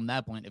think from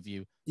their point of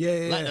view.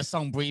 Let the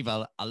song breathe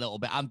a little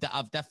bit. I've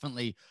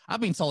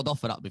been told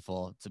off for that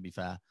before, to be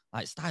fair.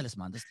 Like, stylist,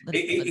 man,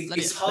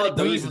 it's hard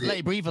though, isn't it? Let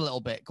it breathe a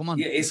little bit. Come on.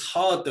 Yeah, it's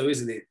hard though,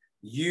 isn't it?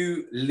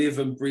 You live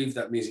and breathe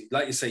that music.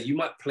 Like you say, you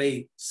might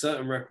play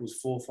certain records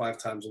 4 or 5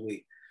 times a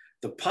week.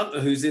 The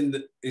punter who's in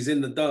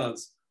the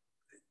dance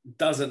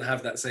doesn't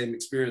have that same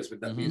experience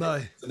with that music.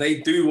 No. So they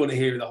do want to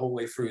hear it the whole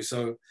way through.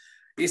 So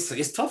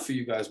it's tough for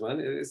you guys,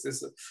 man.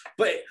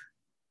 But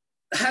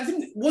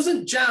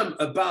wasn't jam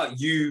about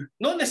you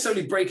not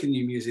necessarily breaking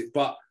new music,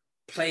 but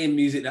playing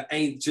music that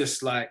ain't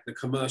just like the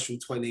commercial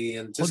 20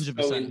 and just 100%.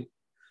 going.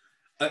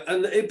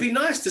 And it'd be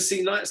nice to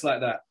see nights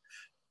like that,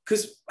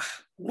 because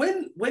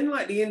when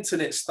like the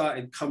internet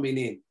started coming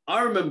in,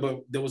 I remember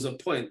there was a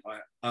point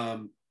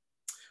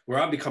where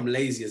I become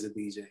lazy as a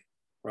DJ,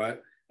 right?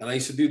 And I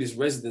used to do this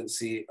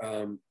residency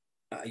at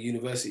a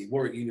university,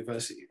 Warwick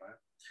University, right?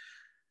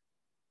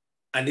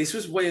 And this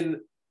was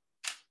when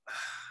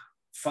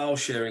file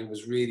sharing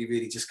was really,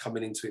 really just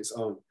coming into its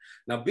own.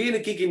 Now, being a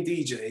gigging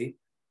DJ,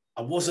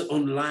 I wasn't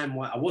on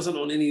LimeWire, I wasn't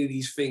on any of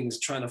these things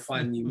trying to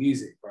find new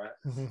music, right?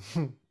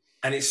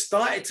 And it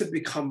started to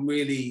become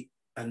really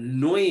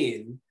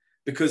annoying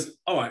because,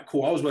 all right,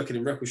 cool, I was working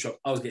in record shop,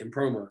 I was getting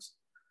promos.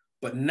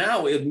 But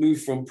now it had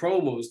moved from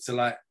promos to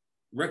like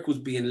records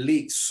being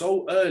leaked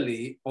so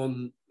early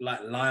on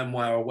like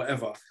LimeWire or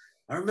whatever.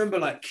 I remember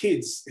like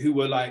kids who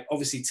were like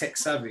obviously tech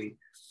savvy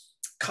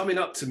coming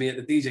up to me at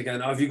the DJ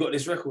going, oh, have you got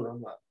this record?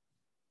 I'm like,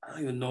 I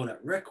don't even know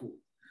that record.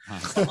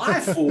 So I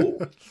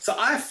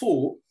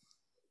thought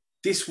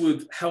this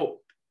would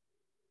help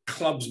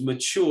clubs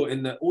mature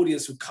and the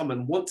audience would come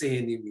and want to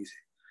hear new music.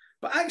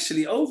 But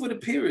actually over the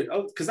period,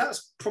 because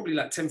that's probably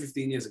like 10,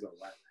 15 years ago,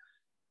 right?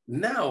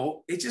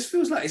 Now it just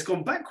feels like it's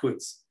gone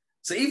backwards.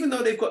 So even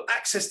though they've got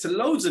access to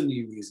loads of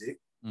new music,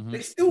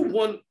 they still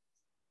want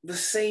the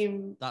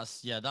same.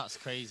 That's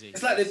crazy.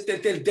 It's like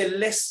they're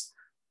less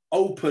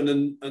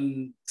open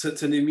and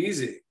to new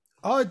music.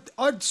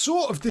 I'd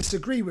sort of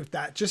disagree with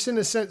that, just in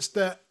the sense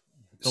that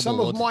some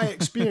of my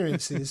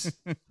experiences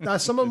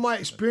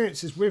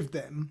with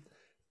them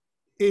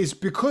is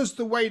because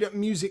the way that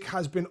music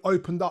has been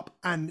opened up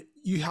and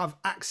you have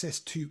access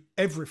to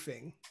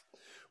everything.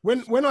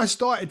 When I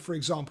started, for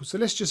example, so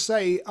let's just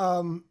say,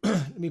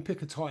 let me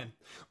pick a time.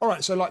 All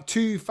right, so like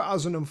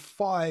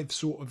 2005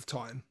 sort of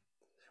time,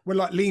 when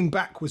like Lean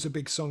Back was a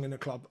big song in the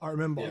club, I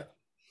remember. Yeah.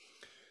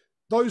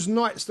 Those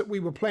nights that we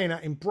were playing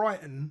at in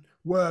Brighton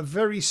were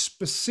very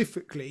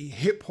specifically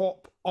hip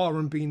hop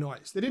R&B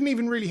nights. They didn't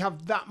even really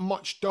have that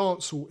much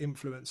dancehall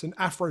influence, and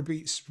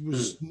Afrobeats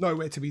was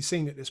nowhere to be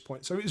seen at this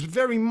point. So it was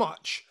very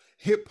much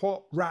hip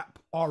hop, rap,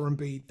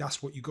 R&B.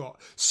 That's what you got.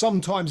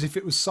 Sometimes if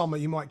it was summer,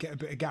 you might get a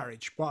bit of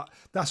garage, but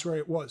that's where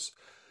it was.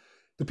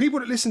 The people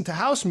that listen to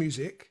house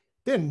music,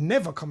 they're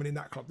never coming in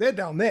that club. They're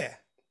down there.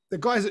 The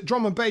guys at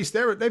drum and bass,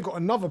 they've got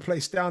another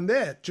place down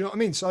there. Do you know what I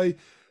mean? So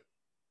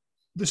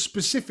the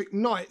specific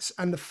nights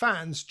and the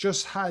fans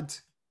just had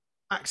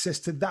access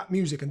to that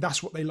music, and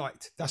that's what they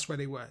liked. That's where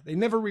they were. They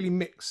never really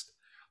mixed.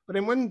 But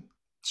then when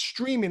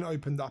streaming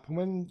opened up and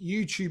when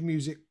YouTube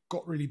music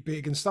got really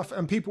big and stuff,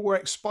 and people were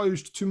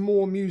exposed to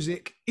more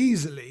music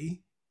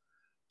easily,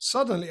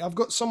 suddenly I've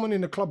got someone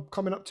in the club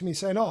coming up to me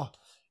saying, oh,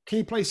 can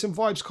you play some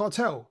Vibes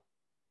Cartel?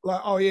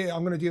 Like, oh yeah,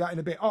 I'm going to do that in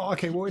a bit. Oh,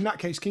 okay, well in that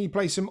case, can you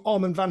play some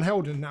Armand Van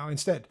Helden now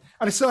instead?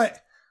 And it's like,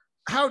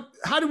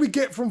 how do we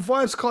get from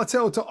Vibes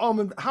Cartel to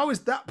Armand? How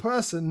is that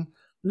person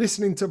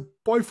listening to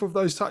both of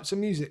those types of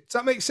music? Does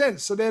that make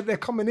sense? So they're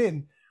coming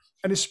in,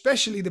 and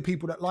especially the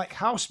people that like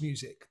house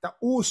music that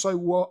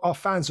also are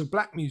fans of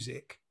black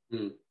music.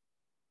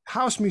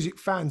 House music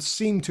fans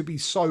seem to be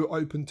so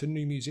open to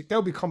new music.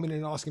 They'll be coming in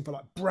and asking for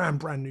like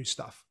brand new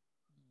stuff.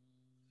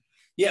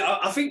 Yeah,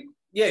 I think,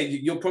 yeah,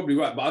 you're probably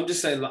right. But I'm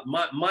just saying, like,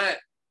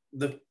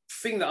 the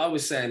thing that I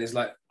was saying is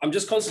like, I'm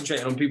just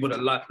concentrating on people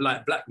that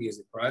like black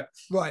music, right?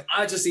 Right.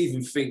 I just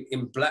even think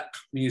in black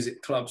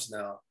music clubs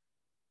now,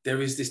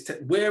 there is this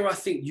where I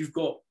think you've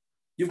got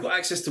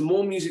access to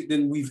more music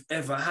than we've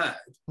ever had.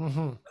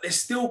 But they're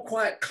still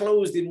quite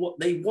closed in what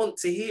they want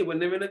to hear when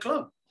they're in a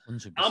club.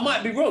 100%. I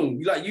might be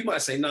wrong. Like, you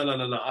might say, no,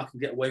 I can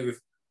get away with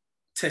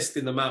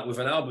testing them out with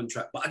an album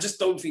track, but I just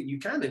don't think you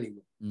can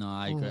anymore. No,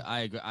 I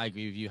agree. I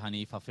agree with you,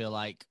 Hanif. I feel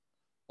like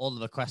all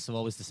the requests are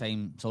always the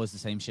same. It's always the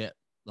same shit.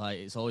 Like,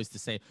 it's always the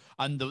same.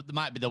 And there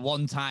might be the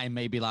one time,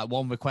 maybe like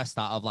one request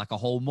out of like a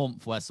whole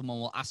month where someone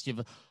will ask you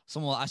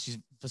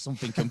for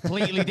something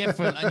completely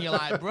different, and you're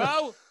like,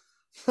 bro,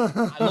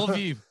 I love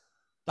you.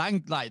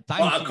 Thank you. I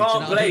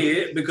can't play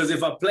it because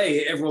if I play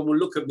it, everyone will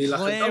look at me like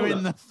a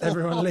donut.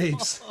 Everyone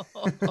leaves.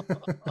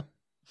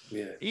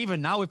 Yeah.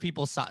 Even now, with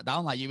people sat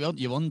down, like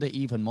you're under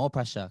even more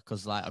pressure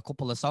because like a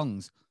couple of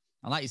songs,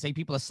 and like you say,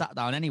 people are sat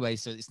down anyway,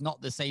 so it's not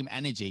the same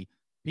energy.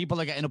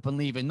 People are getting up and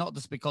leaving, not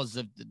just because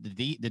of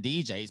the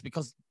DJ, it's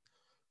because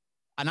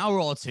an hour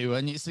or two,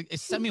 and it's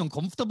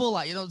semi-uncomfortable.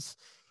 Like, you know,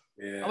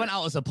 I went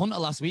out as a punter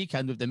last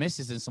weekend with the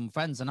missus and some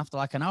friends, and after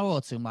like an hour or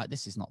two, I'm like,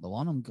 this is not the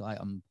one.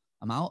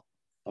 I'm out.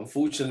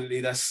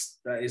 Unfortunately, that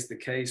is the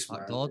case,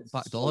 man.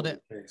 Backdoored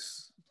it.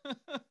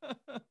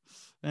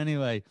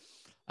 Anyway,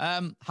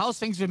 how's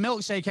things with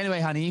Milkshake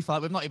anyway, Hanif?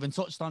 Like, we've not even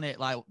touched on it.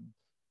 Like,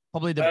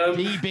 probably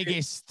the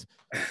biggest.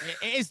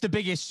 It is the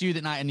biggest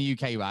student night in the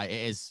UK, right?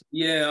 It is.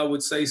 Yeah, I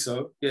would say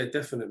so. Yeah,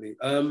 definitely.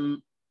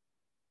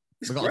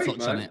 It's great,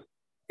 man. On it.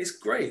 It's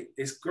great.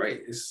 It's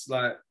great. It's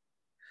like,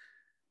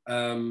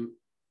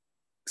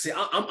 see,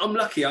 I'm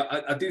lucky.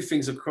 I do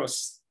things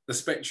across the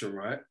spectrum,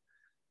 right?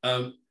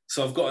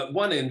 So I've got at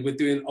one end, we're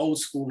doing old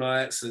school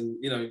nights and,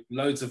 you know,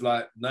 loads of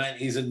like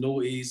 90s and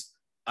noughties.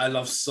 I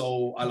love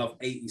soul. I love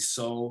 80s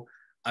soul.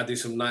 I do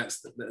some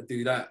nights that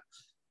do that.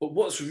 But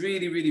what's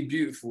really, really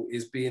beautiful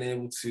is being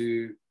able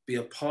to be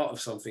a part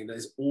of something that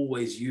is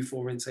always youth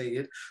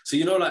orientated. So,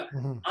 you know, like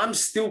I'm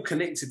still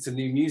connected to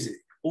new music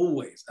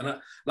always. And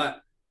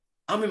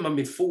I'm in my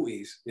mid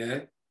 40s, yeah?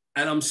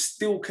 And I'm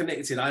still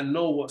connected. I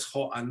know what's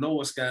hot. I know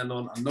what's going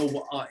on. I know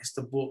what artists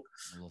to book.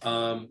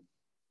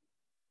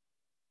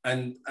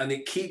 And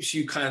it keeps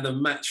you kind of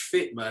match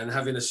fit, man,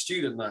 having a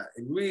student night.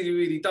 It really,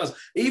 really does.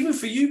 Even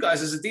for you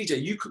guys as a DJ,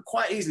 you could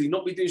quite easily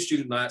not be doing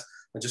student nights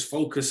and just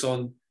focus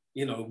on,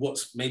 you know,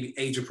 what's maybe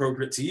age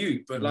appropriate to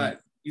you, but like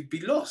you'd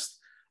be lost.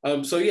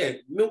 So yeah,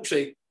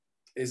 Milkshake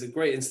is a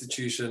great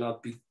institution.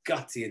 I'd be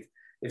gutted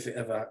if it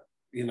ever,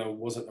 you know,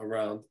 wasn't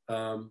around.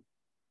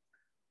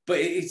 But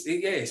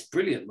it's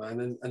brilliant,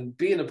 man. And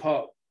being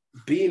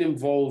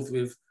involved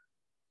with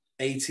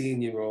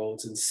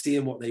 18-year-olds and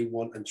seeing what they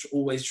want and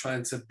always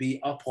trying to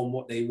be up on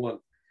what they want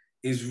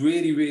is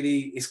really,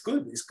 really, it's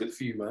good. It's good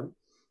for you, man.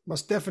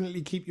 Must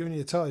definitely keep you on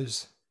your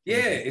toes. Yeah,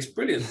 it's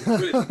brilliant. It's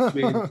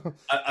brilliant.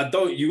 I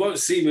mean, you won't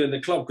see me in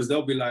the club because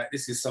they'll be like,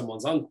 this is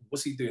someone's uncle.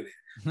 What's he doing here?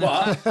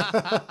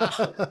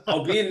 But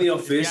I'll be in the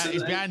office. Yeah,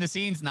 he's behind the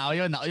scenes now.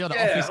 You're the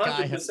office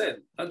guy.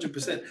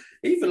 100%.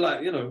 Even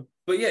like, you know,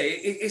 but yeah,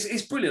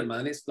 it's brilliant,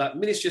 man. It's like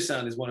Miniature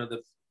Sound is one of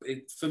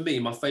for me,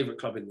 my favorite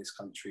club in this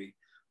country,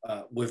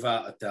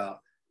 without a doubt.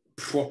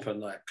 Proper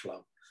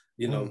nightclub.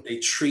 You know, they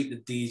treat the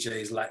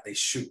DJs like they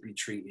should be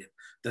treated.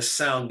 The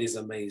sound is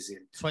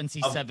amazing.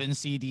 27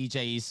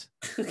 CDJs.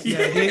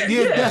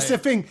 That's the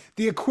thing.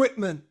 The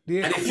equipment.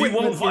 And if you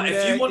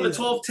want the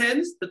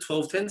 1210s, the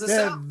 1210s are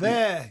sound.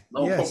 There.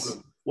 No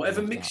problem.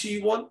 Whatever mixer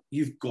you want,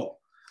 you've got.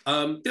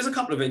 There's a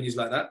couple of venues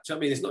like that. Do you know what I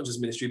mean? It's not just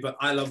Ministry, but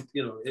I love,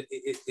 you know,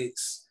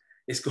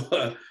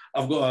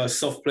 I've got a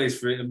soft place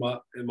for it in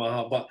my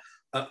heart. But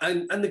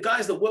and the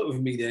guys that work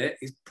with me there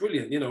is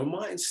brilliant. You know,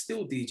 Martin's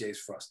still DJs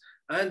for us.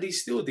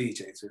 Andy's still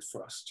DJs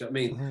for us. Do you know what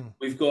I mean?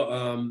 We've got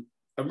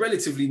a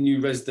relatively new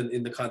resident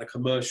in the kind of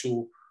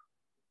commercial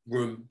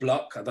room,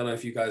 Bluck. I don't know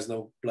if you guys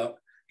know Bluck.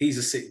 He's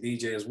a sick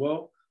DJ as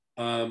well.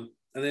 And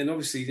then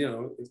obviously, you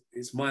know,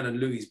 it's mine and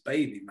Louis'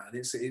 baby, man.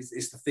 It's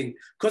the thing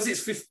because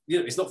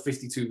it's not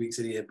 52 weeks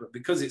in a year, but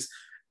because it's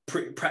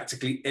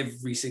practically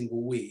every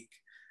single week.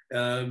 You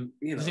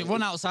know, does it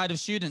run outside of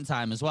student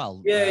time as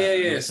well?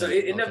 Yeah. So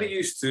it never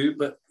used to,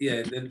 but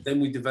yeah, then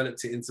we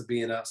developed it into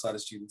being outside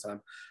of student time.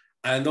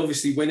 And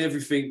obviously, when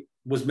everything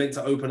was meant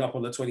to open up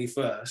on the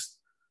 21st,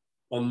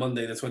 on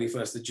Monday, the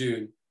 21st of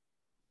June,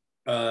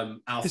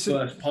 it's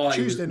first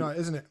party Tuesday night,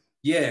 isn't it?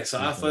 Yeah, so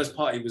our first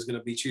party was going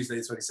to be Tuesday,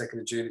 the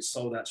 22nd of June. It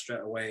sold out straight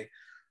away.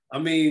 I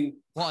mean,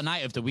 what a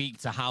night of the week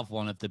to have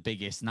one of the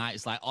biggest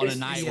nights, like on a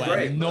night where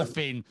great,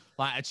 nothing, man.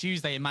 Like a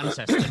Tuesday in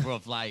Manchester,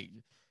 bruv, like.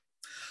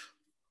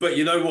 But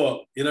you know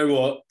what?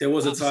 There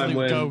was a time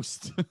when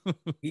ghost.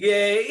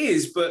 Yeah, it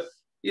is. But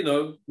you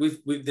know,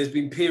 there's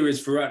been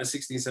periods throughout the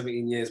 16,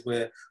 17 years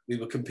where we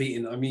were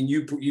competing. I mean,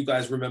 you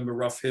guys remember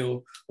Rough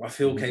Hill? Rough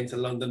Hill came to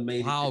London,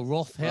 made it.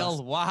 Rough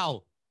Hill,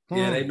 wow.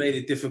 Yeah, they made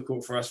it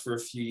difficult for us for a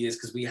few years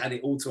because we had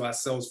it all to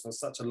ourselves for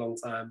such a long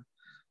time.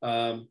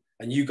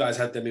 And you guys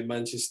had them in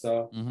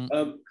Manchester.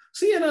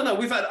 So yeah, no,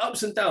 we've had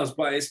ups and downs,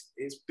 but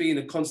it's been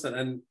a constant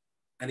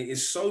and it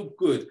is so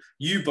good.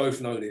 You both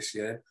know this,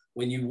 yeah?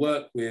 When you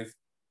work with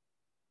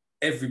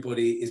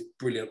everybody is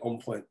brilliant, on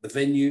point. The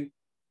venue,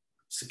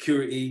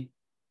 security,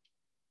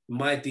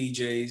 my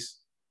DJs,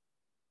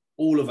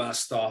 all of our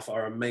staff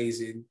are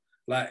amazing.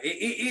 Like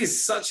it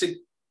is such a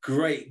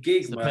great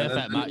gig, man.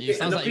 It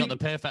sounds like you got the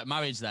perfect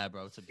marriage there,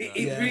 bro.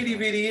 It really,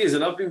 really is.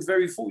 And I've been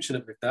very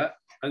fortunate with that.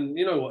 And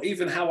you know what,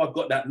 even how I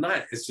got that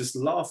night is just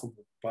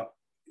laughable, but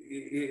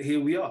here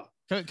we are.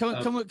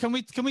 Can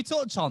we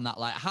touch on that?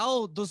 Like,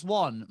 how does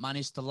one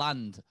manage to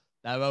land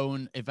their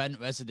own event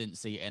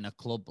residency in a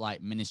club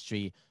like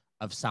Ministry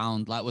of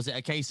Sound? Like, was it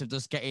a case of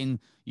just getting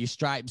your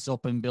stripes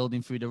up and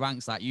building through the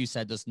ranks, like you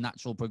said, just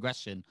natural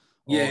progression?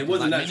 Yeah, it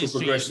was a natural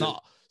progression.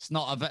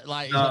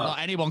 Not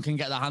anyone can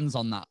get their hands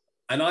on that.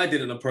 And I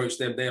didn't approach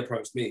them; they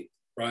approached me,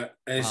 right?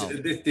 And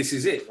this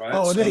is it, right?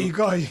 Oh, so, there you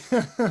go.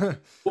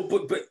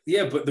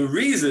 but the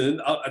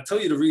reason I'll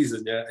tell you the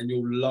reason, yeah, and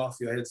you'll laugh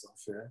your heads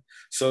off, yeah.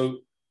 So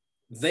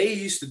they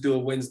used to do a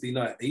Wednesday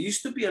night. There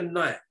used to be a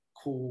night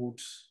called.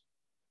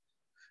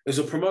 There's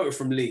a promoter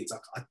from Leeds.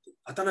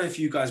 I don't know if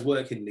you guys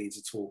work in Leeds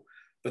at all,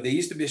 but there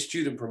used to be a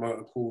student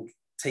promoter called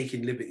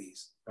Taking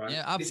Liberties. Right?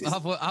 Yeah,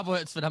 I've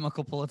worked for them a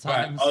couple of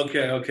times.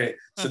 Right. Okay.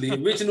 So the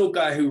original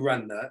guy who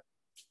ran that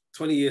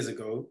 20 years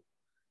ago,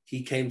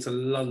 he came to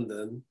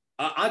London.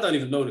 I don't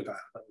even know the guy.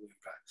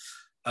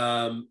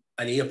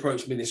 And he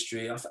approached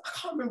Ministry. I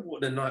can't remember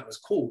what the night was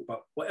called,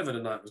 but whatever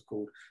the night was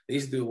called, they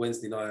used to do a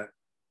Wednesday night.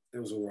 It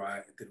was all right.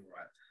 It did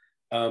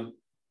all right.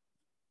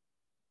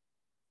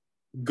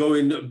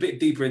 Going a bit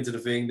deeper into the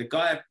thing, the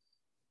guy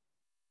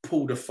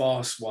pulled a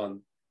fast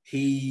one.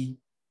 He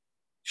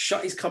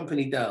shut his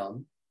company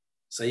down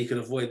so he could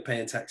avoid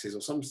paying taxes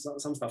or some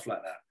stuff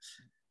like that.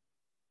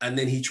 And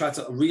then he tried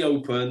to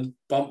reopen,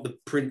 bump the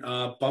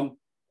printer, bump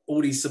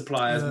all these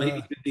suppliers,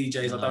 maybe the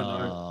DJs, I don't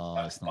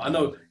know. But I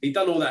know he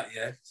done all that,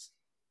 yeah.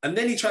 And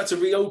then he tried to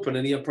reopen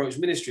and he approached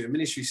Ministry, and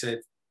Ministry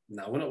said,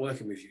 no, we're not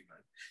working with you,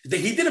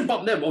 man. He didn't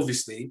bump them,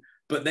 obviously,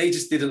 but they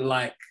just didn't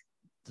like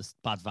just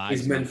bad vibes,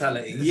 his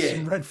mentality.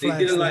 Yeah, they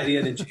didn't like the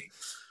energy.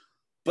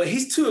 But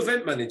his 2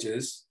 event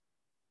managers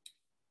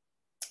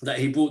that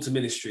he brought to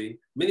Ministry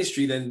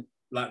then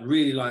like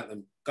really liked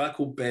them. A guy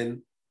called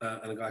Ben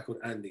and a guy called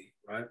Andy,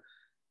 right?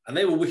 And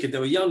they were wicked. They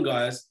were young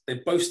guys. They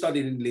both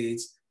studied in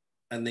Leeds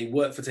and they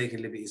worked for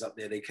Taking Liberties up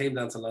there. They came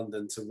down to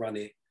London to run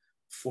it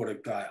for the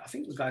guy. I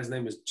think the guy's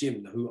name was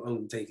Jim, who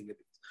owned Taking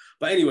Liberties.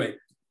 But anyway,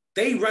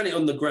 they ran it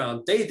on the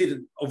ground. They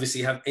didn't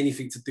obviously have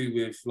anything to do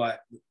with like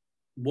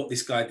what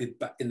this guy did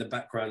back in the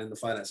background in the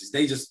finances.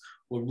 They just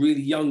were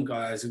really young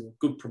guys who were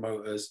good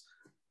promoters.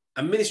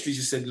 And Ministry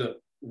just said, look,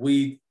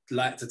 we'd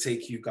like to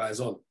take you guys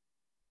on.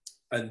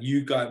 And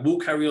you guys will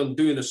carry on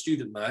doing a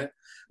student night.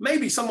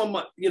 Maybe someone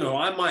might, you know,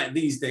 I might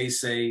these days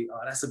say, oh,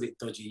 that's a bit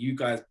dodgy. You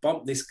guys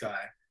bumped this guy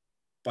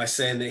by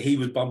saying that he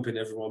was bumping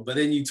everyone, but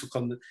then you took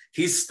on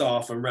his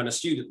staff and ran a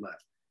student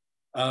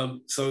night.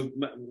 So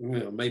you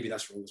know, maybe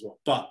that's wrong as well.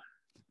 But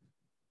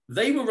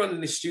they were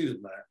running this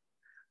student night.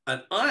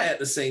 And I, at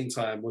the same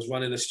time, was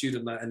running a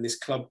student night in this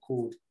club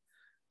called,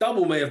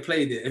 Dubl may have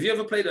played it. Have you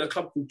ever played at a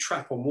club called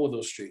Trap on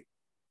Wardour Street?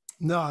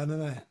 No, I don't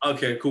know.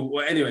 Okay, cool.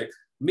 Well, anyway,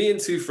 me and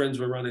 2 friends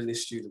were running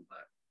this student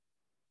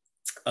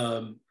night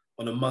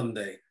on a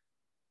Monday,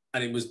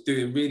 and it was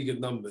doing really good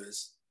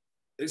numbers.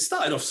 It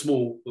started off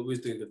small, but we was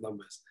doing good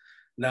numbers.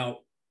 Now,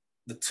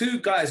 the 2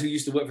 guys who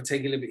used to work for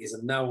Taking Liberties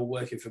and now are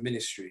working for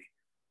Ministry,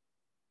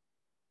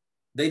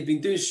 they'd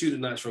been doing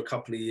student nights for a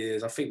couple of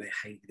years. I think they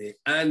hated it.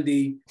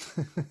 Andy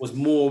was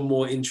more and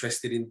more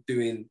interested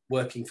in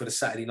working for the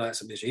Saturday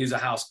nights at Ministry. He was a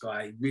house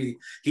guy.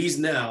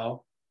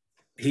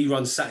 He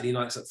runs Saturday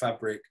nights at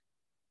Fabric.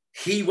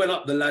 He went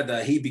up the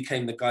ladder. He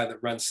became the guy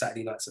that ran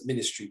Saturday nights at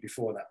Ministry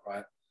before that,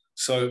 right?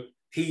 So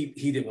he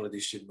didn't want to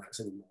do student nights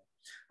anymore.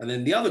 And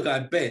then the other guy,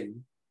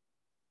 Ben,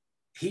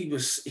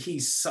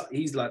 he's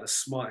like the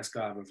smartest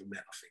guy I've ever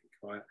met, I think,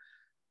 right?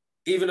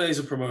 Even though he's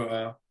a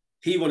promoter,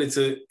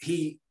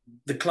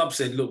 the club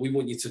said, look, we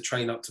want you to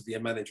train up to be a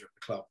manager at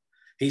the club.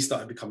 He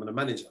started becoming a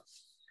manager.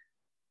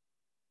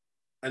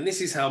 And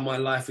this is how my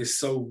life is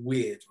so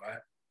weird,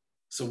 right?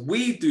 So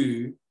me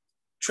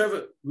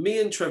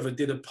and Trevor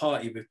did a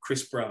party with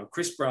Chris Brown.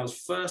 Chris Brown's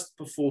first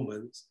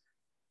performance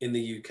in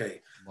the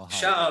UK. Wow.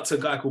 Shout out to a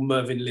guy called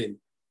Mervyn Lynn.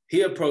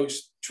 He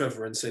approached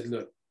Trevor and said,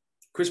 look,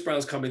 Chris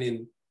Brown's coming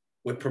in.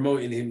 We're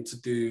promoting him to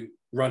do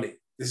Run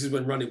It. This is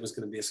when Run It was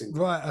going to be a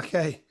single. Right,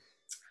 okay.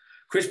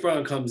 Chris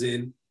Brown comes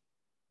in.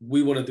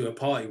 We want to do a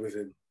party with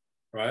him,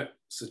 right?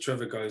 So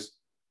Trevor goes,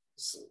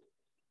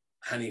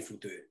 Hanif will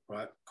do it,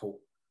 right? Cool.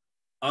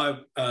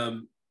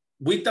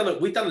 We'd done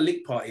a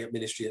lick party at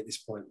Ministry at this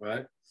point,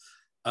 right?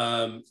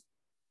 And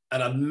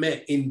I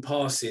met in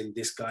passing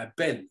this guy,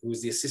 Ben, who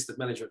was the assistant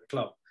manager at the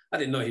club. I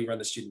didn't know he ran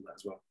the student night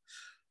as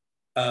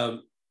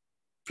well.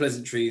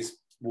 Pleasantries,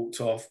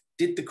 walked off,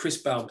 did the Chris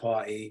Brown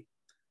party,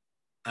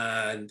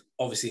 and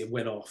obviously it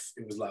went off.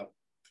 It was like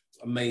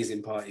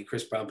amazing party.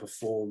 Chris Brown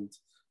performed,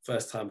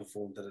 first time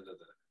performed, da, da, da,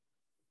 da.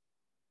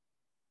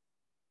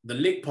 The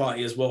lick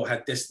party as well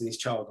had Destiny's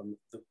Child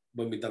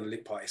when we done the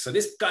lick party. So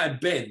this guy,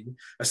 Ben,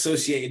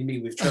 associated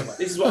me with Trevor.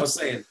 This is what I was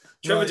saying.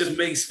 Trevor just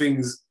makes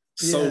things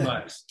so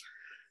nice.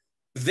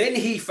 Then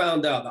he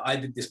found out that I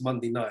did this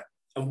Monday night,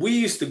 and we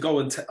used to go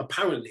and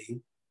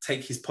apparently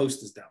take his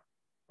posters down.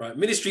 Right,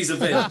 Ministry's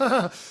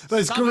event.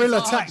 Those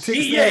guerrilla tactics.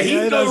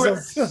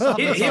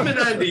 Him and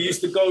Andy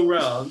used to go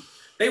around.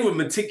 They were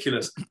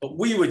meticulous, but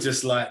we were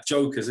just like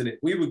jokers, innit?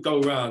 We would go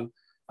around.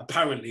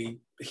 Apparently,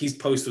 his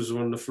posters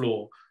were on the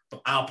floor,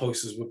 but our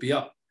posters would be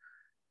up.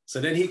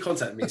 So then he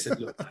contacted me and said,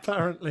 "Look,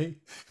 apparently,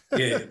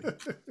 yeah,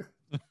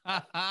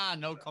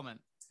 no comment."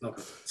 No.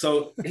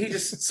 So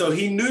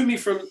he knew me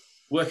from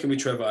working with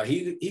Trevor.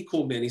 He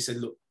called me and he said,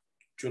 "Look,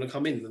 do you want to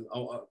come in?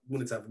 I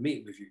wanted to have a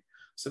meeting with you."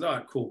 I said, "All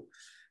right, cool."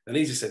 And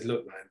he just said,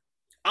 "Look, man,"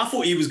 I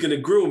thought he was going to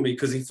grill me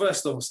because he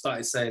first off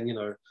started saying, you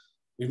know,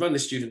 we run the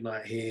student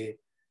night here.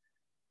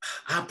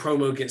 Our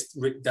promo gets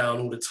ripped down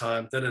all the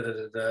time. Da, da, da,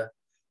 da, da.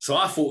 So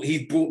I thought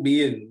he brought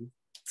me in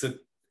to,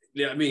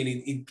 you know what I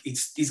mean?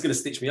 He's going to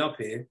stitch me up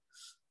here.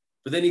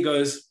 But then he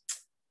goes,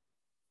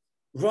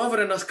 rather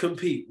than us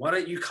compete, why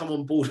don't you come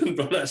on board and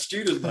run that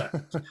student night?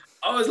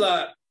 I was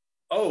like,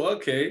 oh,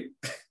 okay.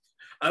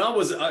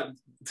 And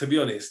to be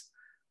honest,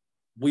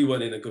 we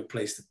weren't in a good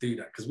place to do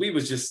that because we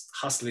was just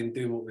hustling,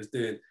 doing what we was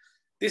doing.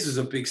 This was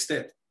a big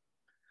step.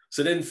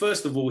 So then,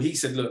 first of all, he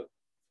said, look,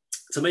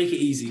 to make it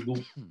easy,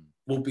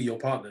 we'll be your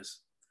partners,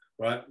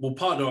 right? We'll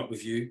partner up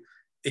with you.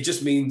 It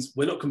just means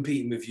we're not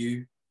competing with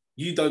you.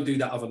 You don't do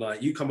that other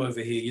night. You come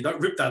over here. You don't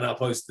rip down our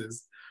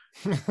posters.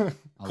 Cool.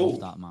 I love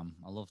that, man.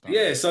 I love that.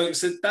 Yeah, so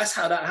that's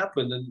how that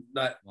happened. And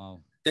like,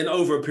 wow. Then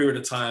over a period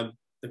of time,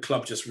 the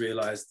club just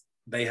realized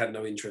they had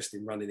no interest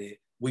in running it.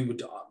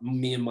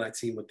 Me and my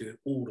team were doing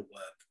all the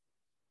work.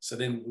 So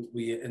then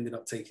we ended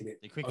up taking it.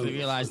 They quickly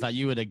realized that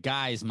you were the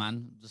guys,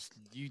 man.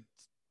 Do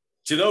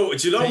you know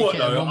what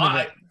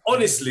though?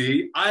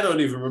 Honestly, I don't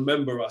even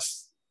remember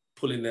us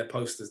pulling their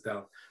posters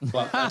down.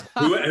 But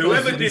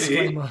whoever did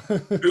it,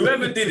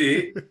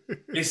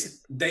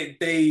 it's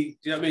they.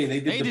 You know what I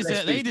mean?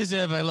 They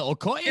deserve a little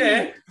cut.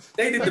 Yeah,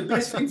 they did the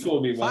best thing for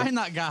me, man. Find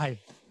that guy.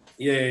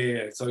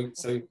 Yeah. So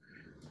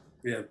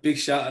yeah, big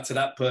shout out to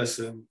that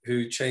person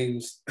who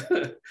changed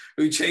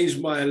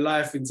my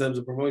life in terms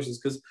of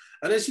promotions.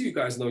 And as you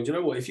guys know, do you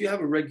know what? If you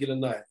have a regular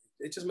night,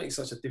 it just makes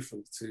such a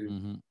difference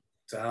to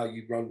how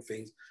you run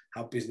things,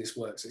 how business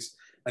works. It's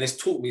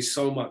taught me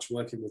so much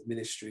working with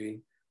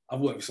ministry. I've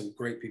worked with some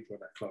great people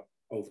at that club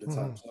over the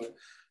time. So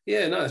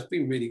yeah, no, it's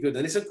been really good.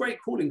 And it's a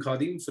great calling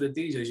card, even for the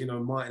DJs. You know,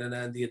 Martin and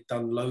Andy had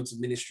done loads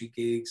of ministry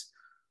gigs,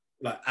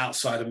 like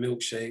outside of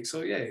Milkshake.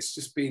 So yeah,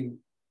 it's been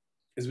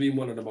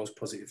one of the most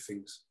positive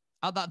things.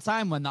 At that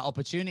time when that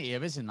opportunity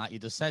arisen, like you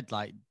just said,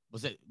 like,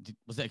 was it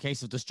a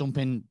case of just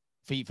jumping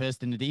feet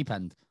first in the deep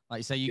end? Like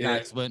you say, you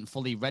guys weren't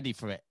fully ready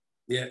for it.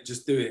 Yeah,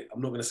 just do it.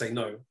 I'm not going to say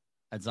no.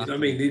 Exactly. You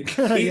know what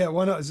I mean? Yeah,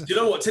 why not? Do you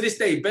know what? To this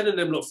day, Ben and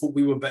them lot thought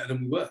we were better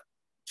than we were.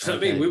 Do you know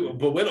what I mean?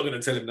 But we're not going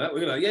to tell him that.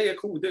 We're going to yeah,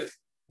 cool, we'll do it.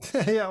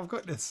 Yeah, I've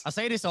got this. I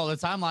say this all the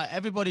time. Like,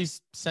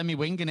 everybody's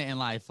semi-winging it in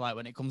life, like,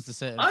 when it comes to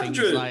certain things.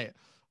 Like,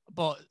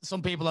 but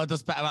some people are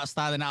just better at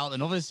styling out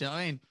than others, you know what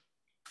I mean?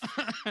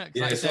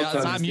 Yeah, like I say, at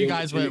the time, you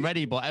guys weren't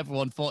ready, but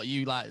everyone thought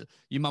you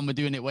man were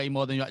doing it way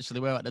more than you actually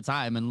were at the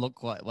time, and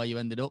look where you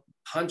ended up.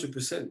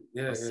 100%.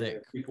 Yeah.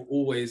 People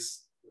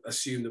always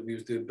assumed that we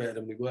was doing better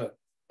than we were,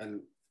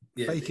 and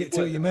fake it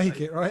till you make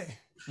it, right?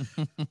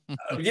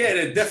 Yeah,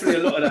 there's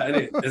definitely a lot of that in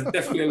it. There's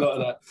definitely a lot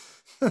of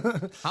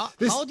that.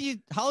 How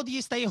do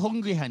you stay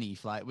hungry,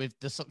 Hanif? Like, with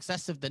the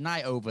success of the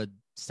night over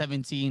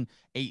 17,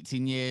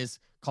 18 years,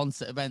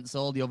 concert events,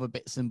 all the other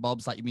bits and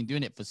bobs, like, you've been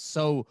doing it for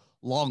so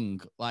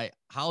long. Like,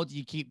 how do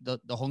you keep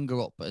the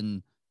hunger up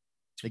and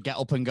the get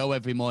up and go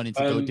every morning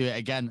to go do it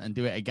again and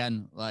do it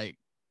again? Like,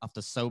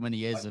 after so many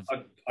years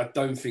I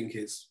don't think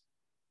it's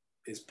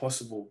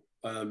possible.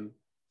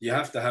 You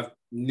have to have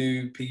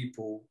new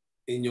people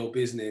in your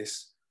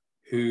business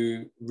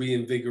who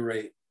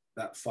reinvigorate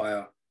that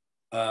fire,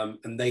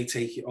 and they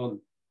take it on.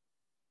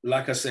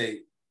 Like I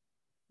say,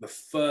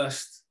 if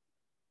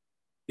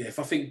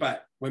I think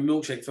back when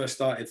Milkshake first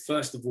started,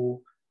 first of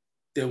all,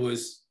 there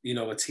was, you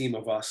know, a team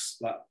of us.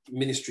 Like,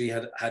 ministry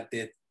had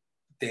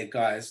their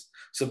guys.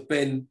 So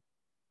Ben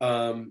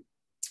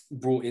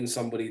brought in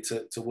somebody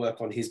to work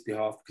on his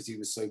behalf because he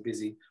was so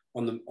busy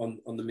on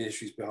the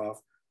ministry's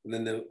behalf.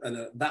 And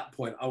at that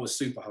point, I was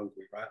super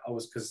hungry, right?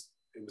 Because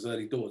it was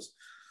early doors.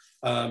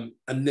 And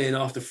then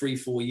after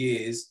 3-4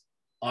 years,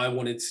 I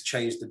wanted to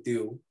change the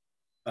deal.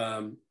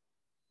 And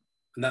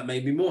that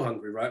made me more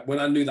hungry, right? When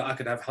I knew that I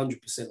could have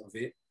 100% of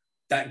it,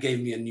 that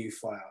gave me a new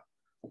fire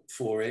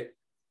for it.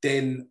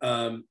 Then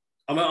I'm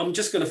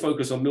just going to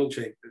focus on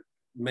Milkshake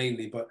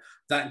mainly, but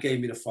that gave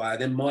me the fire.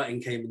 Then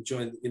Martin came and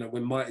joined. You know,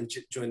 when Martin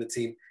joined the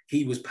team,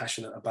 he was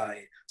passionate about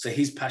it. So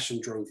his passion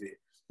drove it.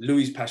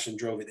 Louis' passion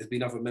drove it. There's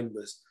been other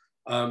members.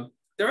 There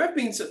have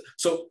been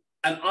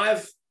and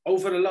I've,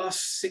 over the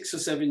last 6 or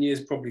 7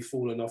 years, probably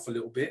fallen off a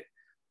little bit.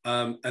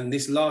 And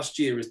this last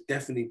year has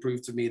definitely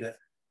proved to me that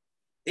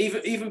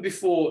even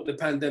before the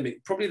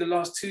pandemic, probably the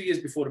last 2 years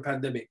before the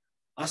pandemic,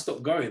 I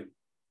stopped going.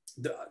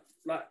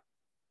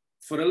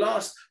 For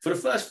the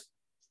first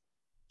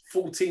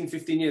 14,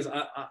 15 years,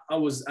 I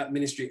was at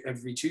ministry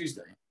every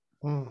Tuesday.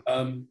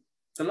 The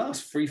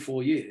last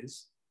 3-4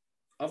 years,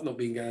 I've not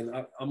been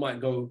going. I might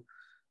go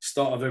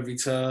start of every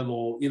term,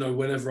 or, you know,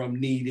 whenever I'm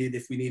needed,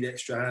 if we need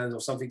extra hands or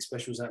something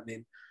special is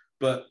happening.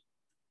 But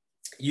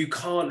you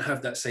can't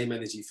have that same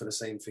energy for the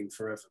same thing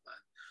forever, man.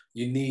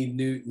 You need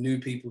new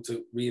people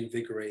to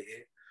reinvigorate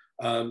it.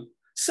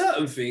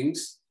 Certain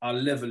things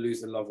I'll never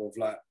lose the love of,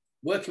 like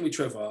working with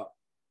Trevor.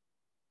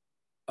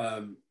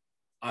 I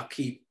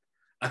keep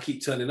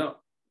turning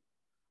up.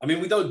 I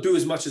mean, we don't do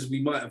as much as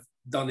we might have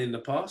done in the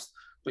past,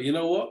 but you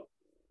know what?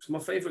 It's my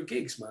favorite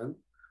gigs, man.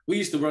 We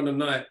used to run a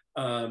night,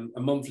 a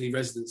monthly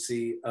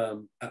residency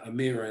at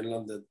Amira in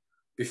London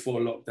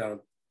before lockdown.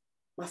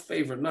 My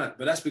favorite night,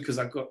 but that's because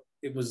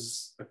it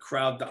was a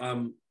crowd that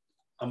I'm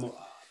part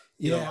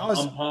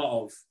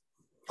of.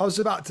 I was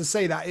about to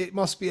say that it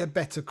must be a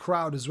better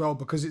crowd as well,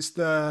 because it's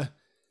the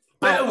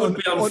better would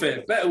be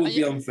unfair. Better would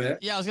be unfair.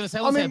 Yeah, I was going to say,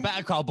 I say a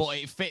better crowd, but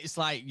it fits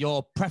like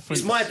your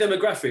preference. It's my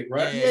demographic,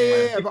 right?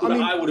 Yeah. But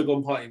I would have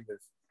gone partying with.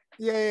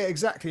 Yeah,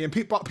 exactly. And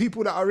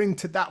people that are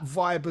into that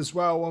vibe as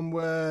well,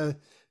 and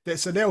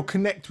so they'll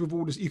connect with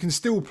all this. You can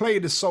still play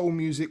the soul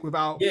music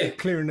without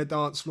clearing the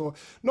dance floor.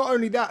 Not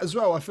only that as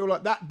well, I feel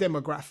like that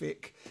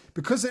demographic,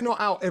 because they're not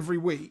out every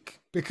week,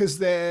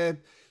 because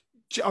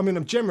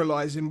I'm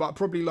generalizing, but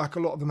probably like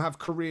a lot of them have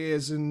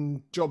careers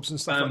and jobs and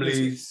stuff.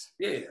 Families,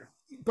 like this. Yeah.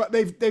 But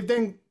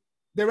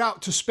they're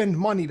out to spend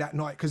money that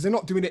night because they're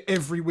not doing it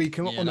every week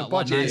and not on a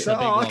budget.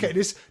 So,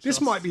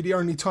 this might be the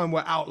only time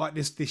we're out like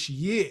this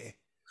year.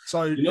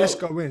 So let's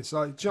go in.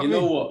 So you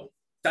know what?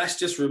 That's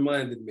just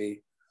reminded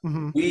me.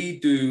 Mm-hmm. We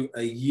do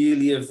a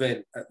yearly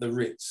event at the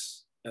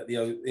Ritz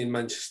in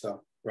Manchester,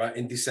 right,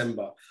 in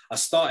December. I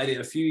started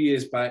it a few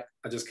years back.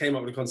 I just came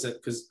up with the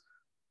concept because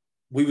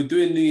we were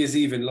doing New Year's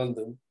Eve in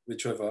London with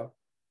Trevor,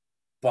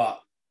 but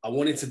I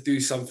wanted to do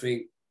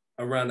something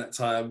around that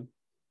time,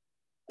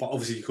 but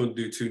obviously you couldn't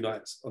do 2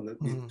 nights on the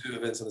 2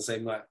 events on the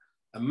same night.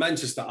 And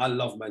Manchester, I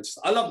love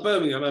Manchester. I love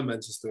Birmingham and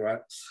Manchester, right?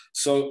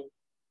 So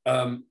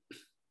a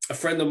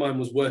friend of mine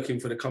was working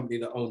for the company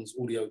that owns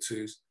all the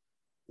O2s.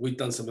 We'd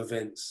done some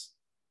events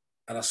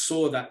and I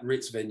saw that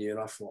Ritz venue and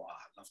I thought,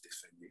 I love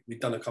this venue. We'd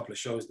done a couple of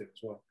shows there as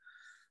well.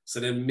 So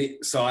then,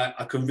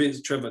 I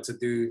convinced Trevor to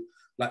do,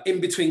 like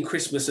in between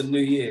Christmas and New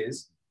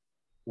Year's,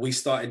 we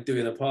started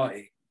doing a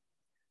party.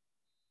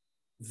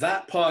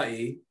 That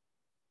party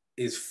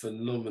is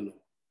phenomenal.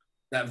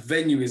 That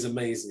venue is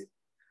amazing.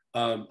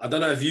 I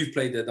don't know if you've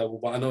played there,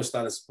 Dubl, but I know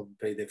Stylus probably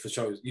played there for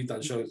shows. You've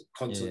done shows,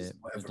 concerts,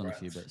 whatever. I've done right? a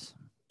few bits.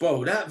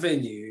 Bro, that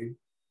venue,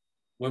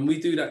 when we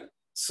do that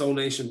Soul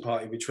Nation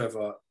party with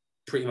Trevor,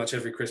 pretty much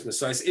every Christmas.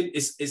 So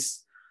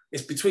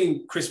it's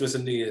between Christmas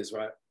and New Year's,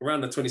 right?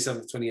 Around the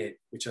 27th, 28th,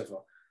 whichever.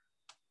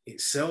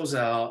 It sells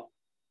out.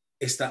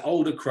 It's that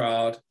older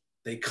crowd.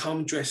 They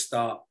come dressed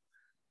up.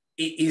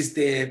 It is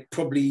there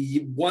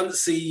probably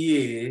once a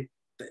year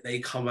that they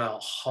come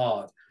out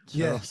hard.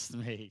 Trust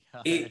me.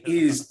 It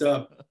is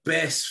the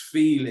best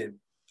feeling.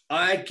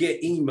 I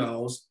get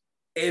emails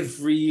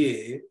every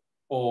year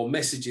or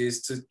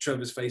messages to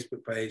Trevor's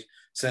Facebook page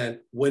saying,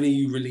 when are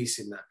you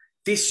releasing that?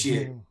 This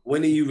year,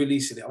 when are you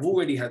releasing it? I've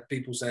already had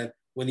people saying,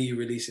 when are you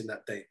releasing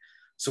that date?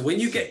 So when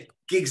you get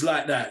gigs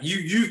like that,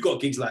 you've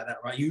got gigs like that,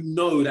 right? You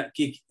know that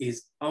gig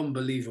is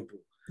unbelievable.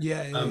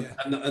 And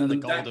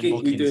that gig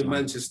we do in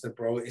Manchester,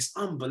 bro, it's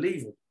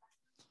unbelievable.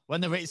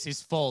 When the Ritz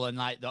is full and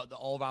like the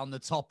all around the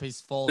top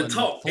is full. The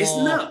top, it's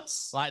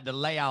nuts. Like the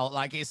layout,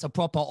 like it's a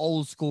proper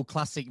old school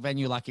classic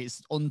venue. Like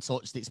it's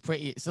untouched. It's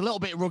pretty. It's a little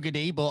bit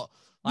ruggedy, but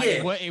like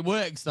it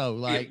works though.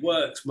 Like it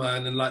works,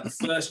 man. And like the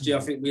first year, I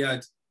think we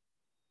had.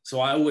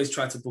 So I always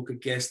try to book a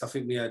guest. I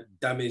think we had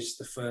Damage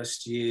the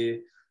first year,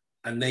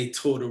 and they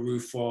tore the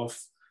roof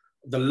off.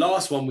 The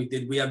last one we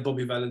did, we had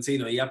Bobby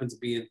Valentino. He happened to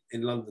be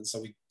in London,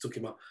 so we took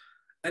him up.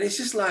 And it's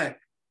just like,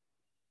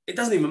 it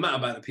doesn't even matter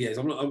about the PAs.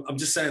 I'm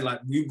just saying, like,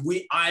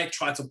 I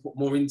try to put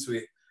more into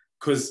it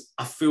because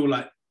I feel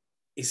like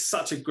it's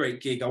such a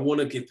great gig. I want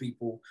to give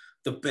people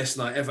the best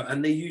night ever,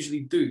 and they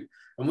usually do.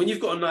 And when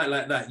you've got a night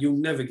like that, you'll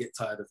never get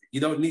tired of it.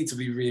 You don't need to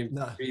be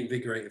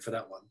reinvigorated for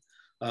that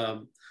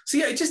one. So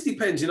yeah, it just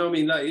depends. You know what I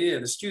mean? Like, yeah,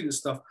 the student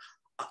stuff.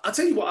 I'll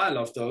tell you what I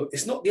love though.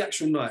 It's not the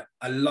actual night.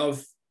 I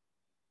love,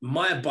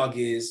 my bug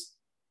is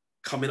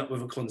coming up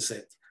with a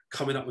concept,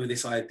 coming up with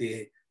this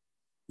idea,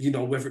 you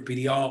know, whether it be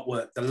the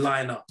artwork, the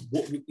lineup,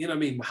 what, you know what I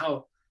mean?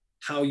 How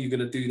are you going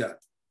to do that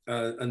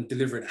and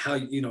deliver it? How,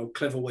 you know,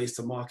 clever ways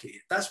to market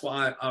it. That's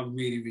what I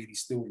really, really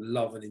still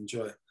love and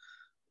enjoy.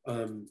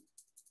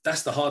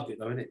 That's the hard bit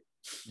though, isn't it?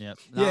 Yeah,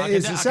 yeah, it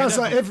is. It sounds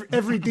like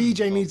every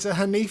DJ needs a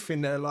Hanif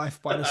in their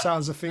life, by the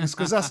sounds of things,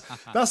 because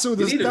that's all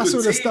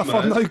the stuff man.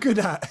 I'm no good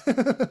at.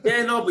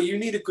 Yeah, no, but you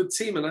need a good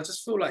team, and I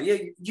just feel like, yeah,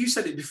 you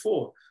said it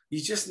before.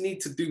 You just need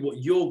to do what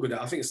you're good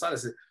at. I think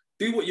Stylus said,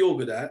 do what you're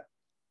good at,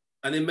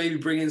 and then maybe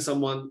bring in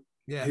someone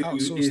who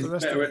is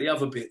better at the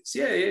other bits.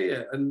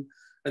 Yeah. And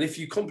if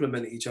you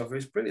complement each other,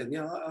 it's brilliant.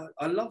 Yeah,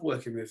 I love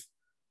working with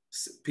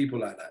people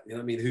like that. You know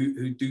what I mean?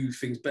 Who do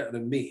things better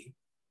than me.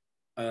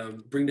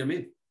 Bring them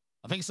in.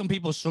 I think some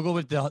people struggle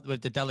with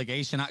the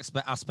delegation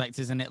aspect,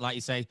 isn't it? Like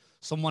you say,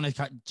 someone to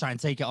try and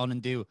take it on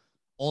and do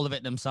all of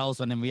it themselves,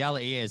 when in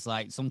reality is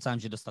like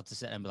sometimes you just have to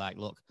sit and be like,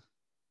 look,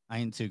 I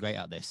ain't too great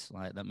at this.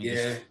 Like, let me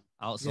just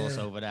outsource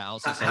over there.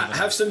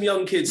 Have some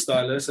young kids,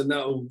 Stylus, and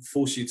that will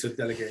force you to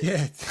delegate.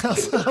 Yeah, I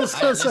was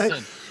going to say,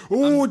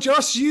 oh,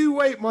 just you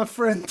wait, my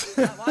friend.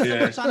 Why are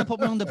you trying to put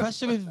me under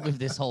pressure with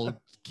this whole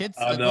kids?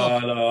 I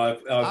know.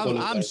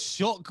 I'm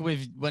shook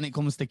when it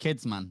comes to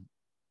kids, man.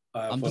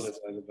 I apologize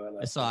about that.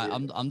 It's all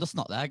right. I'm just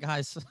not there,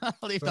 guys.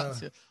 leave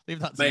that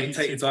to mate,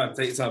 take your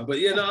time. But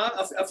yeah, no,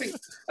 I think,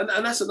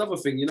 and that's another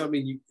thing. You know what I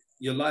mean?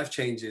 Your life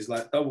changes.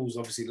 Like Dubl's,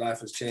 obviously,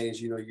 life has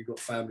changed. You know, you've got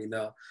family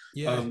now.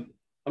 Yeah.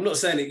 I'm not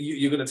saying that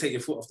you're going to take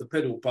your foot off the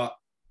pedal, but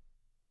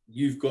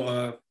you've got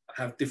to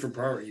have different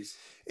priorities.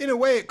 In a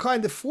way, it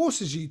kind of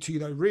forces you to,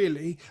 though.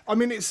 Really, I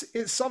mean, it's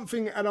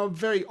something, and I'm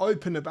very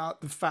open about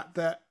the fact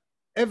that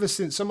ever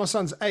since, so my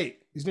son's 8,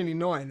 he's nearly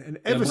 9, and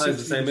ever since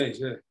the same age,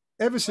 yeah.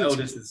 Ever since, my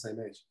eldest is the same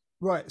age.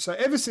 Right. So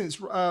ever since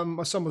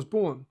my son was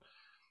born,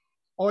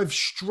 I've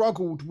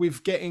struggled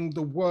with getting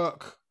the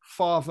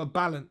work-father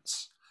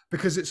balance,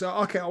 because it's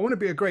okay, I want to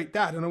be a great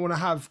dad and I want to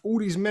have all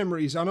these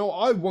memories. I know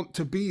I want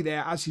to be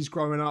there as he's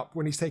growing up,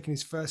 when he's taking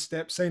his first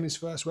steps, saying his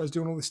first words,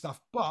 doing all this stuff.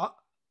 But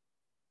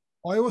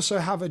I also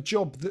have a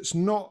job that's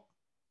not,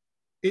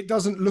 it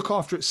doesn't look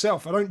after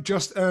itself. I don't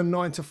just earn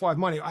 9 to 5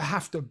 money. I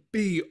have to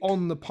be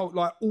on the pole,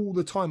 like all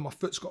the time. My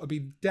foot's got to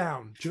be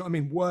down. Do you know what I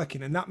mean?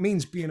 Working. And that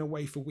means being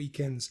away for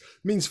weekends.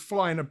 It means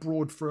flying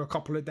abroad for a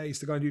couple of days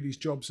to go and do these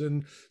jobs,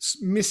 and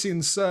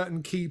missing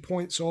certain key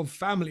points of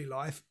family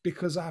life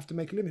because I have to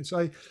make a living.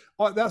 So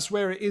that's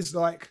where it is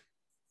like,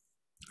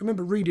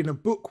 remember reading a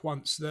book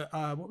once that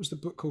what was the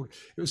book called?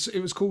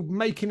 It was called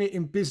Making It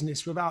in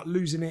Business Without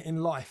Losing It in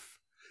Life.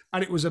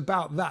 And it was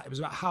about that. It was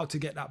about how to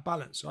get that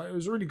balance. Right? It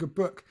was a really good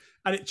book,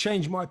 and it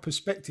changed my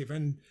perspective.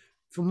 And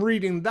from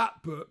reading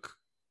that book,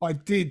 I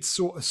did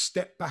sort of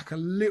step back a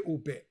little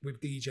bit with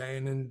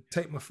DJing and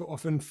take my foot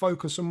off and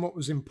focus on what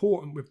was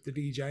important with the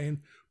DJing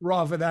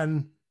rather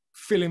than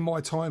filling my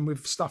time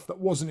with stuff that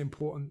wasn't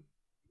important,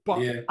 but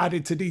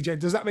added to DJ.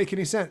 Does that make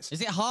any sense?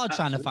 Is it hard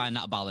trying to find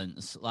that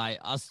balance? Like,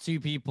 as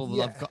two people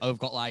who've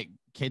got like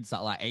kids that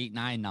are like 8,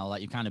 9 now,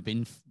 like you've kind of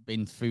been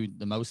through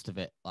the most of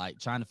it, like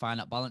trying to find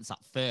that balance at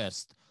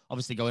first,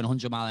 obviously going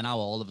 100 mile an hour,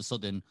 all of a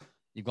sudden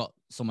you've got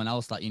someone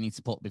else that you need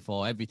to put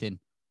before everything.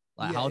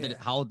 Like, how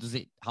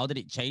did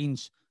it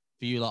change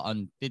for you lot,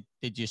 and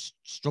did you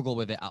struggle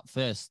with it at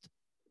first?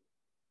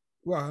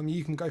 Well, I mean,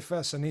 you can go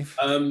first, Hanif.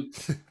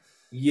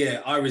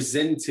 Yeah, I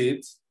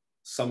resented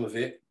some of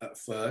it at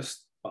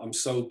first, but I'm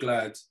so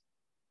glad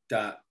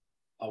that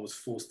I was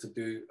forced to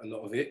do a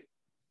lot of it.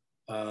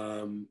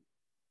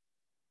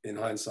 In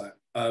hindsight,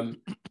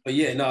 but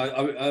yeah, no,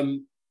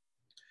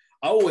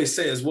 I always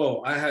say as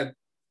well. I had,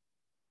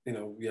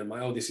 my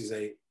eldest is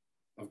 8.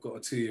 I've got a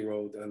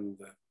 2-year-old and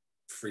a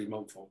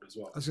 3-month-old as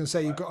well. I was going to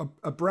say, you've got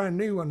a brand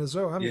new one as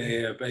well, haven't you?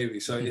 Yeah, baby.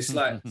 So it's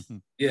like,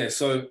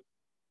 so,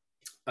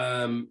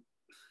 the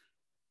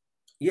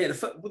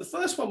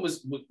first one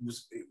was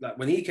like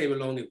when he came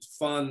along, it was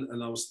fun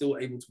and I was still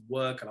able to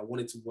work and I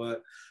wanted to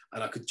work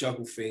and I could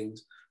juggle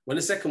things. When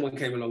the second one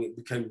came along, it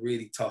became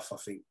really tough, I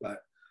think.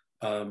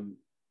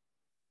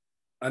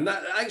 And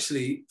that,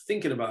 actually,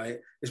 thinking about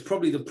it, is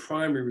probably the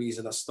primary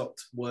reason I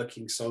stopped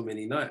working so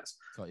many nights.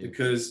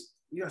 Because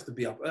you have to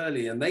be up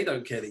early and they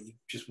don't care that you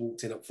just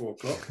walked in at 4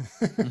 o'clock.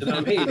 You know what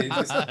I mean?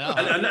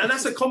 And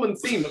that's a common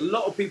theme. A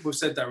lot of people have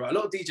said that, right? A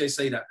lot of DJs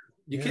say that.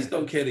 Your kids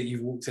don't care that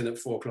you've walked in at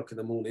 4 o'clock in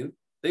the morning.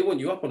 They want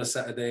you up on a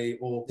Saturday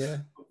or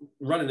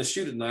running a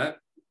student night.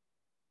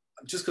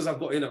 Just because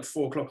I've got in at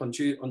 4 o'clock on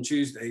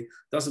Tuesday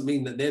doesn't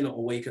mean that they're not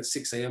awake at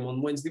 6 a.m.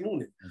 on Wednesday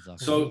morning.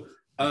 Exactly. So,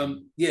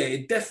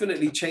 it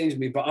definitely changed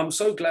me, but I'm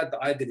so glad that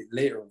I did it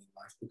later on in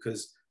life,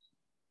 because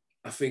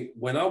I think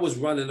when I was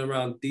running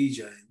around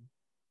DJing,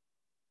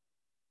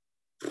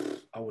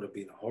 I would have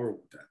been a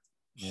horrible dad.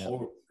 Yeah.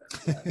 Horrible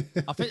dad.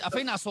 I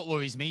think that's what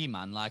worries me,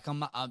 man. Like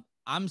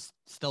I'm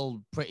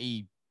still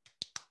pretty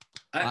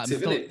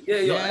active, innit?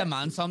 Yeah,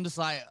 man. So I'm just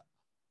like,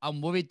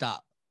 I'm worried that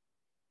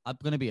I'm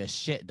gonna be a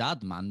shit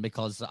dad, man,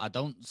 because I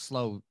don't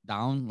slow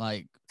down.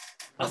 Like,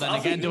 but then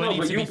again, do I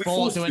need to be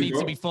forced? Do I need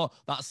to be forced?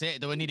 That's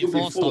it. Do I need it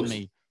forced on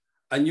me?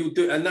 And you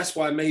do, and that's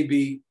why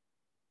maybe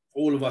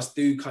all of us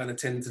do kind of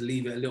tend to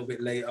leave it a little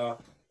bit later,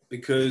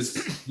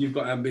 because you've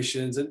got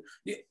ambitions. And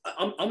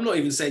I'm not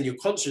even saying you're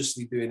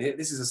consciously doing it.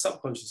 This is a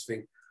subconscious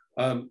thing,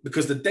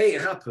 because the day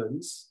it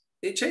happens,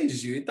 it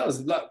changes you. It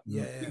does. Like,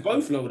 we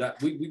both know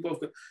that. We both.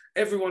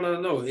 Everyone I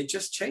know, it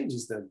just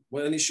changes them.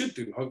 Well, and it should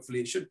do.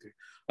 Hopefully, it should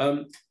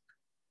do.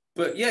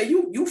 But yeah,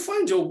 you'll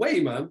find your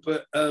way, man.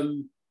 But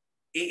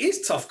it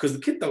is tough because the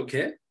kid don't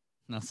care.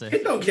 That's it. He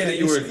don't care that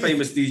you were a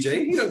famous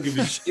DJ. He don't give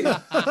a shit.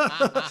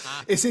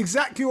 It's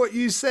exactly what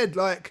you said.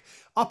 Like,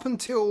 up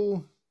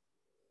until,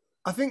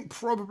 I think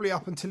probably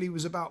up until he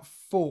was about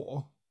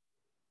 4,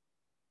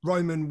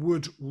 Roman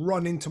would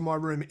run into my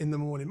room in the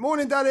morning.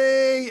 Morning,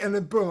 daddy. And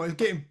then boom, I was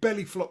getting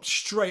belly flopped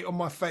straight on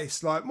my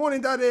face. Like,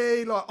 morning,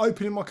 daddy. Like,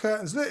 opening my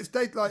curtains. Look, it's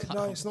day. Like,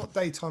 no, it's not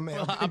daytime, mate.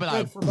 I've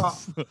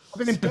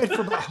been in bed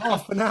for about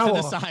half an hour.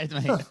 To the side,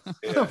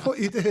 mate. What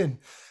are you doing?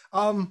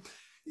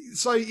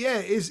 So yeah,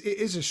 it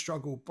is a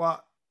struggle,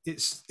 but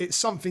it's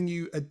something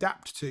you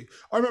adapt to.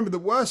 I remember the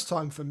worst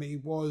time for me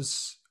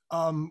was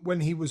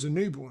when he was a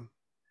newborn,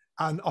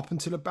 and up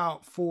until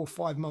about 4 or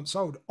 5 months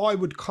old, I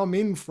would come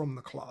in from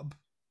the club.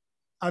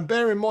 And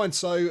bear in mind,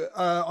 so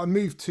I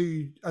moved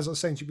to, as I was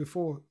saying to you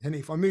before,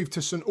 Hanif, I moved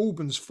to St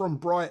Albans from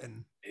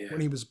Brighton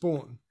when he was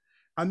born.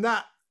 And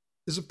that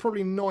is a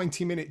probably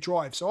 90-minute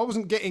drive. So I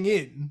wasn't getting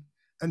in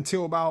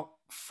until about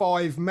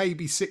 5,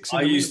 maybe 6.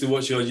 I used to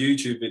watch your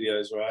YouTube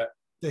videos, right?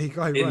 There you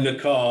go. In the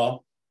car,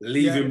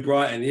 leaving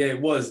Brighton. Yeah,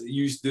 it was.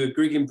 You used to do a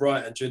gig in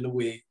Brighton during the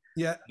week.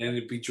 Yeah. And then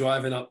it'd be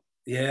driving up.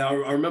 Yeah,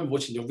 I remember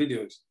watching your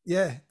videos.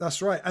 Yeah,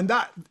 that's right. And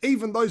that,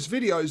 even those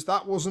videos,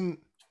 that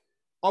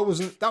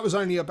was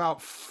only about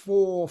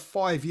 4 or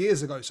 5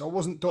 years ago. So I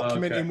wasn't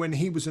documenting when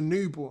he was a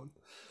newborn.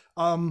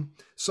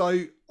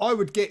 So I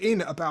would get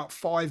in at about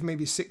 5,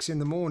 maybe 6 in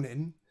the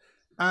morning,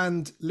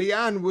 and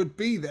Leanne would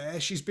be there.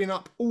 She's been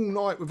up all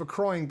night with a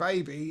crying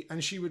baby,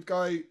 and she would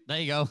go, there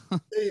you go.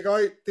 There you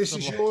go. This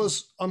is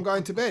yours. I'm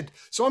going to bed.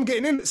 So I'm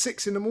getting in at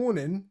 6 in the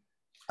morning,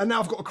 and now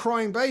I've got a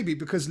crying baby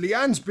because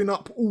Leanne's been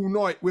up all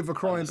night with a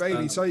crying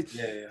baby. So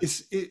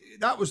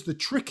that was the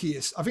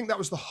trickiest. I think that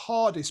was the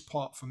hardest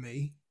part for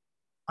me.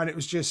 And it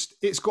was just,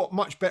 it's got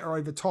much better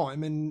over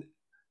time, and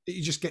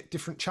you just get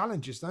different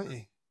challenges, don't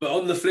you? But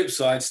on the flip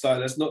side,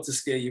 Stylers, not to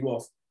scare you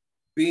off,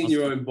 being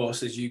your own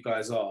boss as you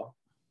guys are,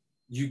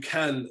 you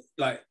can,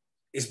 like,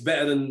 it's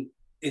better than,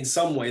 in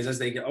some ways, as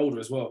they get older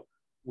as well,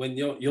 when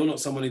you're not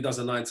someone who does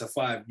a 9 to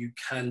 5, you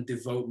can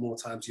devote more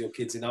time to your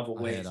kids in other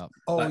ways.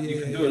 Like,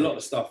 you can do a lot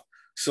of stuff.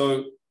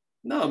 So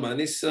no, man,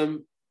 it's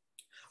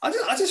I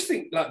just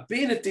think, like,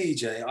 being a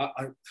DJ,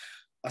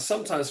 I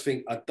sometimes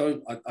think I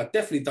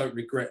definitely don't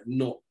regret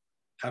not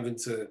having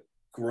to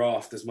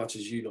graft as much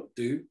as you lot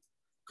do,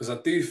 because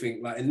I do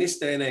think, like, in this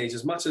day and age,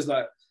 as much as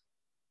like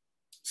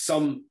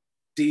some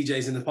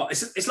DJs in the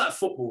past, it's like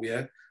football,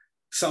 yeah.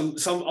 Some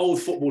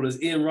old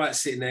footballers, Ian Wright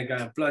sitting there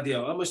going, bloody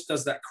hell, how much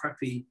does that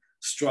crappy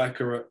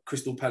striker at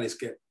Crystal Palace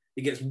get?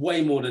 He gets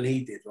way more than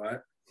he did, right?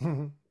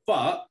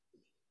 But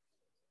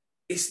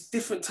it's a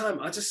different time.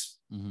 I just,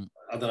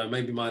 I don't know,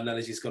 maybe my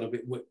analogy's gone a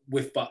bit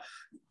whiff, but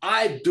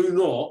I do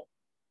not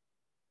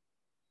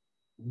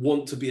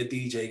want to be a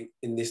DJ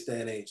in this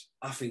day and age.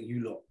 I think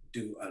you lot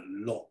do a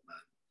lot, man.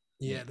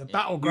 Yeah, the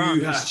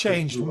battleground has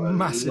changed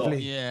massively.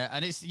 Yeah,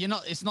 and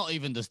it's not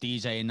even just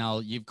DJing now.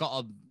 You've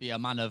got to be a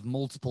man of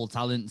multiple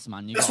talents,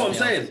 man. That's what I'm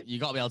saying. You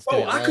got to be able to do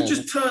it I could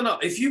just turn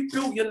up. If you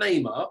built your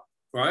name up,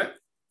 right?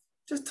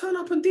 Just turn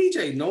up and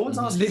DJ. No one's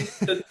asking me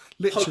to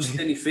post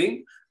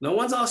anything. No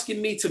one's asking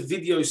me to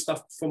video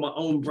stuff for my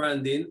own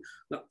branding.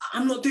 No,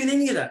 I'm not doing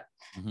any of that.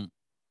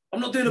 I'm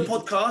not doing a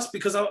podcast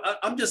because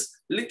I'm just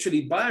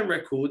literally buying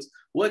records,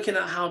 working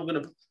out how I'm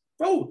going to...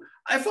 Bro,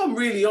 if I'm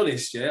really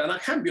honest, yeah, and I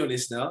can be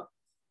honest now,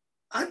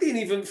 I didn't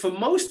even, for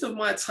most of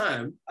my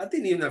time, I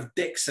didn't even have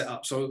decks set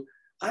up. So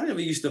I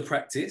never used to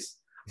practice.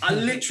 I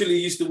literally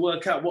used to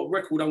work out what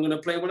record I'm going to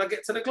play when I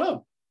get to the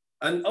club.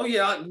 And, oh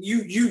yeah,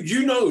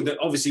 you know that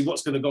obviously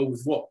what's going to go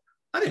with what.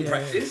 I didn't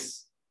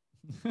practice.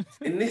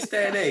 In this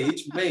day and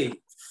age,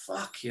 mate,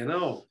 fuck, you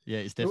know. Yeah,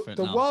 it's different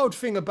The wild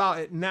thing about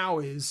it now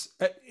is,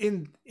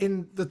 in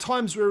the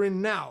times we're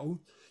in now,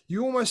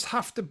 you almost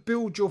have to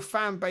build your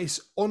fan base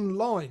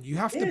online. You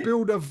have to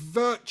build a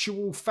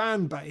virtual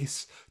fan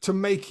base to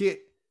make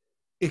it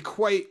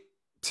equate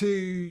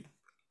to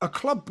a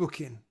club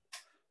booking.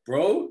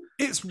 Bro,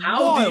 it's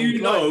how wild. do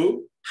you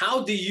know?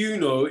 How do you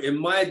know in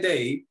my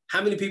day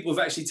how many people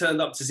have actually turned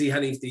up to see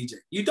Hanif DJ?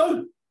 You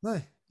don't. No,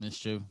 it's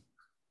true.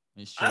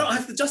 It's true. I don't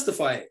have to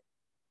justify it.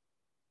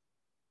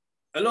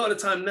 A lot of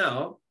the time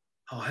now,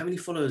 how many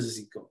followers has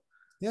he got?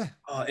 Yeah.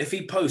 If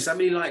he posts, how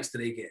many likes do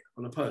they get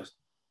on a post?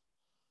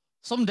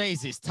 Some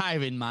days it's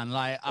tiring, man.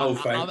 Like, I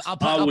would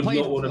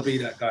not want to be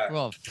that guy.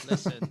 Bruv,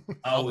 listen,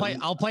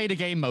 I'll play the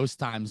game most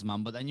times,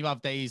 man. But then you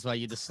have days where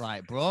you're just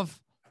like, bruv.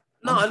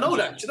 No, I know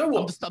that. Do you know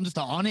what? I'm just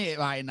on it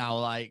right now.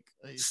 Like,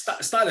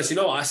 Stylist, you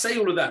know what? I say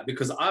all of that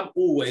because I'm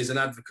always an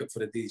advocate for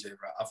the DJ,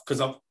 right?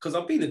 Because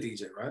I've been a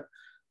DJ, right?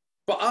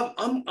 But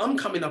I'm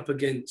coming up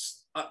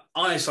against.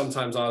 I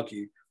sometimes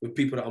argue with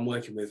people that I'm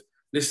working with.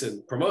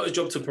 Listen, promoter's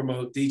job to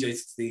promote, DJ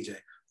to DJ.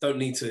 Don't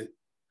need to.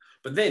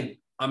 But then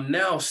I'm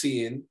now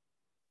seeing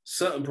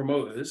certain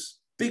promoters,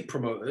 big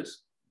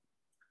promoters,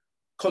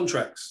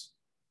 contracts.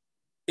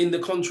 In the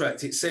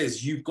contract, it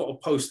says you've got to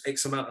post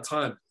X amount of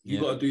time.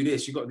 You've got to do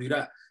this, you've got to do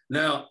that.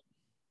 Now,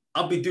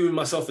 I'll be doing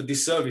myself a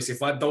disservice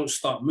if I don't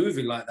start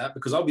moving like that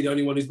because I'll be the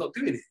only one who's not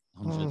doing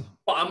it.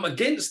 But I'm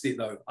against it,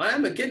 though. I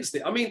am against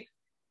it. I mean,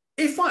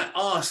 if I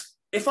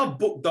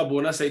book Dubl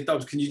and I say,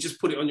 Dubs, can you just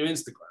put it on your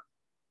Instagram?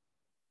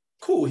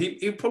 Cool,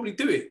 he'll probably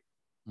do it.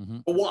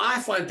 But what I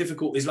find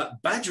difficult is like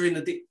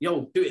badgering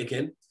yo, do it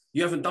again.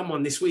 You haven't done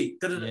one this week.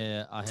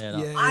 Yeah, I hear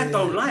that. I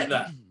don't like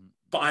that.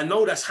 But I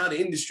know that's how the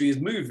industry is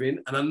moving.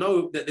 And I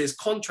know that there's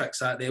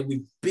contracts out there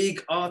with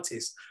big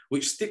artists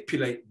which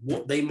stipulate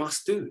what they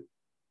must do.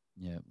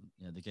 Yeah,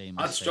 the game.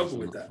 I struggle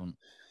with that.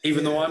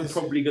 Even though I'm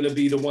probably going to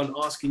be the one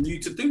asking you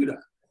to do that.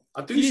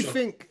 I do.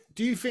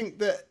 Do you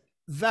think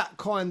that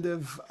kind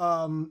of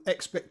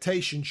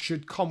expectation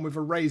should come with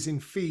a raise in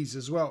fees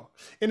as well?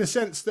 In a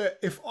sense that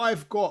if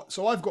I've got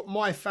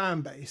my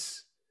fan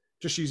base,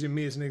 just using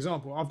me as an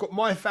example, I've got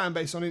my fan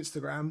base on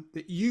Instagram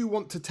that you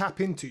want to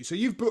tap into. So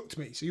you've booked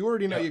me. So you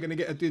already know you're going to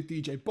get a good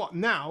DJ. But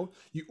now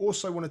you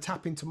also want to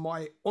tap into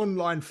my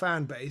online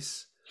fan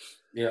base.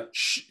 Yeah.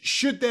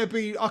 Should there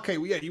be, okay,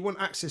 well, yeah, you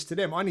want access to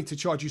them. I need to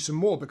charge you some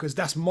more because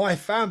that's my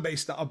fan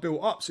base that I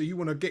built up. So you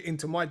want to get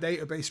into my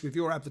database with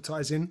your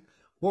advertising.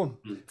 One,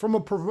 from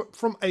a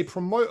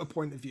promoter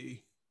point of view,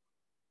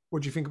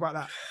 what do you think about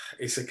that?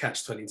 It's a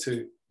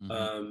catch-22.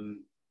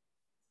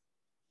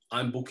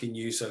 I'm booking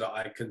you so that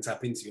I can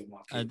tap into your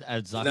market.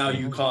 Exactly. Now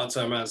you can't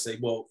turn around and say,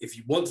 well, if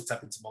you want to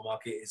tap into my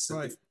market, it's a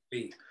different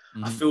fee.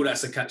 I feel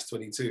that's a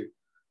catch-22.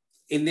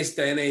 In this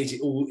day and age,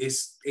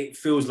 it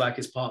feels like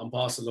it's part and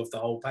parcel of the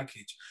whole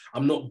package.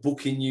 I'm not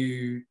booking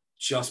you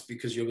just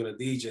because you're going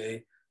to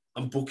DJ.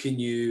 I'm booking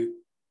you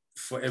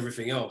for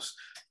everything else.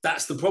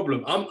 That's the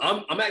problem.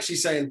 I'm actually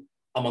saying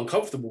I'm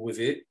uncomfortable with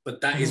it,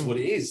 but that is what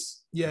it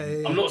is.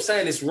 Yeah. I'm not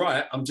saying it's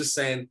right. I'm just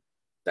saying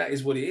that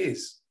is what it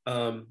is.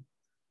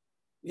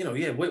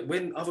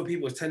 When other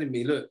people are telling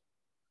me, look,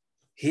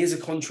 here's a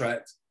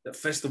contract that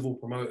festival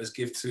promoters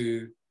give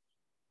to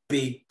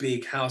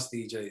big house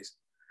DJs,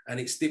 and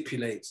it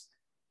stipulates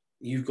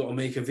you've got to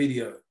make a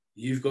video,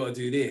 you've got to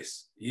do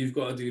this, you've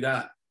got to do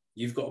that,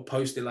 you've got to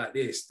post it like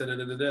this,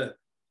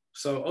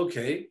 So,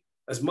 okay,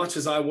 as much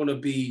as I want to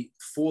be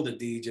for the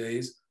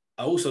DJs,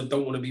 I also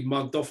don't want to be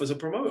mugged off as a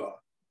promoter.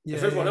 Yeah,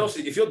 if everyone else,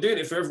 if you're doing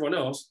it for everyone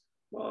else,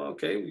 well,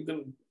 okay,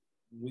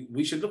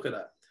 we should look at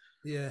that.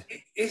 Yeah,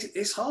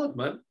 it's hard,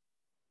 man.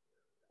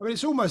 I mean,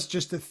 it's almost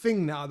just a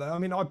thing now, though. I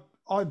mean,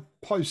 I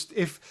post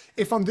if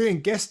I'm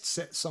doing guest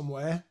sets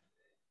somewhere,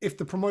 if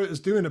the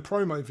promoter's doing a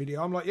promo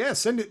video, I'm like, yeah,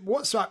 send it,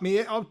 WhatsApp me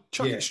it. I'll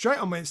chuck it straight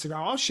on my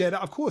Instagram. I'll share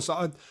that. Of course,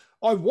 I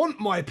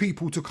want my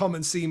people to come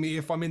and see me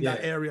if I'm in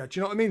that area. Do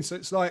you know what I mean? So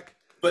it's like,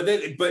 but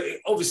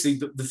obviously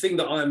the thing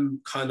that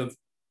I'm kind of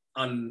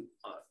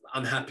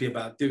unhappy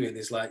about doing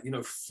is like, you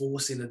know,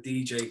 forcing a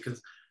DJ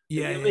because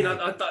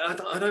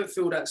I don't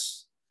feel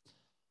that's.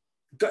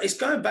 It's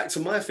going back to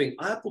my thing.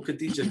 I book a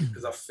DJ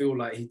because I feel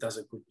like he does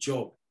a good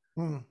job.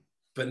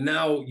 But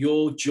now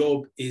your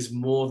job is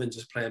more than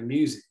just playing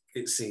music,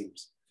 it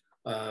seems.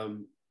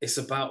 It's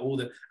about all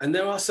the... And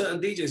there are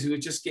certain DJs who are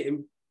just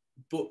getting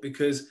booked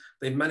because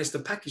they've managed to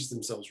package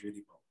themselves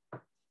really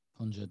well.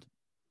 100.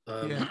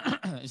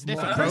 It's a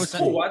different process.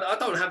 That's cool. I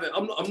don't have it.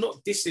 I'm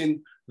not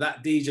dissing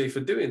that DJ for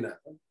doing that.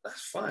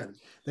 That's fine.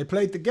 They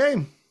played the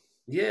game.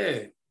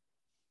 Yeah.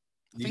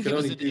 I think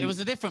it was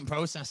a different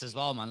process as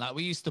well, man. Like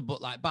we used to book,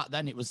 like back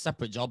then it was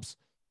separate jobs.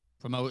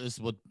 Promoters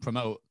would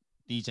promote,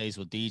 DJs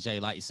would DJ.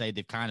 Like you say,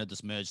 they've kind of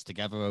just merged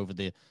together over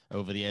the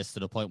years to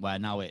the point where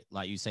now it,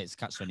 like you say, it's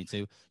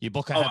catch-22. You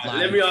book a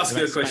headline. Let me ask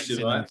you a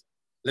question, right?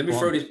 Let me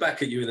throw this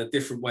back at you in a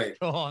different way.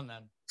 Go on,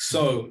 then.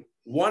 So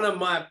one of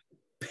my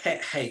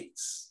pet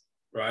hates,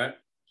 right,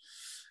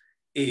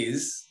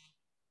 is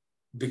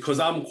because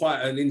I'm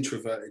quite an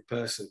introverted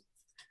person,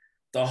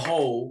 the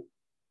whole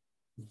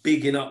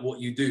bigging up what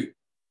you do,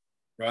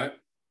 right?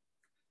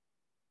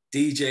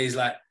 DJ's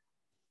like,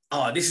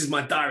 oh, this is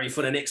my diary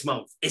for the next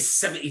month. It's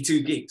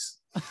 72 gigs.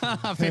 I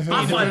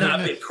find that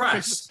a bit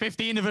crass.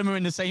 15 of them are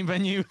in the same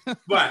venue.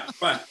 Right.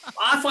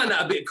 I find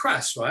that a bit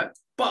crass, right?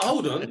 But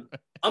hold on.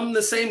 I'm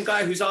the same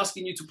guy who's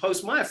asking you to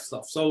post my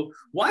stuff. So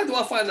why do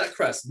I find that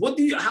crass?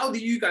 How do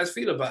you guys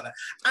feel about that?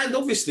 And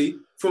obviously,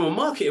 from a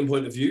marketing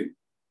point of view,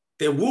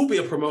 there will be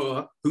a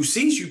promoter who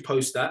sees you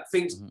post that,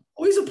 thinks,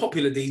 oh, he's a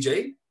popular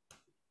DJ.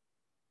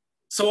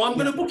 So I'm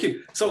going to book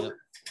him. So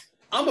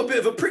I'm a bit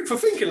of a prick for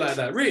thinking like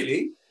that,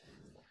 really.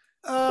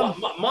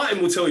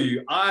 Martin will tell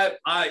you, I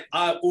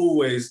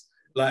always,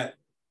 like,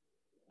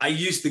 I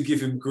used to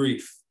give him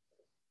grief.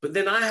 But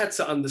then I had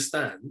to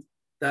understand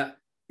that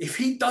if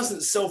he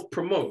doesn't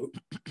self-promote,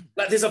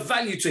 like, there's a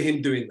value to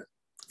him doing that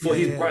for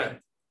his brand,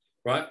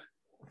 right?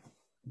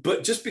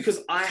 But just because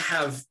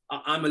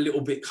I'm a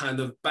little bit kind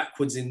of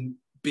backwards in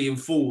being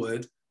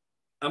forward,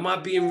 am I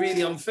being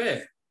really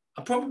unfair?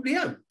 I probably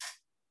am.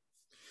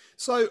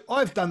 So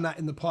I've done that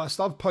in the past.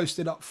 I've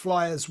posted up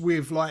flyers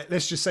with, like,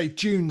 let's just say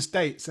June's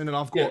dates. And then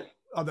I've got,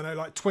 I don't know,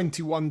 like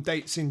 21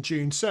 dates in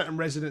June, certain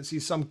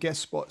residencies, some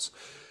guest spots.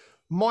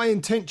 My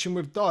intention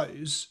with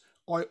those,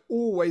 I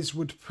always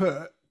would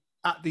put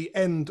at the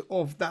end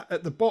of that,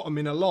 at the bottom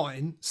in a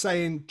line,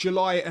 saying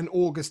July and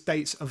August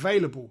dates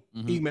available,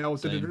 email,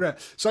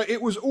 So it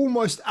was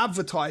almost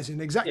advertising,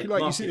 exactly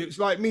like you said. It was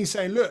like me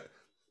saying, look,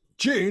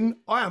 June,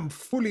 I am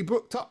fully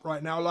booked up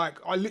right now. Like,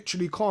 I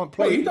literally can't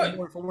play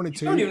anymore if I wanted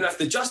to. You don't even have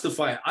to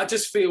justify it. I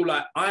just feel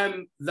like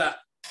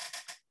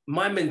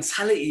my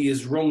mentality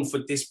is wrong for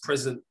this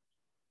present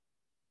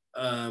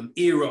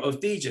era of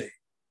DJ,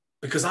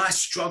 because I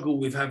struggle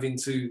with having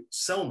to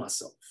sell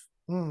myself.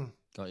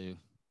 Got you.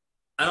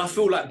 And I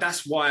feel like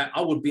that's why I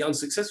would be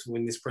unsuccessful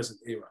in this present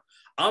era.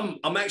 I'm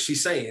actually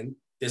saying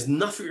there's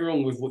nothing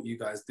wrong with what you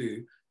guys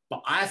do,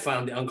 but I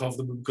found it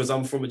uncomfortable because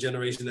I'm from a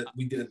generation that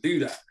we didn't do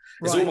that.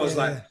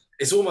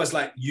 It's almost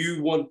like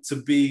you want to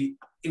be.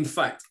 In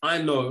fact,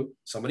 I know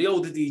some of the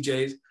older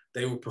DJs,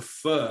 they would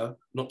prefer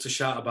not to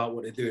shout about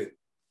what they're doing.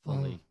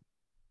 Fully.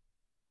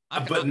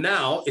 But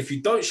now, if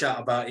you don't shout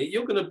about it,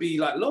 you're going to be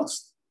like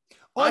lost.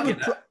 I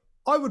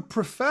would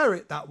prefer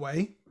it that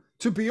way,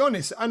 to be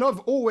honest. And I've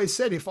always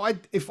said, if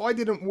I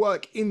didn't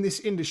work in this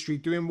industry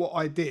doing what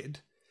I did,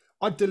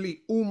 I'd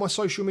delete all my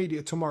social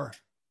media tomorrow.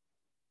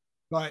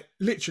 Like,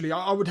 literally,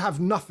 I would have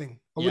nothing.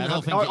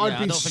 I'd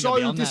be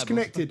so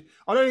disconnected.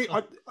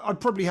 I'd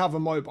probably have a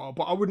mobile,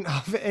 but I wouldn't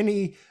have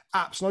any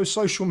apps, no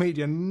social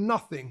media,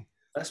 nothing.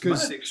 That's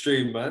mad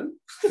extreme, man.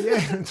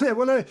 yeah,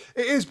 well, no, it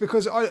is,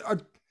 because I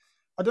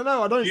don't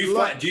know. Do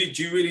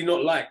you really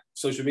not like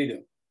social media?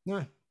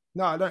 No,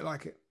 I don't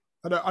like it.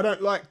 I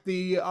don't like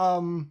the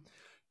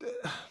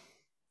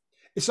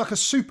it's like a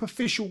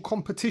superficial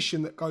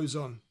competition that goes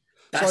on.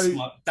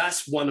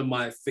 That's one of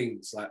my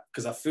things, like,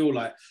 because I feel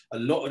like a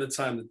lot of the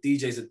time the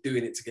DJs are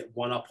doing it to get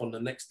one up on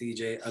the next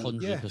DJ and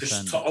 100%.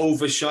 just to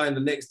overshine the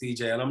next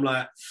DJ. And I'm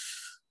like,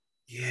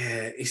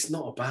 yeah, it's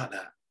not about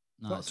that.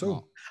 No, not at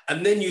all.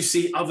 And then you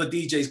see other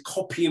DJs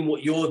copying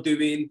what you're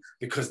doing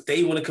because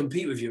they want to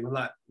compete with you. And I'm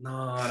like, no,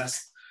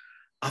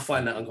 I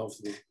find that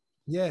uncomfortable.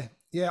 Yeah.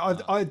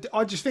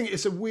 I just think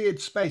it's a weird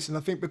space. And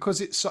I think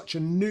because it's such a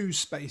new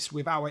space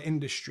with our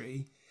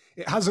industry,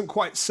 it hasn't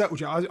quite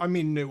settled yet. I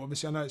mean, new,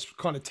 obviously. I know it's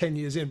kind of 10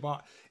 years in,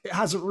 but it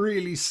hasn't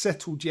really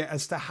settled yet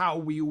as to how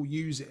we all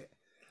use it.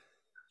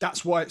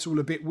 that's why it's all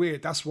a bit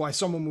weird. That's why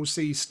someone will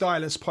see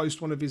Stylus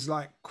post one of his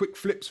like quick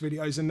flips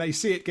videos and they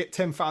see it get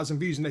 10,000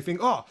 views and they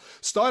think, oh,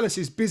 Stylus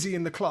is busy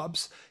in the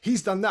clubs.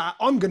 He's done that.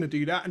 I'm going to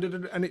do that.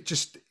 And it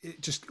just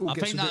all I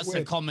gets think a bit that's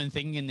weird. a common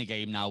thing in the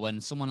game now. When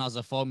someone has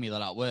a formula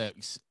that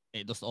works,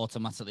 it just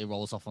automatically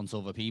rolls off onto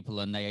other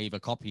people and they either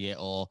copy it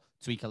or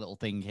tweak a little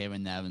thing here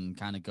and there and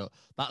kind of go.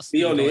 That's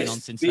be been going on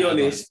honest. since Be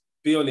forever. honest.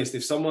 Be honest.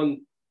 If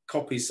someone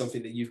copies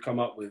something that you've come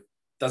up with,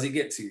 does it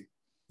get to you?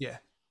 Yeah.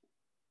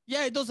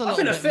 Yeah, it does a I little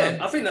think bit. that's fair.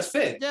 Man. I think that's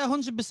fair. Yeah,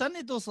 100%.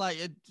 It does. Like,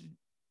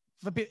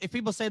 if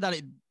people say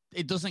that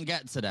it doesn't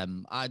get to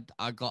them, I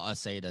gotta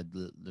say that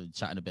they're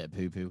chatting a bit of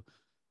poo poo.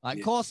 Like,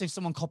 of course, if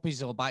someone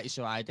copies or bites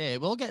your idea,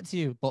 it will get to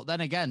you. But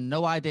then again,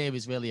 no idea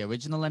is really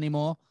original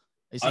anymore.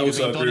 It's I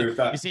also agree with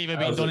that. It's either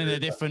been done in a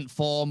different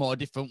form or a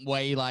different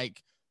way.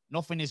 Like,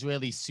 nothing is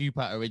really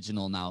super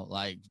original now.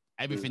 Like,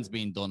 everything's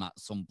been done at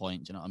some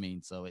point. Do you know what I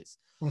mean? So it's.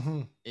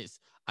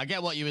 I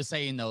get what you were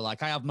saying though.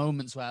 Like, I have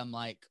moments where I'm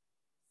like,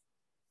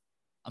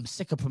 I'm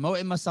sick of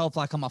promoting myself.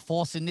 Like, am I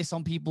forcing this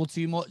on people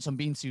too much? I'm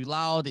being too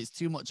loud. It's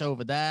too much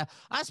over there.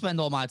 I spend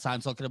all my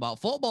time talking about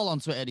football on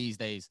Twitter these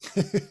days.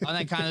 And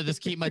then kind of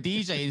just keep my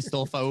DJing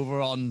stuff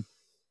over on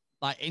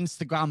like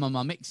Instagram and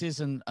my mixes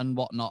and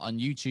whatnot on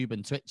YouTube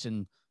and Twitch.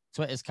 And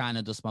Twitter's kind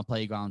of just my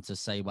playground to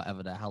say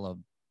whatever the hell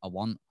I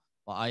want.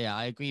 But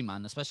I agree,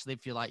 man. Especially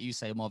if you're, like you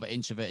say, more of an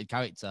introverted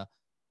character.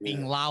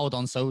 Being loud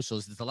on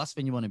socials is the last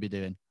thing you want to be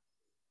doing.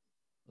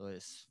 So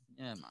it's,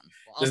 yeah, man.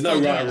 There's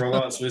no right or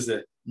wrong answer, is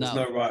there? There's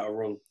no right or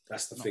wrong.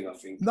 That's the thing, I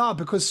think. No,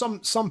 because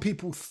some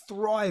people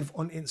thrive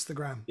on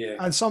Instagram. Yeah.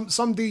 And some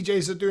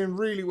DJs are doing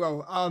really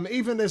well.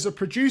 Even there's a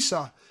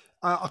producer,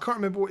 I can't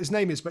remember what his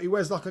name is, but he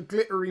wears like a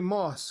glittery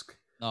mask.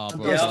 Oh,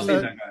 bro.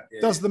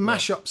 Does the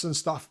mashups and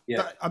stuff.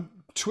 Yeah.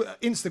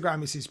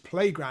 Instagram is his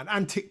playground,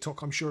 and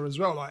TikTok, I'm sure, as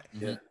well. Like,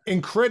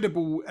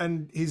 incredible,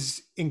 and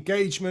his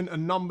engagement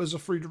and numbers are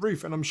through the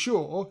roof. And I'm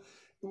sure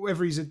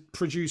whether he's a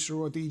producer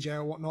or a DJ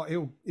or whatnot,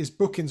 his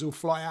bookings will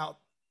fly out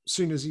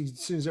soon as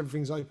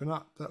everything's open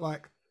up. But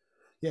like,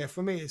 yeah,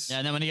 for me, it's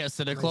and then when he gets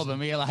to the club and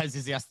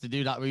realizes he has to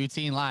do that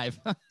routine live,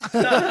 and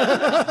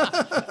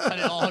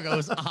it all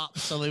goes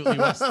absolutely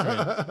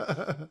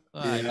western.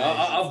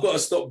 I've got to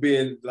stop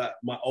being like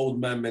my old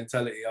man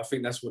mentality. I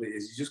think that's what it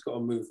is. You just got to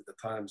move with the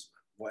times.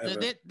 Whatever.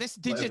 This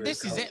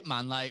is it,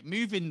 man. Like,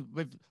 moving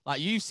with, like,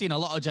 you've seen a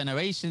lot of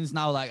generations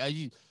now. Like, are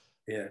you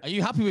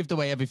happy with the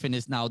way everything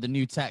is now, the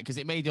new tech? Because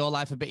it made your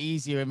life a bit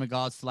easier in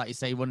regards to, like you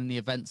say, running the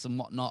events and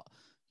whatnot.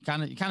 You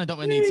kind of don't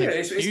really need to.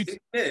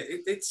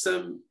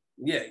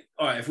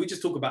 All right. If we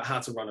just talk about how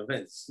to run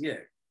events,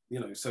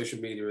 social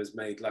media has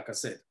made, like I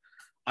said,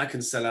 I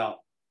can sell out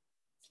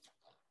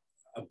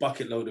a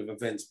bucket load of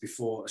events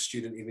before a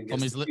student even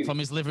gets from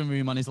his living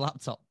room on his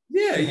laptop.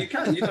 Yeah, you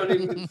can. You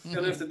don't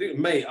have to do it,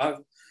 mate. I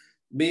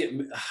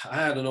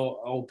had an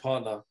old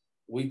partner.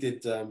 We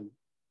did.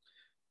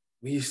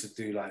 We used to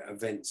do like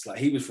events. Like,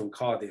 he was from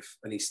Cardiff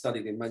and he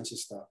studied in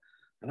Manchester,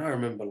 and I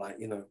remember, like,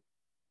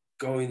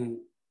 going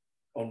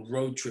on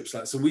road trips.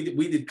 Like, so we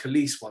did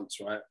Khalees once,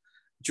 right?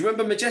 Do you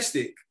remember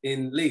Majestic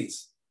in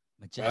Leeds?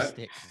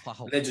 Majestic, right?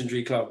 wow,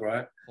 legendary club,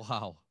 right?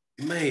 Wow,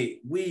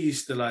 mate. We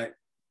used to like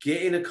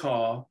get in a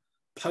car,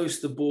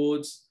 poster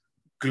boards,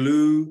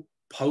 glue,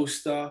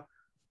 poster,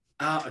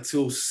 out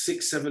until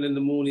 6, 7 in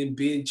the morning,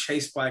 being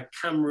chased by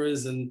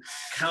cameras and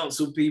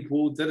council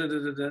people.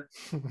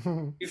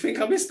 You think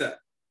I missed that?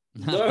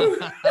 No.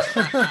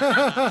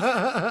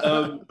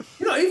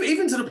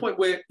 Even to the point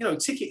where,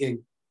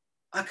 ticketing,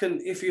 I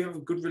can, if you have a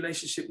good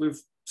relationship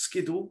with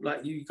Skiddle,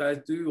 like you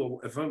guys do,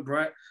 or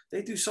Eventbrite,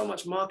 they do so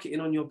much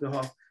marketing on your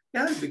behalf.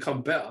 Yeah, it's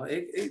become better.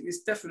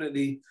 It's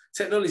definitely,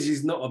 technology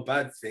is not a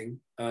bad thing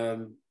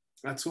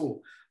at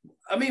all.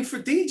 I mean, for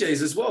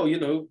DJs as well,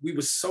 we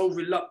were so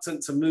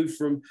reluctant to move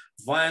from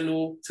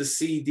vinyl to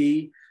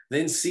CD,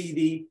 then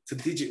CD to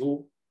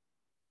digital.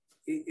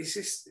 It's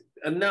just,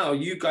 and now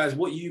you guys,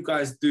 what you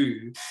guys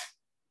do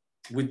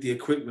with the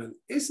equipment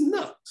is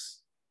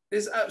nuts.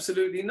 It's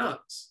absolutely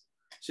nuts.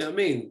 Do you know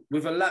what I mean?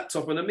 With a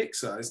laptop and a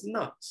mixer, it's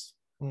nuts.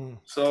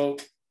 So,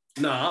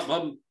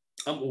 I'm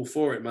all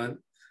for it, man.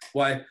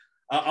 Why?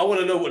 I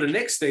want to know what the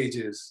next stage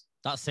is.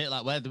 That's it.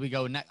 Like, where do we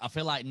go next? I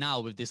feel like now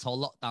with this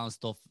whole lockdown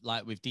stuff,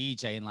 like with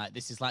DJing, like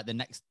this is like the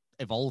next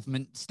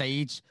evolvement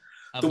stage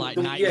of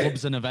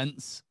nightclubs and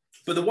events.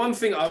 But the one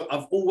thing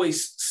I've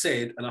always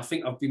said, and I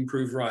think I've been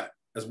proved right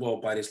as well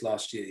by this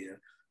last year, yeah,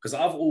 because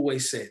I've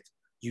always said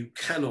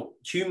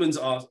humans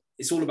are,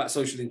 it's all about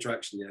social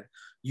interaction, yeah.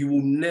 You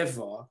will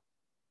never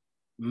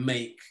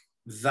make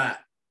that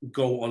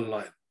go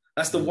online.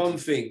 That's the one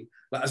thing.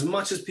 Like, as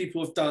much as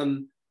people have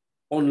done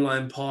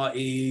online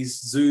parties,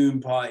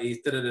 Zoom parties,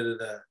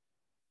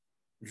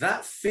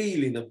 that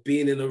feeling of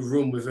being in a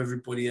room with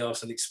everybody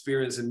else and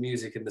experiencing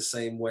music in the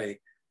same way,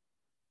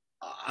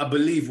 I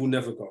believe will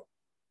never go.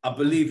 I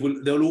believe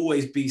there'll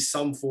always be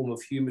some form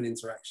of human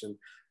interaction.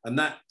 And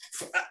that,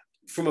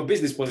 from a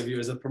business point of view,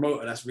 as a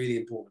promoter, that's really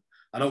important.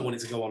 I don't want it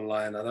to go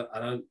online.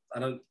 I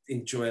don't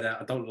enjoy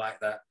that. I don't like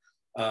that.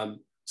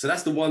 So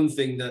that's the one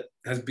thing that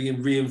has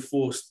been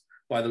reinforced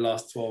by the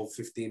last 12,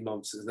 15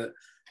 months is that,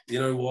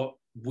 you know what,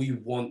 we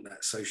want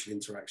that social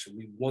interaction.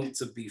 We want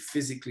to be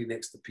physically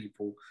next to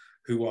people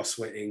who are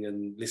sweating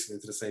and listening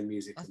to the same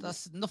music.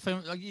 That's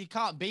nothing. You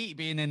can't beat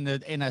being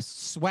in a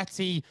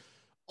sweaty,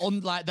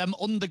 like them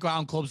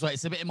underground clubs where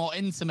it's a bit more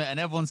intimate and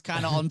everyone's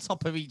kind of on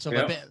top of each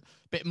other,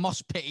 bit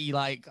mosh pitty.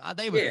 Like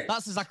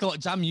that's exactly what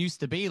Jam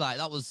used to be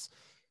like.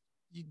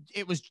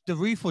 It was the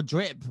roof would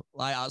drip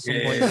like at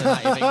some point in the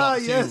night if it got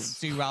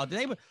too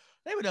rowdy.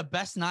 They were the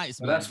best nights,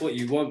 man. That's what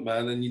you want,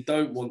 man, and you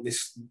don't want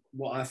this.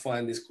 What I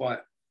find is quite,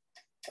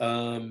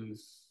 what's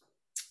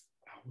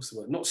the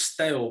word? Not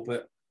stale,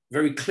 but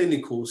very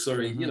clinical.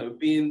 Sorry, you know,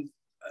 being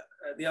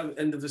at the other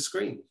end of the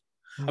screen.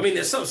 I mean,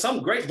 there's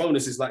some great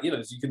bonuses, like, you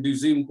know, you can do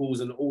Zoom calls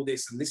and all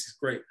this, and this is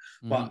great.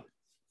 But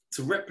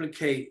to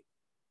replicate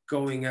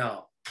going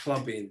out,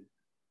 clubbing,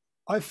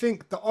 I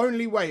think the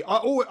only way,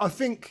 I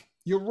think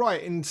you're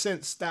right in the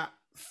sense that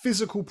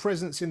physical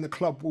presence in the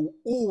club will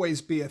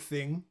always be a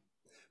thing.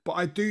 But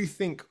I do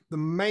think the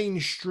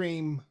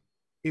mainstream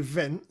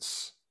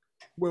events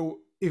will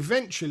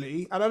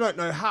eventually, and I don't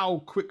know how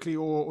quickly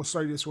or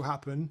slowly this will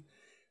happen,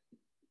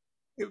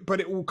 but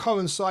it will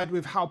coincide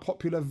with how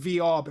popular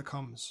VR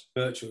becomes.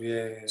 Virtual,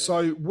 yeah.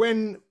 So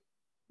when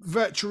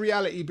virtual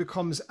reality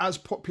becomes as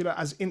popular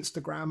as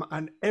Instagram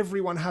and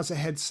everyone has a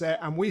headset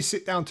and we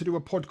sit down to do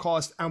a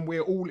podcast and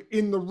we're all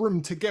in the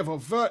room together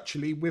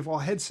virtually with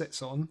our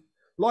headsets on,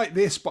 like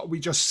this, but we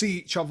just see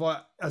each other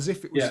as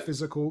if it was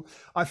physical,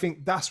 I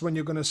think that's when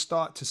you're going to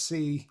start to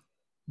see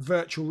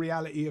virtual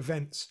reality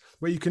events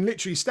where you can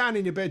literally stand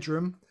in your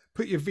bedroom,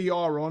 put your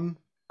VR on,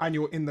 and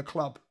you're in the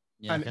club.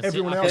 Yeah, and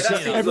everyone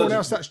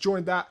else that's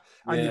joined that,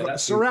 and you've got the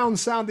surround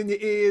sound in your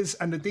ears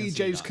and the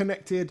DJs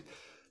connected.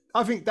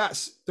 I think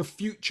that's the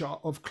future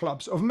of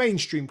clubs, of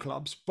mainstream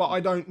clubs, but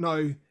I don't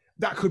know.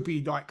 That could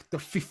be like the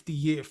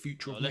 50-year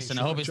future. Listen,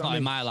 I hope it's not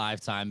in my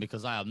lifetime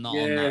because I am not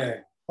on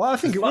that. Well, I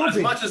think it will be.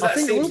 As much as that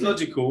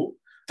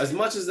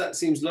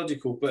seems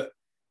logical, but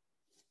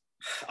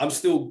I'm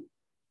still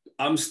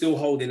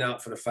holding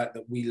out for the fact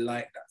that we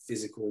like that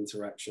physical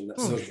interaction, that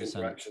social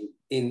interaction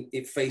in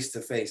it face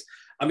to face.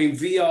 I mean,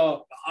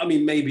 VR, I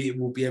mean, maybe it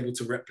will be able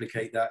to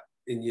replicate that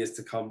in years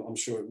to come. I'm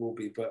sure it will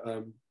be, but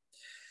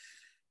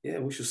yeah,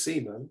 we shall see,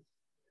 man.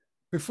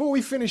 Before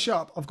we finish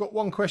up, I've got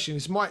one question.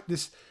 This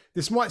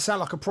might sound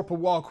like a proper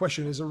wild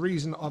question. There's a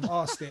reason I've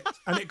asked it,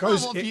 and it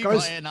goes.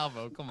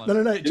 Come on.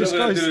 No. It just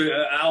goes. Do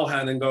an owl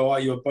hand and go,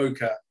 "Are you a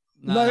bocat?"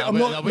 No, I'm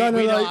not. We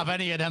don't have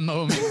any of them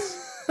moments.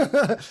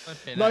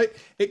 Like,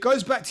 it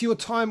goes back to your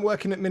time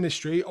working at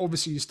Ministry.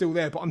 Obviously, you're still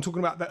there, but I'm talking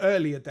about the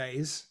earlier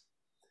days.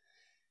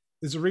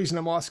 There's a reason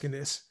I'm asking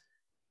this.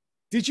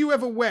 Did you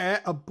ever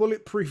wear a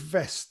bulletproof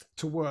vest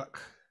to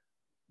work?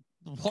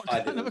 What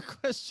kind of a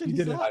question? You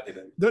didn't. I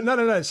didn't.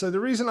 No. So the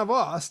reason I've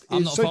asked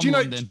is, so do you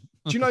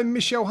know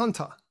Michelle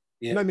Hunter?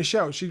 Yeah. You know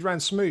Michelle? She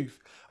ran Smooth.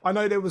 I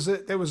know there was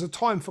a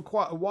time for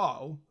quite a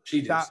while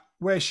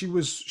where she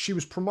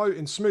was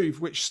promoting Smooth,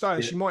 which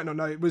started, you might not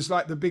know, it was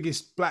like the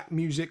biggest black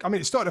music. I mean,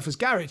 it started off as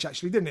garage,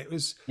 actually, didn't it? It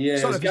was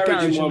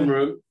garage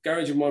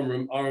in one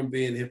room,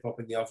 R&B and hip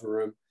hop in the other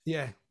room.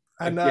 Yeah.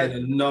 And again,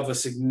 another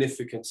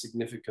significant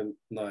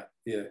night.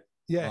 Yeah.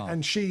 Yeah,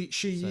 and she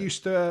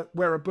used to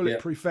wear a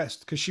bulletproof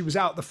vest because she was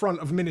out the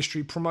front of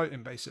Ministry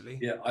promoting, basically.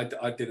 Yeah,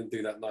 I didn't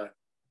do that night.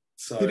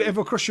 So did it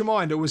ever cross your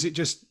mind, or was it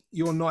just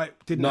your night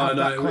didn't have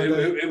that kind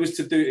of... It was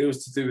to do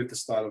with the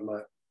style of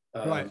night.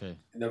 Right. Okay.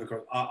 It never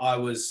crossed. I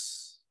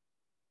was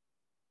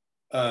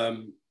I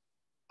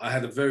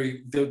had a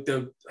very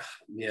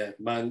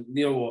man,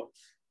 you know what?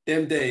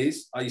 Them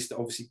days I used to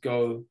obviously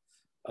go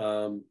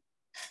do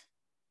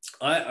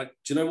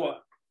you know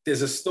what?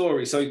 There's a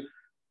story. So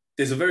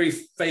there's a very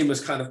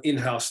famous kind of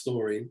in-house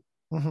story.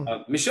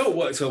 Michelle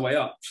worked her way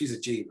up. She's a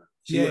G, man.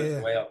 She worked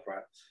her way up,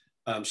 right?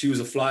 She was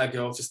a flyer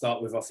girl to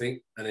start with, I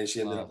think, and then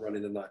she ended up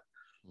running the night.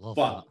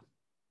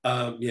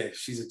 Yeah,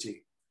 she's a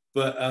G.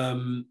 But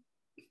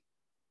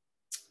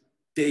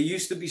there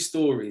used to be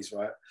stories,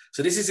 right?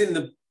 So this is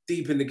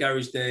deep in the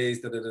garage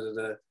days.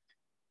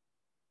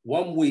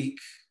 One week,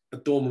 a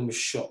doorman was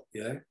shot.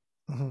 Yeah,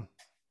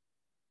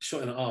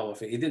 shot in the arm. I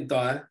think he didn't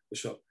die. Was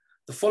shot.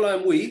 The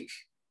following week,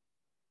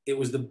 it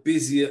was the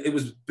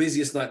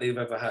busiest night they've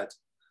ever had,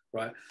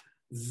 right?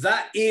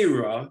 That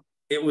era,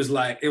 it was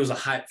a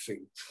hype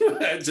thing. Do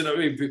you know what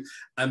I mean?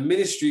 And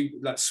Ministry,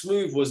 like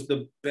Smooth, was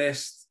the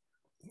best.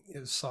 It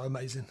was so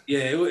amazing.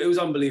 Yeah, it was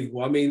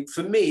unbelievable. I mean,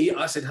 for me,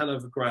 I said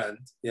Hanover Grand,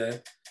 yeah,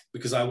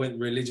 because I went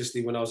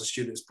religiously when I was a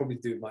student. It's probably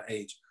to do with my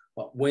age.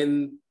 But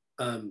when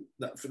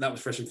that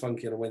was Fresh and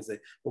Funky on a Wednesday.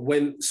 But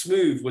when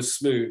Smooth was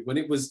Smooth, when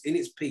it was in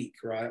its peak,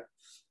 right,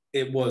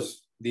 it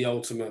was the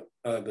ultimate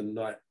urban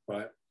night,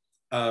 right?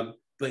 But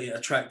it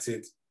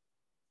attracted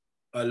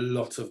a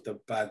lot of the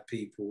bad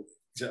people.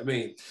 Do you know what I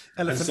mean?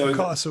 Elephant and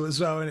Castle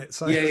as well, innit?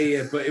 So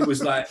yeah. But it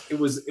was like it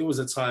was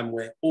a time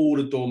where all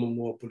the doormen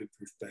wore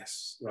bulletproof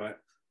vests, right?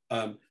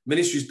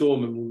 Ministry's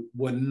doormen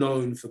were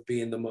known for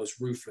being the most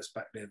ruthless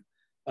back then,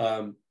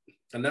 and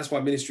that's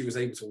why Ministry was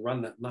able to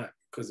run that night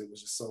because it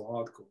was just so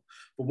hardcore.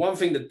 But one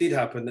thing that did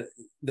happen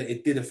that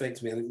it did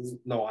affect me, and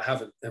no, I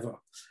haven't ever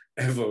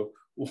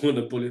worn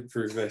a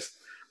bulletproof vest.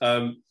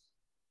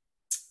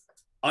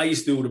 I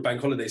used to do all the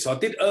bank holidays. So I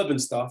did urban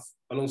stuff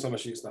alongside my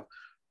street stuff.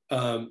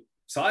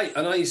 So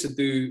I used to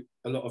do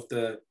a lot of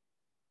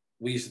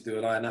we used to do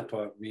an Iron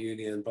Napa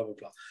reunion, blah, blah,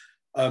 blah.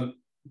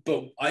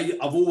 But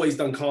I've always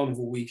done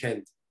Carnival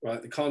weekend,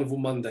 right? The Carnival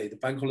Monday, the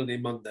bank holiday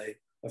Monday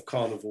of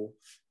Carnival,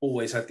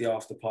 always had the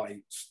after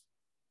party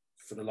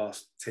for the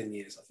last 10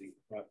 years, I think,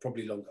 right?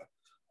 Probably longer.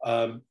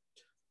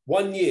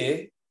 One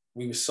year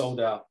we were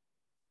sold out.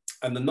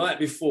 And the night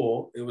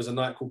before, it was a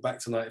night called Back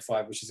to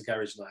 95, which is a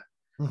garage night.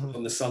 Mm-hmm.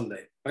 On the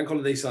Sunday, bank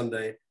holiday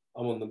Sunday,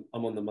 I'm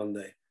on the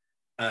Monday,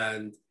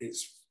 and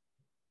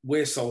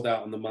we're sold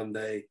out on the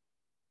Monday,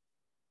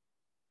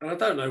 and I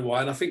don't know why,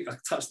 and I think I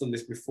touched on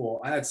this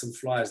before. I had some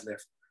flyers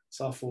left,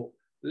 so I thought,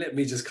 let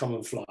me just come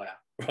and fly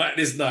out right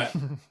this night.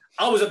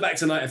 I was at Back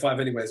to 95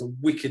 anyway. It's a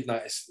wicked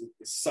night. It's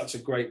such a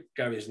great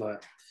garage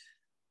night,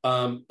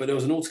 but there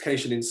was an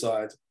altercation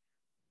inside,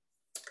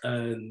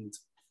 and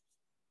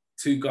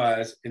two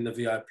guys in the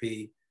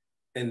VIP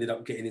ended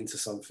up getting into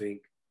something.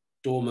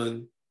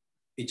 Doorman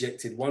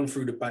ejected, one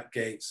through the back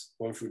gates,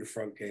 one through the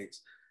front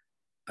gates.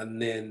 And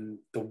then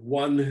the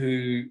one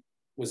who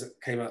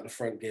came out the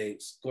front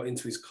gates, got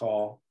into his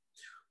car,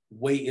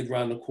 waited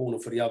round the corner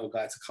for the other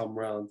guy to come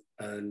round.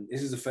 And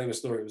this is a famous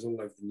story. It was all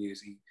over the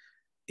news.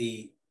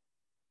 He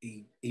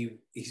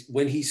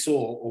when he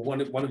saw, or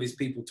one of his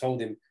people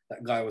told him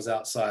that guy was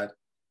outside,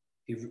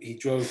 he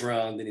drove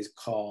around in his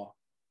car.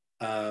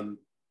 The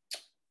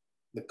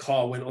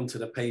car went onto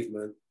the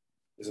pavement.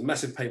 There's a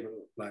massive pavement,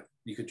 like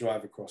you could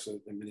drive across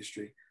the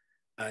Ministry,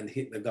 and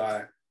hit the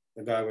guy.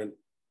 The guy went,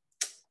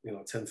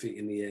 10 feet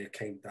in the air,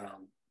 came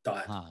down,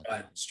 died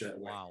straight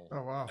away. Wow.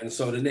 Oh, wow. And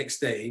so the next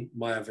day,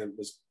 my event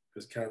was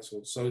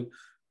cancelled. So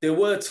there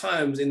were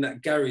times in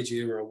that garage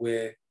era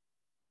where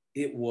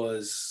it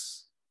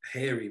was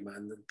hairy,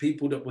 man. The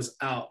people that was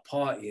out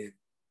partying,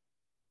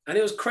 and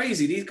it was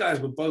crazy. These guys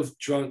were both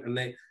drunk,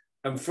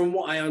 and from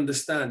what I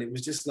understand, it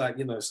was just like,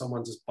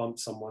 someone just bumped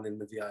someone in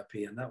the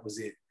VIP, and that was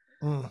it.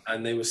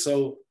 And they were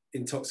so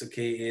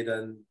intoxicated,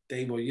 and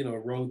they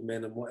were,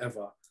 roadmen and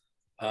whatever.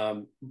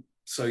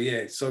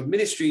 So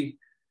Ministry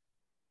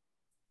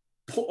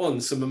put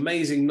on some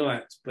amazing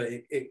nights, but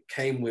it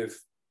came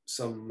with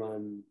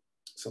some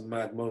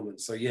mad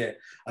moments. So yeah,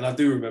 and I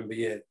do remember,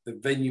 the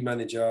venue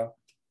manager,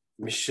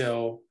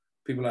 Michelle,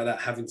 people like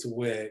that having to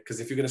wear, because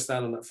if you're going to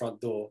stand on that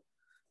front door,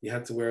 you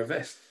had to wear a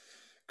vest.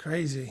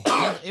 Crazy.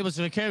 It was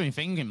a recurring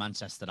thing in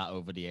Manchester that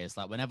over the years,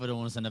 like whenever there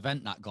was an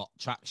event that got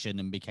traction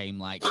and became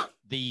like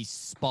the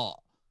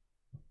spot,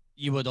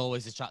 you would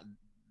always attract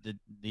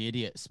the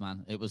idiots,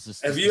 man. It was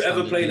just. Have you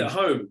ever played at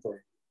home?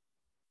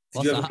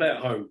 Did you ever play at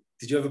home?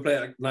 Did you ever play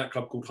at a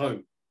nightclub called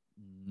Home?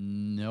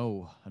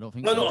 No, I don't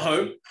think so. No, not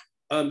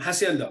Home.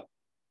 Hacienda.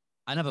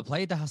 I never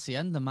played the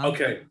Hacienda, man.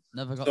 Okay.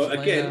 Never got so to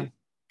play again, there.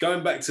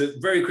 Going back to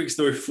very quick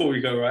story before we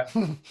go, right?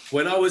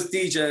 When I was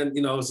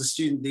DJing, I was a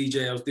student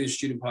DJ. I was doing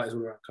student parties all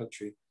around the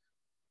country.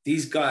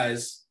 These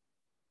guys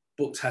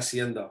booked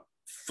Hacienda.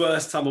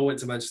 First time I went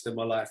to Manchester in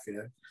my life,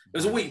 It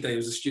was a weekday. It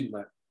was a student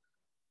night.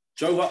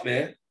 Drove up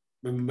there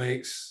with my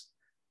mates.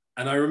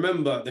 And I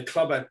remember the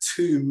club had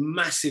two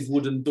massive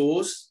wooden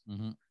doors,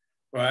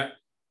 right?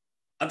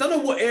 I don't know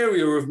what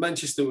area of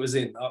Manchester it was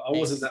in. I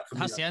wasn't that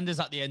familiar. Hacienda's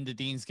at the end of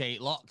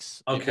Deansgate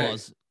Locks. Okay.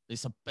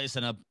 It's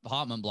an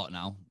apartment block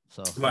now.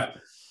 So right.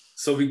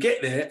 So we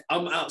get there.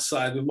 I'm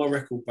outside with my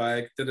record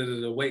bag,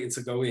 waiting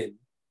to go in.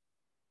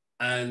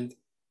 And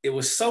it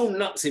was so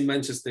nuts in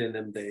Manchester in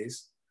them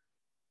days.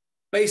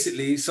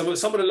 Basically, some of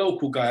the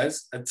local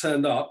guys had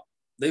turned up.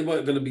 They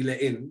weren't going to be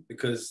let in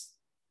because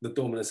the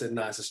doorman had said,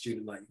 "Nah, it's a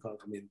student night. You can't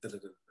come in."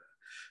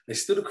 They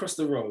stood across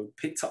the road,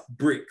 picked up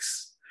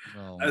bricks,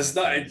 and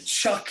started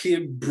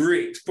chucking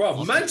bricks.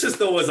 Bro,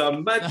 Manchester was a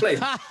mad place.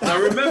 And I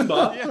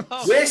remember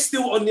we're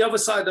still on the other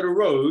side of the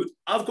road.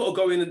 I've got to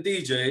go in and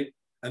DJ.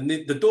 And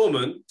the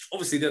doorman,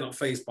 obviously they're not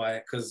fazed by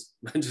it because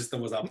Manchester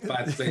was a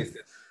bad place.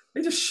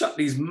 They just shut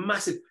these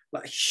massive,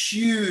 like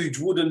huge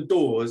wooden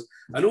doors.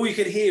 And all you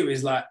can hear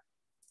is like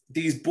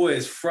these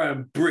boys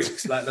throwing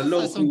bricks, like the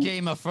local. Some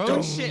Game of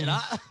Thrones shit,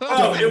 that.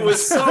 Oh, it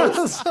was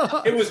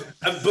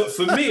but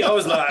for me, I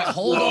was like,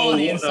 hold on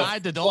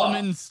inside the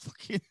doorman's.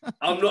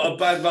 I'm not a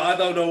bad, but I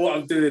don't know what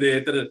I'm doing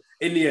here.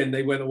 In the end,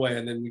 they went away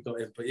and then we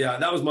got in. But yeah,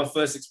 that was my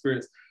first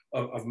experience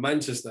of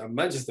Manchester.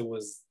 Manchester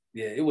was,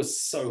 it was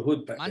so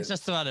hood back then.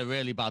 Manchester had a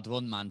really bad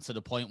run, man, to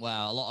the point where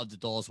a lot of the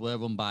doors were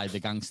run by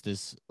the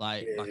gangsters.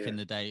 Like back in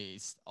the day,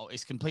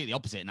 it's completely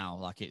opposite now.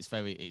 Like it's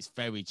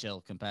very chill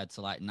compared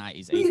to like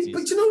 90s, 80s.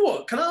 But you know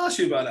what? Can I ask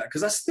you about that?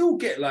 Because I still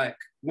get like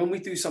when we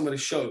do some of the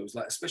shows,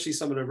 like especially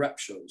some of the rap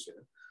shows,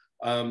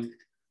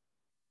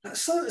 like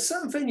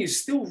certain venues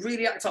still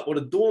really act up, or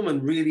the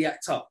doorman really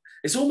act up.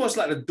 It's almost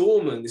like the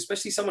doorman,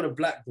 especially some of the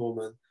black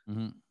doormen,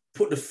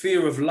 put the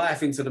fear of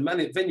life into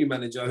the venue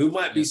manager, who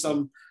might be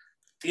some,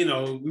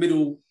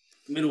 middle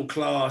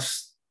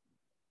class,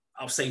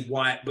 I'll say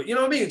white, but you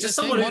know what I mean? Just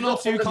someone who's one or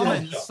not two from the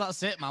comments. culture.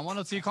 That's it, man. One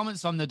or two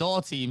comments from the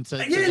door team to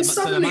Suddenly,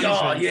 the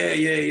management.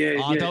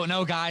 yeah. I don't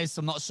know, guys.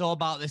 I'm not sure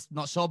about this.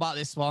 Not sure about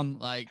this one.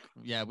 Like,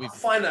 yeah, I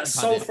find that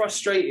so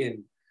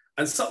frustrating.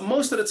 And so,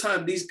 most of the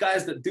time, these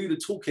guys that do the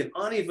talking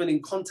aren't even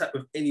in contact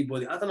with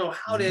anybody. I don't know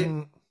how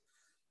they.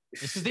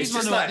 It's these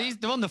men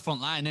they're on the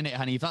front line, innit,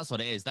 Hanif? That's what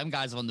it is. Them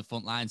guys are on the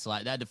front line, so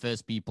like they're the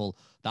first people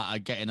that are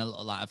getting a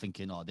little like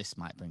thinking, oh, this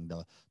might bring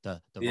the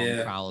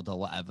wrong crowd or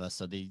whatever.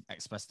 So they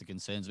express the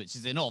concerns, which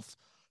is enough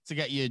to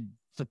get you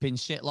flipping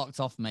shit locked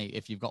off, mate.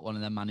 If you've got one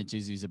of them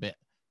managers who's a bit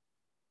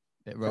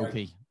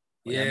ropey.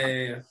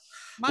 Yeah.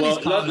 Well,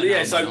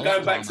 so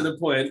going back to the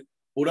point,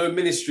 although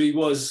Ministry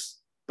was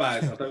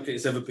bad, I don't think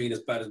it's ever been as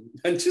bad as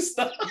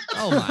Manchester.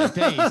 Oh my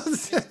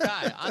days!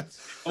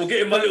 I'm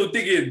getting my little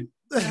dig in.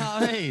 You know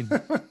what I mean?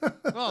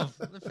 Well,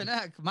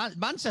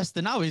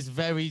 Manchester now is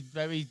very,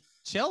 very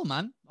chill,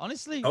 man.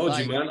 Honestly. I told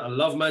you, man. I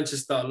love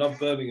Manchester. I love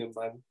Birmingham,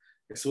 man.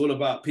 It's all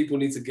about people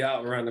need to get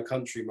out around the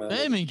country, man.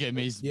 Birmingham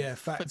is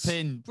facts.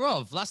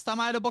 Bro, last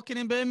time I had a booking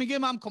in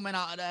Birmingham, I'm coming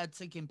out of there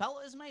taking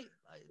pelters, mate.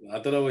 I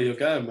don't know where you're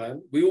going,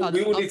 man. We all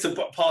need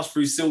to pass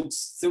through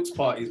Silk's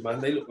parties, man.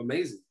 They look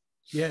amazing.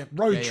 Yeah,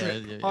 road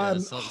trip. I am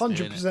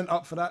 100%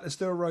 up for that. Let's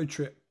do a road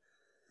trip.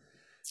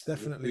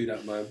 Definitely. Do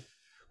that, man.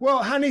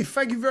 Well, Hanif,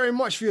 thank you very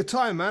much for your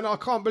time, man. I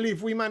can't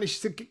believe we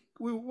managed to.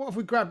 What have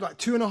we grabbed? Like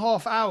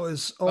 2.5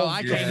 hours of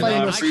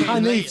famous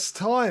Hanif's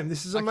time.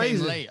 This is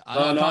amazing.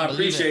 I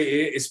appreciate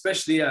it,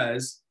 especially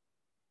as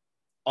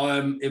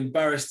I'm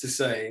embarrassed to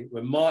say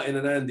when Martin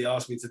and Andy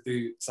asked me to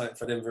do something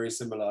for them very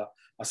similar,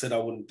 I said I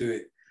wouldn't do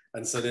it.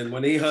 And so then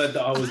when he heard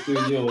that I was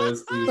doing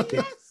yours, he was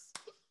pissed.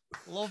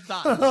 Love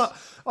that.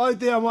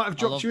 I might have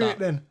dropped you in it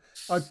then.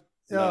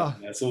 No,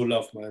 it's all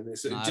love, man. Do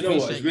you know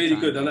what? It's really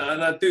good, and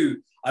I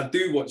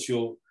do watch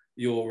your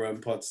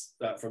pods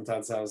from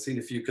time to time. I've seen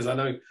a few because I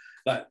know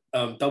like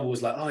Dubl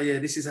was like, oh yeah,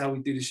 this is how we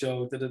do the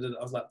show.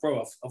 I was like,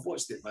 bro, I've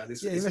watched it, man.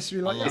 He must be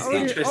like,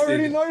 I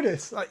already know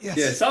this. Like, yes.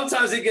 Yeah,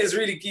 sometimes it gets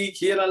really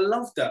geeky, and I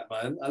love that,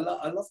 man. I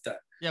love that.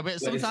 Yeah, but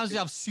sometimes you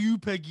have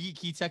super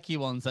geeky, techie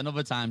ones, and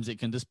other times it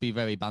can just be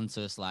very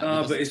banter. Like,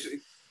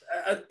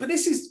 but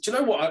this is, do you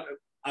know what?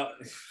 I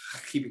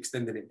keep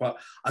extending it, but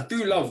I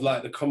do love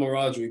like the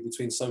camaraderie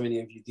between so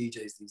many of you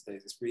DJs these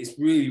days. It's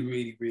really,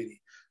 really,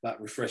 really like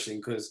refreshing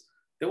because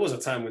there was a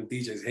time when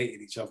DJs hated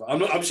each other.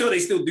 I'm sure they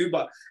still do,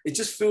 but it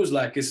just feels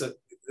like there's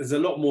a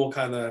lot more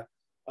kind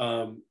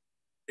of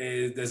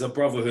there's a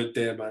brotherhood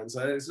there, man.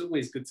 So it's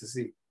always good to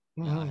see.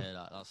 Yeah, I hear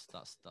that.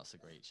 That's a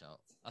great shout.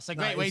 That's a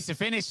great way to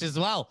finish as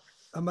well.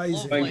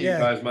 Amazing. Thank you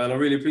guys, man. I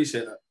really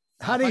appreciate that.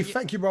 Hanif,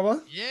 thank you,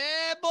 brother.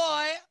 Yeah,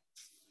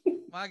 boy.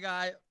 My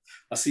guy.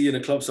 I'll see you in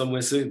a club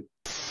somewhere soon.